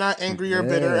 They're not angry or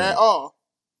bitter at all.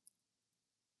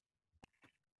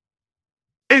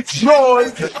 It's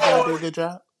yours. Did I do a good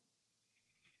job?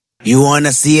 You want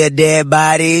to see a dead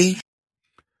body?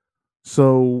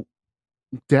 So,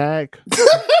 Dak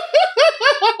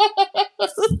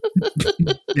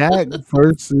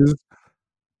versus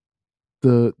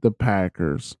the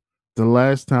Packers. The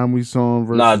last time we saw him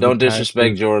versus Nah, don't the disrespect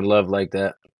Packers, Jordan Love like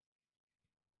that.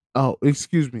 Oh,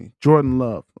 excuse me, Jordan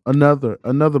Love,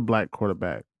 another black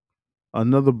quarterback.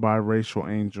 another biracial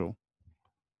angel.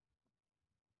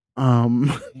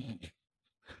 Um,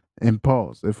 and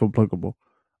pause if applicable.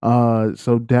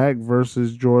 So Dak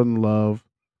versus Jordan Love,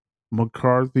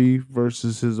 McCarthy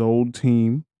versus his old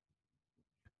team.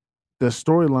 The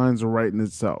storylines are writing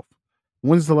itself.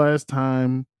 When's the last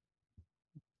time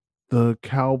the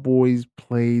Cowboys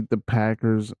played the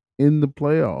Packers in the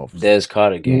playoffs? Dez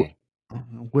caught a game.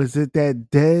 Was it that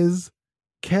Dez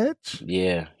catch?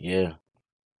 Yeah.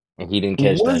 And he didn't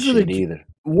catch that shit either.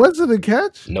 Was it a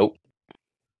catch? Nope.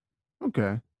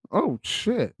 Okay. Oh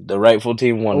shit. The rightful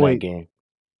team won that game.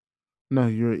 No,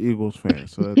 you're an Eagles fan,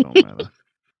 so that don't matter.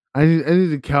 I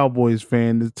need a Cowboys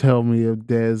fan to tell me if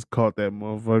Dez caught that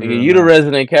motherfucker. You the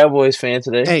resident Cowboys fan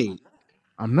today? Hey,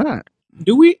 I'm not.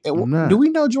 Do we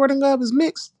know Jordan Love is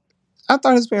mixed? I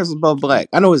thought his parents was both black.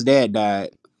 I know his dad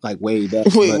died like way back.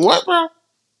 Wait, what, bro?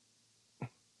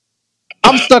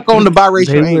 I'm stuck on the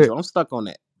biracial angel. I'm stuck on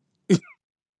that.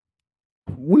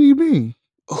 What do you mean?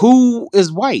 Who is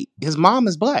white? His mom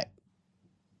is black.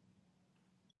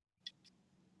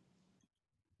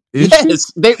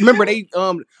 Yes, they remember they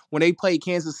when they played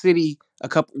Kansas City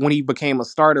when he became a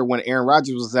starter when Aaron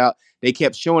Rodgers was out, they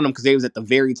kept showing him because they was at the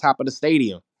very top of the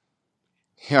stadium.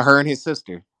 Her and his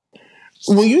sister.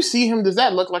 When you see him, does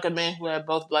that look like a man who had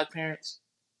both black parents?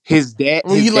 His dad.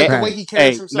 When you like the way he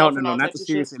carries himself. No, not to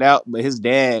serious it out, but his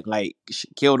dad like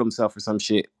killed himself or some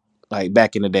shit like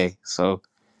back in the day. So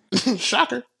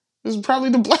shocker. This is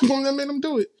probably the black woman that made him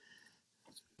do it.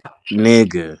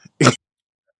 Nigga.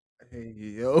 Hey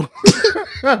yo.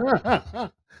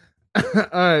 All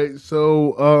right,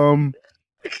 so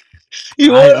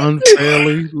I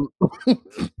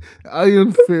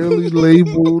unfairly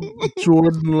labeled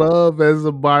Jordan Love as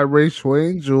a biracial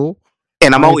angel.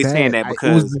 And I'm always saying that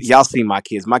because y'all see my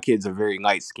kids. My kids are very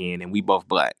light skinned and we both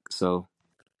black. So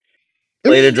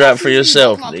play the drop for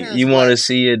yourself. You want to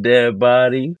see a dead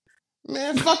body?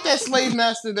 Man, fuck that slave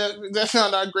master that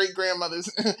found our great grandmothers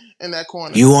in that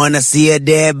corner. You want to see a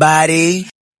dead body?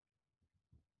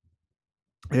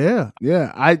 Yeah.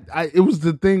 It was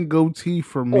the thing goatee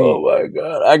for me. Oh my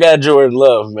god, I got Jordan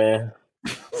Love, man.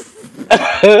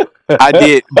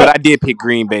 I did pick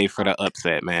Green Bay for the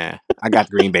upset, man. I got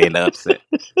Green Bay in the upset.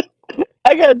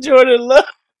 I got Jordan Love.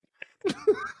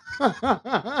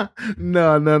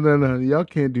 No. Y'all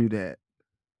can't do that.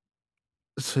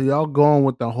 So y'all going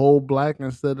with the whole black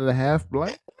instead of the half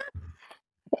black?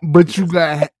 But you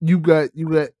got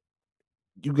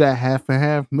half and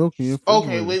half milk in your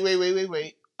Okay, refrigerator.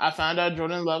 wait. I found out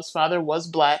Jordan Love's father was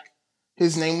black.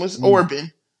 His name was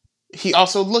Orban. He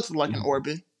also looked like an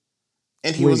Orban.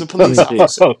 And he was a police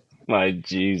officer. Oh my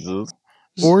Jesus.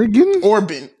 Oregon?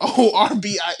 Orban.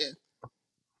 Orbin.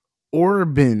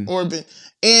 Orban.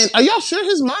 And are y'all sure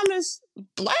his mom is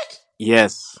black?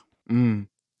 Yes.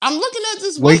 I'm looking at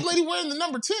this white lady wearing the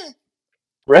number 10.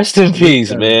 Rest in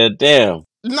peace, man. Damn.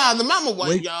 Nah, the mama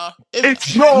white, y'all.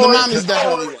 It's the yours. mom is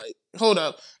definitely white. Hold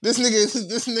up. This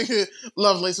nigga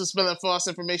Lovelace was spilling false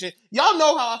information. Y'all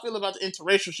know how I feel about the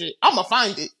interracial shit. I'ma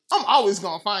find it. I'm always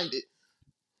gonna find it.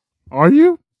 Are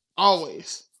you?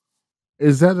 Always.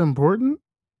 Is that important?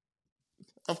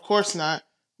 Of course not.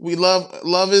 We love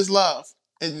is love.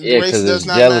 And Yeah, race does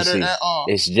not matter at all.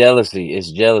 It's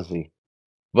jealousy.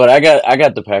 But I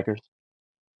got the Packers.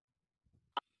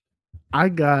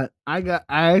 I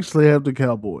actually have the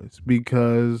Cowboys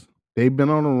because they've been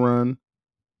on a run.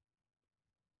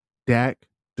 Dak,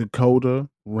 Dakota,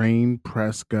 Rain,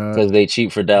 Prescott. Because they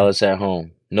cheat for Dallas at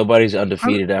home. Nobody's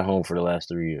undefeated at home for the last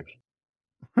 3 years.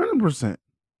 100%.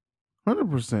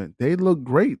 They look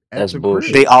great at That's the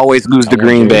bullshit. They always lose to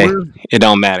Green Bay. It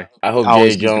don't matter. I hope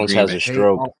Jerry Jones has a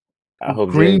stroke. I hope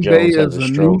Green Jerry Bay Jones has is a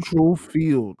a stroke. neutral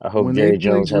field. I hope When Jerry they play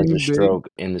Jones has a Green stroke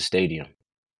in the stadium.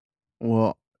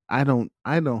 Well, I don't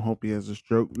hope he has a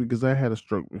stroke because I had a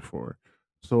stroke before.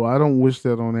 So I don't wish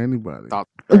that on anybody.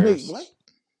 Wait, what?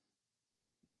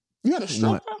 You had a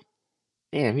stroke, bro?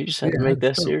 Damn, you just had to make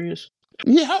that serious?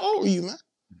 Yeah, how old were you,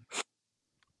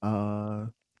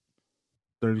 man?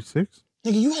 36.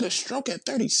 Nigga, you had a stroke at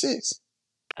 36.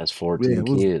 That's 14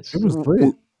 kids. It was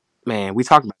lit. Man, we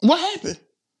talked about what happened.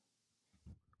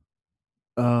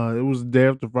 It was the day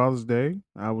after Father's Day.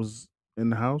 I was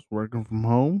in the house working from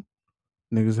home.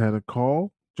 Niggas had a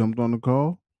call. Jumped on the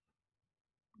call.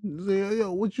 Said,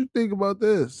 yo, what you think about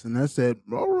this? And I said,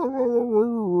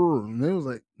 and they was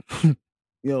like,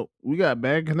 yo, we got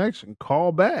bad connection.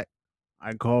 Call back.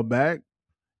 I called back.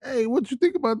 Hey, what you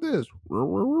think about this?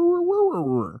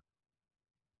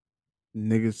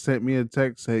 Niggas sent me a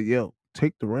text, said, yo,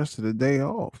 take the rest of the day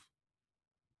off.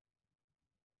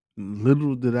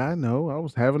 Little did I know I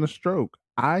was having a stroke.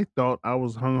 I thought I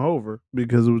was hungover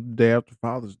because it was the day after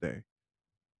Father's Day.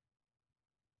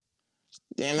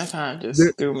 Damn, that kind of There,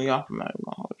 just threw me off my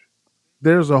mode.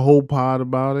 there's a whole pod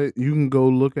about it. You can go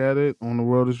look at it on the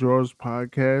World Is Yours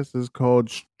podcast. It's called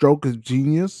Stroke of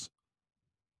Genius.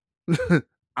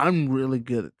 I'm really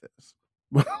good at this.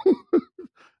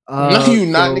 No, you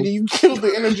not, So nigga. You killed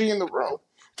the energy in the room.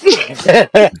 You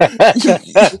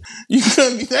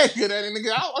couldn't be that good at it,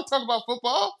 nigga. I don't want to talk about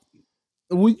football.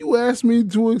 Well, you asked me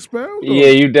to expound Yeah, on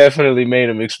it. you definitely made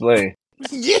him explain.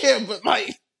 Yeah, but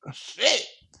like, shit.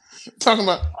 Talking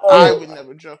about, I Oh. would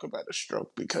never joke about a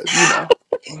stroke because,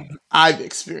 I've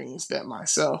experienced that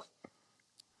myself.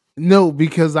 No,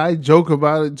 because I joke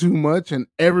about it too much, and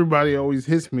everybody always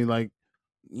hits me like,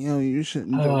 you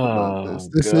shouldn't joke about this. Oh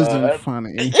This isn't God.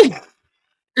 funny. Nigga.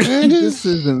 This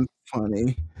isn't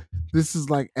funny. This is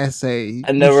like essay.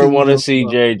 I You never shouldn't want to joke see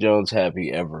about Jay Jones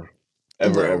happy ever.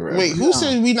 Ever, Bro, ever, wait, ever. who no,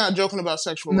 said we not joking about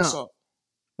sexual no. assault?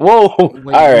 Whoa.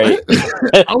 Wait, All right.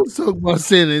 what? I was talking about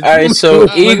saying it. All right, so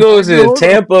Eagles in Hold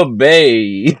Tampa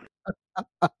Bay.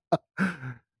 on.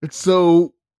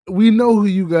 So we know who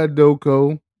you got,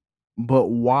 Doco, but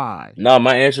why? No,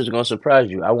 my answer is gonna surprise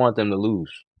you. I want them to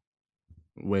lose.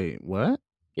 Wait, what?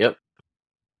 Yep.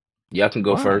 Y'all can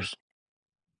go Why? first.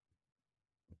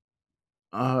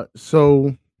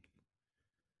 So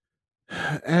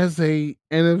as a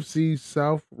NFC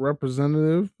South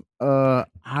representative,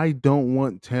 I don't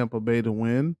want Tampa Bay to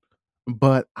win,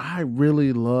 but I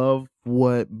really love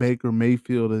what Baker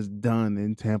Mayfield has done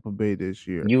in Tampa Bay this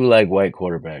year. You like white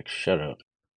quarterbacks. Shut up.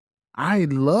 I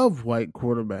love white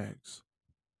quarterbacks.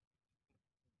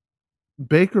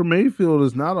 Baker Mayfield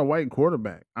is not a white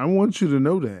quarterback. I want you to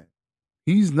know that.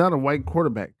 He's not a white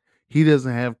quarterback. He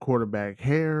doesn't have quarterback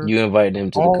hair. You invited him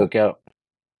to the All cookout?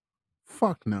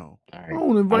 fuck no. All I right. don't I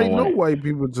don't invite no want to. white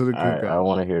people to the All right. I cookout. don't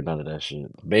want to hear none of that shit.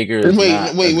 Baker is Wait,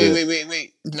 not a wait, wait, good. wait, wait,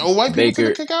 wait. No white people to the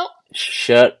Baker, cookout?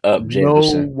 shut up, No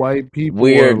Jameson. white people are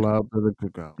Weird. allowed to the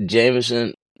cookout.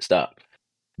 Jameson, stop.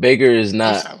 Baker is I'm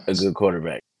not a silent. good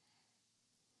quarterback.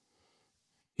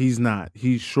 He's not.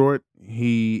 He's short.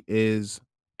 He is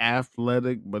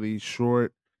athletic, but he's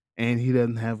short, and he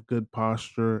doesn't have good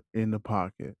posture in the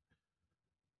pocket.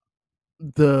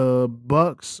 The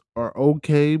Bucks are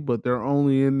okay, but they're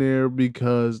only in there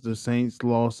because the Saints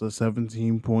lost a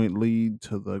 17-point lead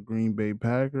to the Green Bay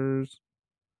Packers.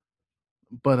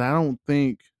 But I don't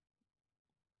think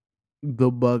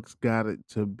the Bucks got it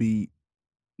to beat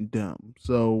them.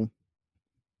 So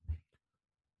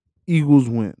Eagles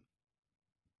win.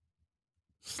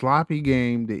 Sloppy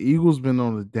game. The Eagles been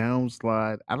on a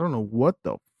downslide. I don't know what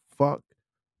the fuck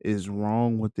is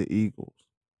wrong with the Eagles.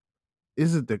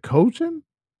 Is it the coaching?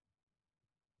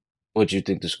 What do you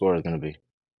think the score is going to be?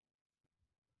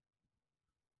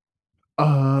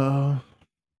 Now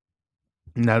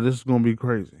this is gonna be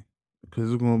crazy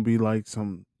because it's gonna be like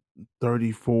some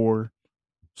 34-17,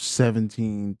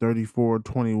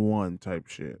 34-21 type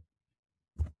shit.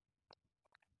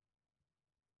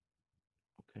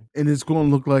 Okay. And it's gonna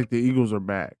look like the Eagles are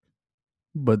back,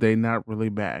 but they not really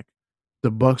back.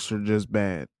 The Bucks are just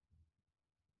bad.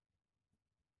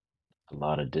 A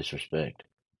lot of disrespect.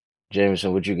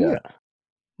 Jameson, what you Yeah, got?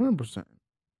 100%.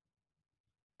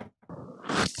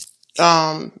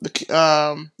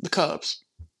 The Cubs.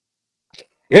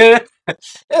 Yeah.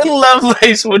 And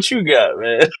Lovelace, what you got,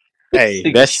 man? Hey,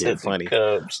 Nigga that shit said the funny.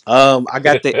 Cubs. I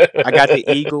got the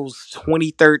Eagles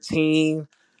 2013.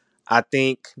 I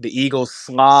think the Eagles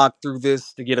slogged through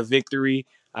this to get a victory.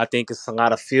 I think it's a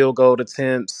lot of field goal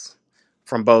attempts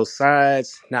from both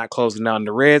sides, not closing down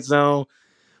the red zone.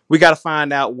 We got to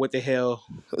find out what the hell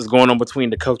is going on between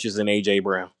the coaches and AJ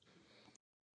Brown.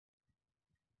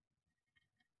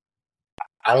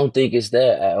 I don't think it's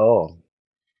that at all.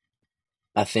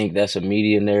 I think that's a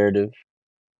media narrative,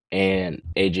 and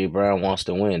AJ Brown wants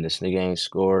to win. This nigga ain't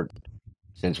scored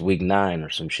since week 9 or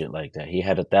some shit like that. He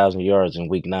had 1,000 yards in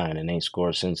week 9 and ain't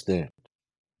scored since then.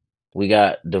 We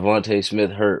got Devontae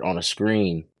Smith hurt on a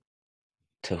screen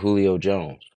to Julio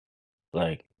Jones.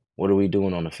 Like, what are we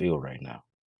doing on the field right now?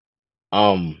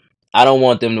 I don't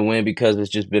want them to win because it's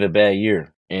just been a bad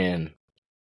year. And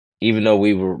even though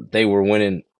they were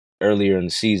winning earlier in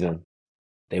the season,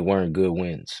 they weren't good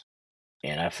wins.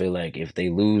 And I feel like if they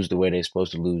lose the way they're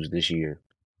supposed to lose this year,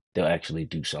 they'll actually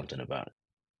do something about it.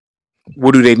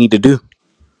 What do they need to do?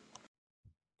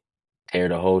 Tear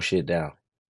the whole shit down.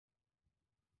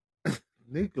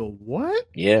 Nigga, what?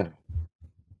 Yeah.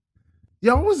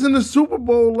 Y'all was in the Super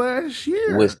Bowl last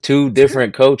year. With 2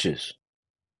 different coaches.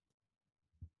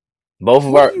 Both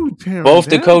What are you tearing both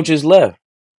the down? coaches left.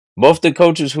 Both the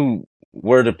coaches who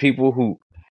were the people who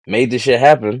made the shit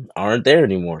happen aren't there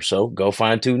anymore. So go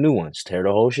find 2 new ones. Tear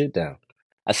the whole shit down.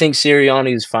 I think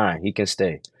Sirianni is fine. He can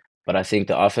stay. But I think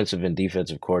the offensive and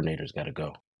defensive coordinators got to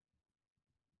go.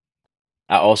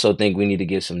 I also think we need to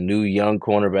get some new young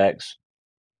cornerbacks.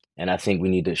 And I think we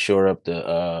need to shore up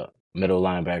the middle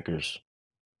linebackers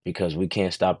because we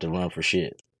can't stop the run for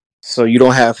shit. So you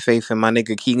don't have faith in my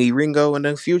nigga Keely Ringo in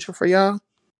the future for y'all?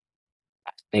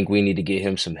 I think we need to get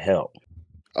him some help.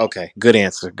 Okay, good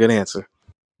answer. Good answer.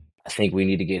 I think we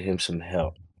need to get him some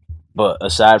help. But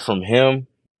aside from him,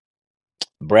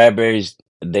 Bradbury's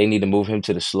they need to move him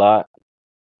to the slot,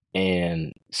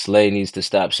 and Slay needs to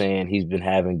stop saying he's been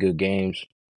having good games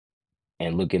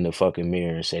and look in the fucking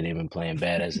mirror and say they've been playing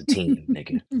bad as a team,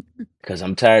 nigga. Because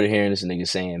I'm tired of hearing this nigga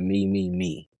saying me, me,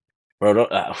 me. Bro,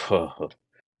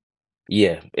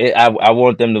 yeah, I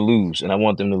want them to lose, and I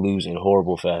want them to lose in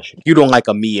horrible fashion. You don't like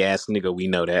a me ass nigga, we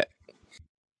know that.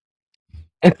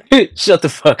 Shut the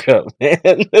fuck up,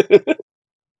 man.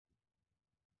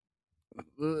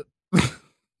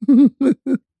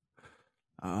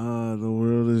 The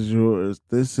world is yours.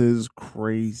 This is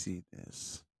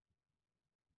craziness.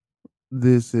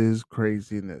 This is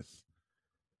craziness.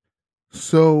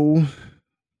 So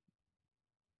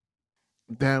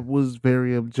that was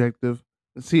very objective.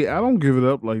 See, I don't give it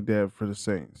up like that for the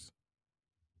Saints.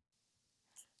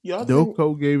 Y'all think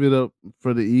Doco gave it up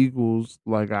for the Eagles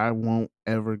like I won't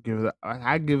ever give it up.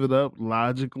 I give it up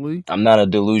logically. I'm not a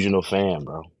delusional fan,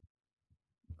 bro.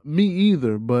 Me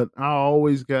either, but I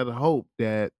always got to hope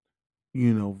that,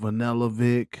 Vanilla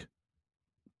Vic,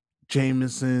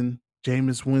 Jameson,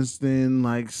 Jameis Winston,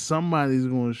 like somebody's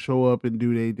going to show up and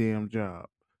do their damn job.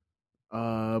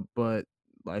 But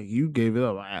like you gave it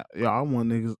up. I want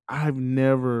niggas. I've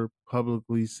never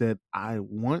publicly said I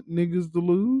want niggas to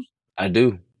lose. I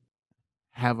do.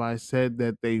 Have I said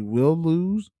that they will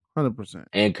lose? 100%.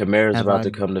 And Kamara's about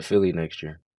to come to Philly next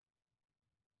year.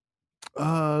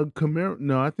 Kamara.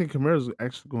 No, I think Kamara's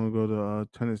actually going to go to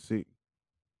Tennessee.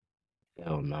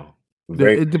 Hell no.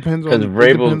 It depends on. Because It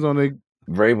depends on the.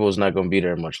 Vrabel's not going to be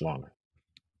there much longer.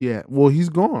 Yeah, well, he's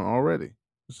gone already,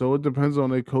 so it depends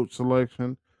on their coach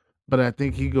selection. But I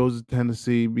think he goes to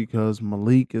Tennessee because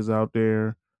Malik is out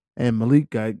there, and Malik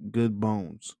got good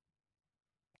bones.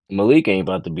 Malik ain't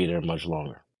about to be there much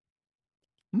longer.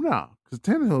 No, because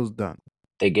Tannehill's done.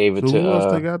 They gave it So to who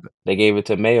else they got? They gave it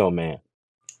to Mayo Man.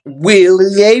 Will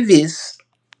Davis.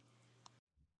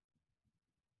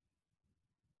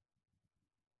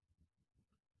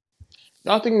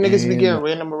 Y'all think niggas be getting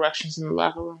random erections in the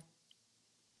locker room?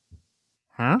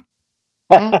 Huh?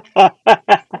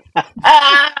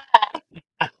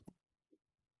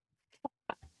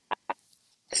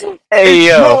 Hey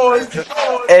yo,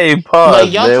 hey pause,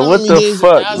 Like y'all man. telling What me the there's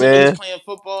fuck, 1,000 man? niggas playing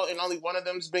football and only one of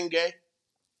them's been gay?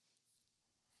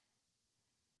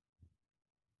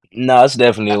 Nah, it's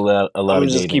definitely a lot I'm of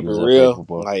gay just keep it niggas that play real.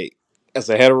 football. Like, as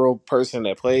a hetero person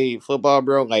that played football,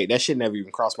 bro, like that shit never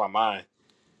even crossed my mind.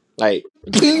 Like,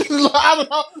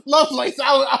 Lovelace,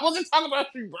 I wasn't talking about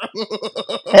you, bro.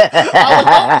 I would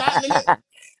hope not, nigga.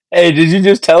 Hey, did you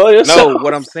just tell her yourself? No,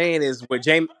 what I'm saying is what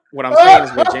Jameson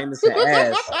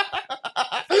asked.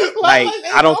 Like,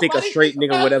 I don't think a straight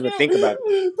nigga would ever think about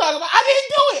that. Talking about, I didn't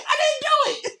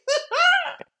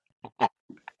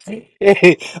do it.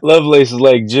 Hey, Lovelace is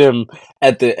like Jim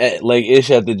at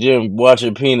the gym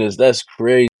watching penis. That's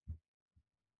crazy.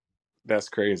 That's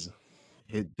crazy.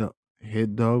 Hit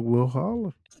dog will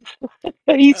holler.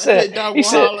 He said, Hit dog he will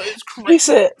said, holler. It's he crazy.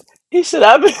 said, he said,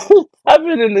 I've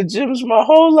been in the gyms my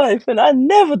whole life and I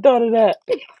never thought of that.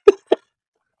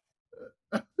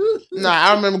 Nah,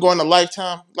 I remember going to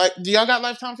Lifetime. Like, do y'all got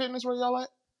Lifetime Fitness where y'all at?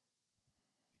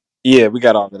 Yeah, we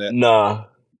got all of that. Nah.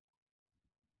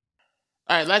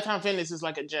 All right, Lifetime Fitness is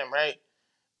like a gym, right?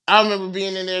 I remember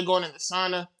being in there, going in the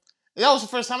sauna. And that was the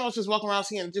first time I was just walking around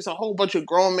seeing just a whole bunch of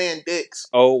grown man dicks.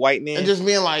 Old white man. And just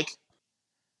being like,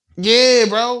 yeah,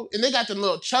 bro. And they got the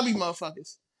little chubby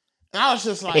motherfuckers. And I was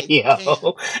just like,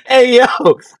 Hey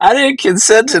yo, I didn't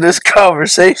consent to this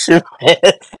conversation, man.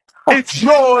 It's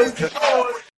yours.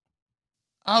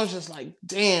 I was just like,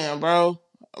 damn, bro.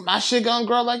 My shit gonna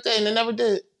grow like that. And it never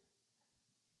did.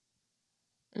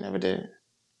 It never did.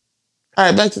 All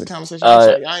right, back to the conversation. I'm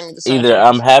sorry. I didn't mean to Either sidetrack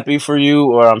I'm us. happy for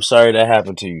you or I'm sorry that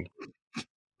happened to you.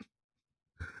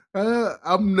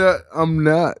 I'm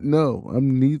not. No,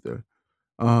 I'm neither.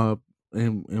 And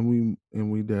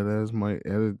we dead ass might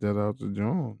edit that out to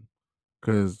John.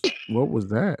 Cause what was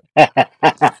that?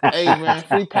 Hey man,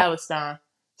 free Palestine.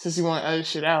 Since you want to edit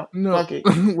shit out. No, Fuck it.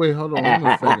 wait, hold on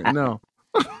a second. No,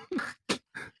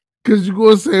 cause you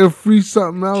gonna say a free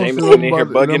something else, Jameson in here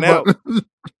bugging out.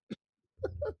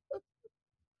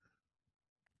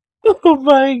 Oh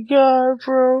my god,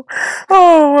 bro.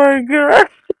 Oh my god.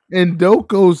 And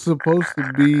Doco's supposed to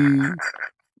be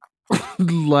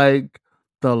like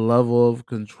the level of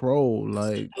control,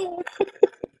 like,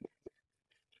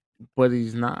 but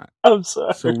he's not. I'm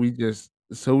sorry. So we just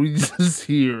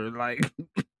here like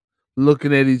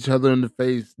looking at each other in the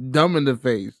face, dumb in the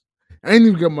face. I ain't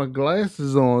even got my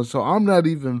glasses on, so I'm not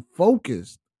even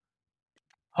focused.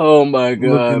 Oh my Looking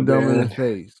god, dumb in the man.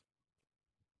 face.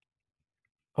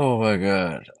 Oh my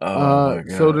god. Oh my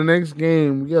So god. the next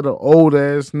game, we got an old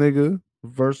ass nigga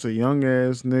versus a young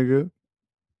ass nigga.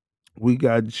 We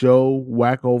got Joe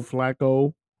Wacko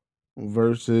Flacco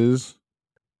versus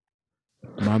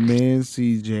my man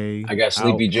CJ I got out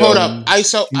Sleepy Hold Joe. up. in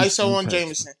ISO Houston, on Texas.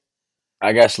 Jameson.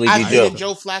 I got I've Sleepy hated Joe.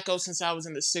 Joe Flacco since I was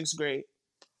in the 6th grade.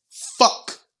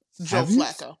 Fuck Joe Have you?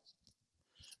 Flacco.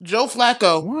 Joe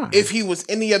Flacco, if Why? he was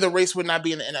any other race, would not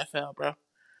be in the NFL, bro.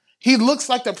 He looks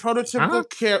like the Huh?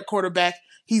 prototypical quarterback.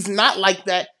 He's not like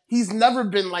that. He's never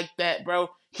been like that, bro.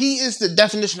 He is the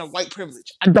definition of white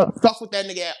privilege. I don't fuck with that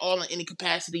nigga at all in any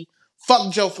capacity.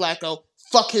 Fuck Joe Flacco.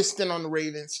 Fuck his stint on the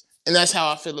Ravens. And that's how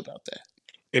I feel about that.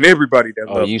 And everybody that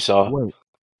Oh, loved you him. saw? Wait,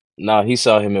 Nah, he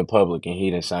saw him in public and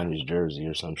he didn't sign his jersey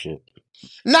or some shit.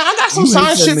 Nah, I got some you hate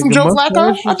signed that shit from nigga Joe Flacco.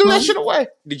 mustache or I threw that something? shit away.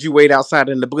 Did you wait outside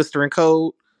in the blistering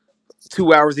cold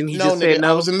 2 hours and he No, just said nigga,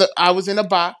 no? I was in a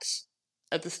box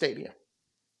at the stadium.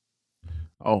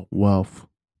 Oh, wealth.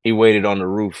 He waited on the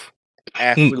roof like the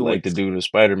Affluence. dude in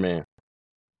Spider-Man.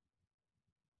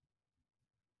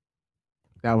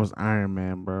 That was Iron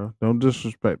Man, bro. Don't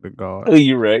disrespect the God. Oh,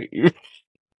 you right.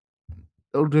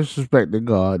 Don't disrespect the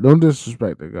God. Don't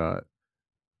disrespect the God.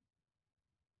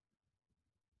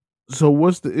 So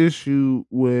what's the issue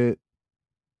with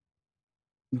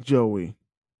Joey?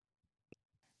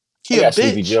 I He a got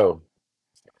Sleepy bitch. Joe.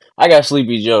 I got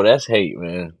Sleepy Joe. That's hate,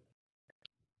 man.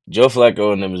 Joe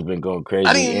Flacco and them has been going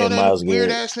I didn't crazy, even know and that Miles weird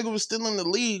Garrett. ass nigga was still in the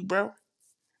league, bro.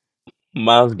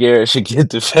 Miles Garrett should get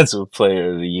Defensive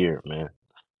Player of the Year, man.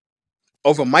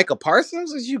 Over Micah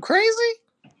Parsons? Is you crazy?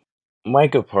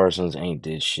 Micah Parsons ain't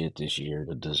did shit this year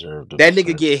to deserve the That nigga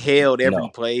defensive. get held every No.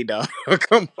 play, dog.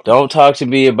 Come on. Don't talk to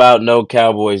me about no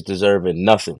Cowboys deserving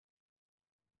nothing.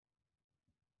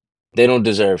 They don't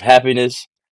deserve happiness.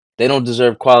 They don't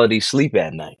deserve quality sleep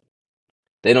at night.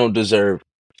 They don't deserve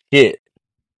shit.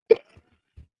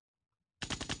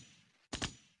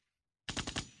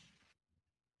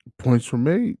 Points were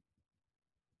made.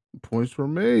 Points were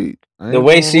made. I The ain't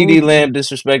way gonna CD hold you. Lamb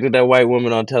disrespected that white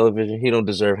woman on television, he don't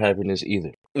deserve happiness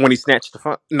either. When he snatched the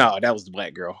phone. No, that was the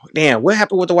black girl. Damn, what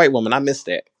happened with the white woman? I missed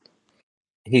that.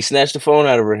 He snatched the phone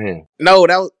out of her hand. No,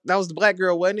 that was the black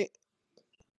girl, wasn't it?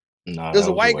 Nah, It was that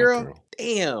a was a white white girl? girl.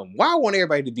 Damn. Why I want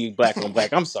everybody to be black on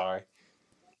black? I'm sorry.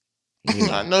 You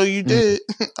I know. know you Mm. did.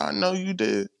 I know you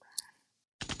did.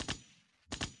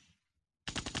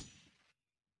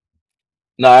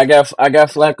 Nah, I got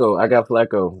Flacco. I got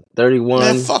Flacco. Man,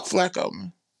 31 fuck Flacco,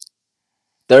 man.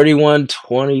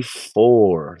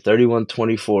 31-24.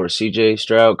 31-24. CJ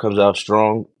Stroud comes out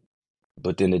strong,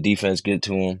 but then the defense get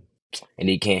to him and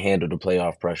he can't handle the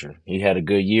playoff pressure. He had a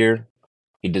good year.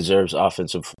 He deserves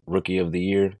offensive rookie of the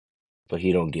year, but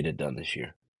he don't get it done this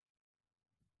year.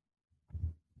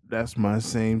 That's my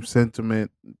same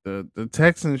sentiment. The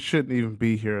Texans shouldn't even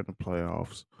be here in the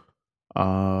playoffs.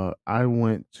 I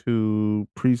went to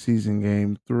preseason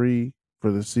game 3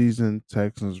 for the season,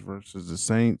 Texans versus the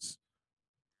Saints.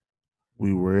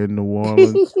 We were in New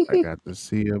Orleans. I got to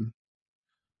see them.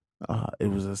 It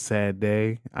was a sad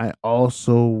day. I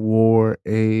also wore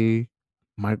a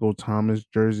Michael Thomas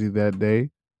jersey that day.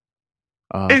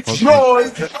 It's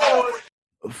yours.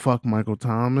 Fuck Michael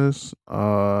Thomas.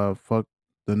 Fuck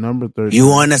the number You 13.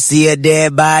 wanna see a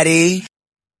dead body?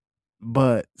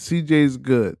 But CJ's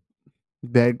good.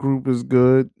 That group is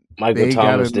good. Michael They got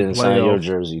Thomas in the didn't sign your playoffs.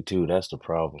 Nah, jersey too. That's the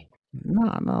problem.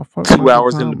 fuck 2 Michael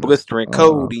hours in the Thomas. blistering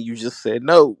cold and you just said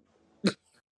no.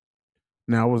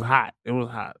 Now it was hot. It was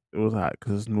hot. It was hot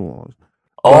because it's New Orleans.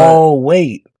 But Oh,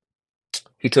 wait.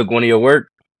 He took one of your work?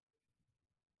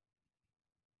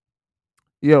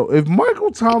 yo, if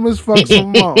Michael Thomas fucks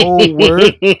some of my old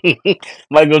work,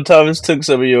 Michael Thomas took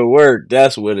some of your work.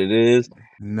 That's what it is.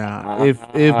 nah. If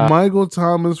Michael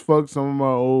Thomas fucks some of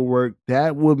my old work,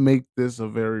 that would make this a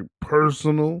very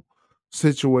personal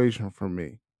situation for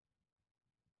me.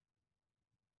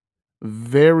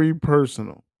 Very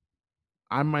personal.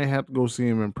 I might have to go see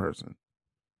him in person.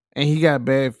 And he got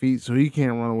bad feet, so he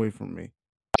can't run away from me.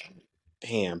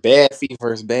 Damn, bad feet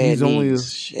versus bad He's only knees. a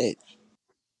Shit.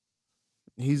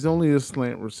 he's only a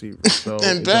slant receiver, so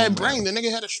And it bad don't brain, matter. the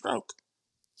nigga had a stroke.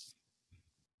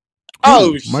 Oh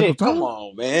Who? Michael shit, come Thomas?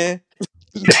 on, man.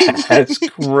 That's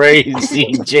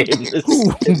crazy, Jameson.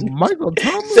 Who? Michael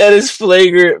Thomas? That is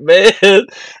flagrant, man.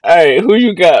 All right, who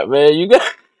you got, man? You got.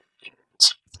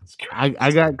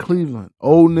 I got Cleveland.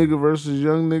 Old nigga versus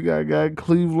young nigga. I got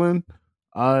Cleveland.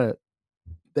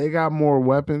 They got more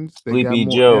weapons. They got Sleepy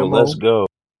more Joe, ammo. let's go.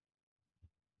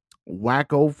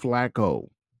 Wacko Flacco.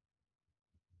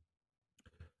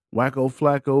 Wacko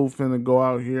Flacco finna go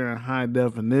out here in high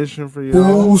definition for y'all.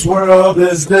 Whose world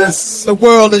is this? The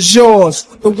world is yours.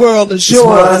 The world is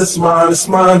yours. It's mine, it's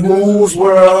mine. Whose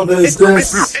world is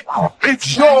this?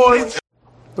 It's yours.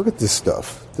 Look at this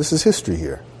stuff. This is history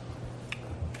here.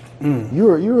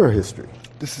 You're history.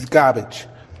 This is garbage.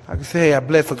 I can say I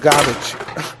bled for garbage.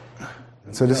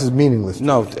 So this is meaningless.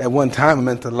 No, at one time it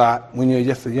meant a lot. When you're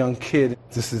just a young kid,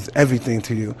 this is everything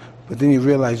to you. But then you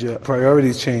realize your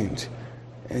priorities change.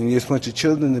 And you just want your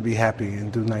children to be happy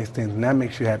and do nice things, and that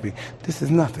makes you happy. This is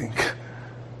nothing.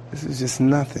 This is just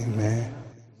nothing, man.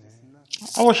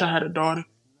 I wish I had a daughter.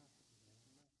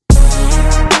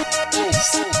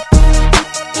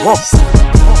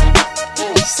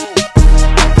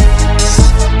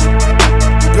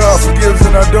 God forgives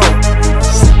and I don't.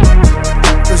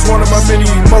 It's one of my many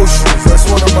emotions. That's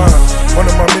one of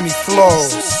my many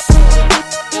flaws.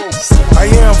 I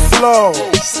am flawed.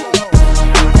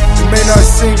 It may not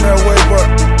seem that way, but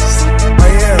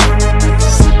I am.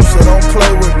 So don't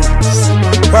play with me.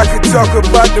 If I could talk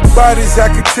about the bodies, I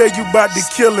could tell you about the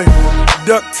killing.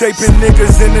 Duct taping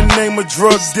niggas in the name of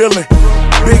drug dealing.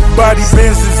 Big body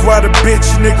Benzes while the bitch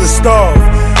niggas starve.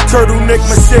 Turtleneck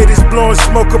Mercedes blowing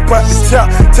smoke up out the top.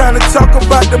 Time to talk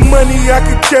about the money, I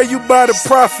can tell you about the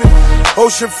profit.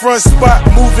 Oceanfront spot,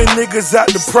 moving niggas out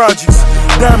the projects.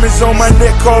 Diamonds on my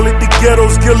neck, call it the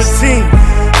ghetto's guillotine.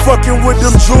 Fucking with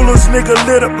them jewelers, nigga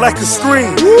lit up like a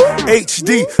screen.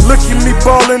 HD, look at me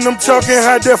ballin', I'm talking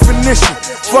high definition.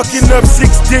 Fucking up 6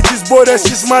 digits, boy, that's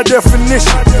just my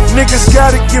definition. Niggas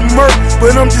gotta get murked,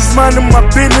 but I'm just minding my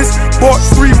business. Bought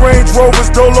 3 Range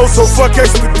Rovers, Dolo, so fuck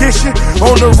expedition.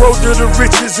 On the road to the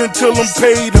riches until I'm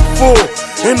paid in full.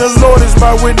 And the Lord is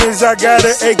my witness, I got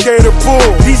an AK to pull.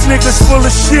 These niggas full of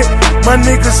shit, my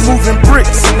niggas moving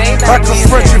bricks. I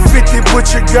confront you 50, but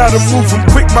you gotta move them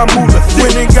quick, my moolah thick.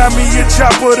 When they got me a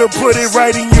chopper to put it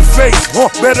right in your face.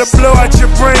 Better blow out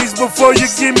your brains before you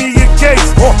give me a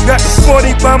case. Got the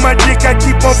 40 by my dick, I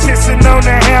keep on pissing on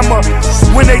the hammer.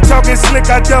 When they talking slick,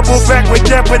 I double back with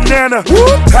that banana.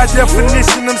 High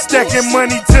definition, I'm stacking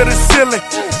money to the ceiling.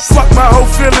 Fuck my whole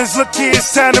feelings, look here,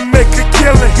 it's time to make a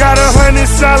killing. Got 100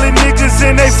 solid niggas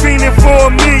and they fiending for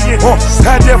 $1 million.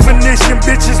 High definition,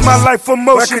 bitches, my life a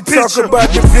motion picture. I can talk about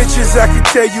the bitches, I can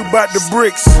tell you about the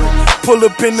bricks. Pull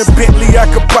up in the Bentley, I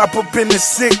can pop up in the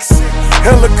 6.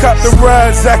 Helicopter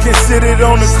rides, I can sit it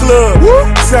on the club.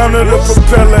 Sound of the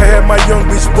propeller had my young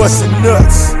bitch busting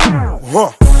nuts.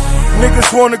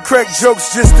 Niggas wanna crack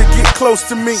jokes just to get close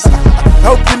to me.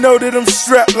 Hope you know that I'm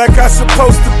strapped like I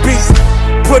supposed to be.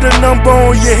 Put a number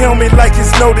on your helmet like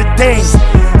it's Notre Dame.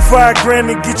 $5 grand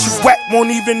to get you whacked, won't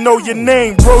even know your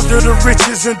name. Road to the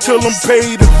riches until I'm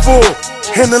paid in full.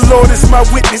 And the Lord is my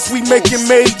witness, we making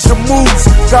major moves.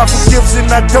 God forgives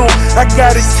and I don't, I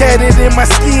got it tatted in my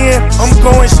skin. I'm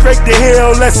going straight to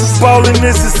hell, less ballin'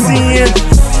 is a sin.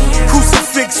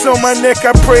 Crucifix on my neck,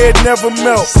 I pray it never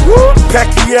melt.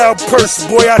 Pacquiao purse,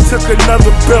 boy, I took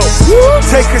another belt.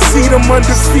 Take a seat, I'm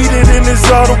undefeated in this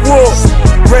art of war.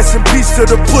 Rest in peace to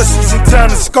the pussies and time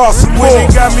to scar some more. When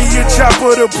they got me a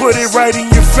chopper to put it right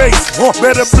in your face.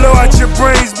 Better blow out your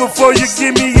brains before you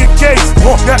give me a case.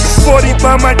 Got the 40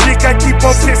 by my dick, I keep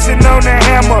on pissing on the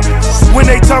hammer.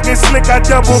 When they talking slick, I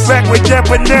double back with that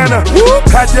banana.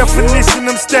 High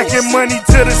definition, I'm stacking money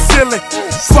to the ceiling.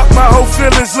 Fuck my whole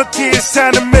feelings, look here, it's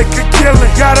time to make a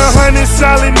killing. Got 100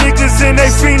 solid niggas and they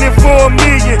fiending for $1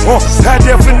 million. High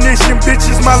definition,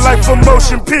 bitches, my life a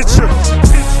motion picture.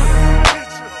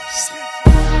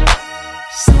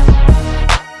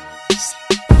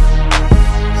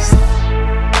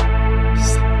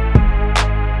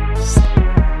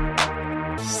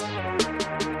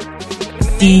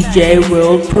 DJ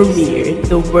World Premiere,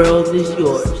 the world is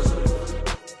yours.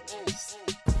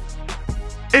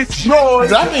 It's yours.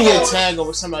 Dropping your tag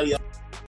over somebody else.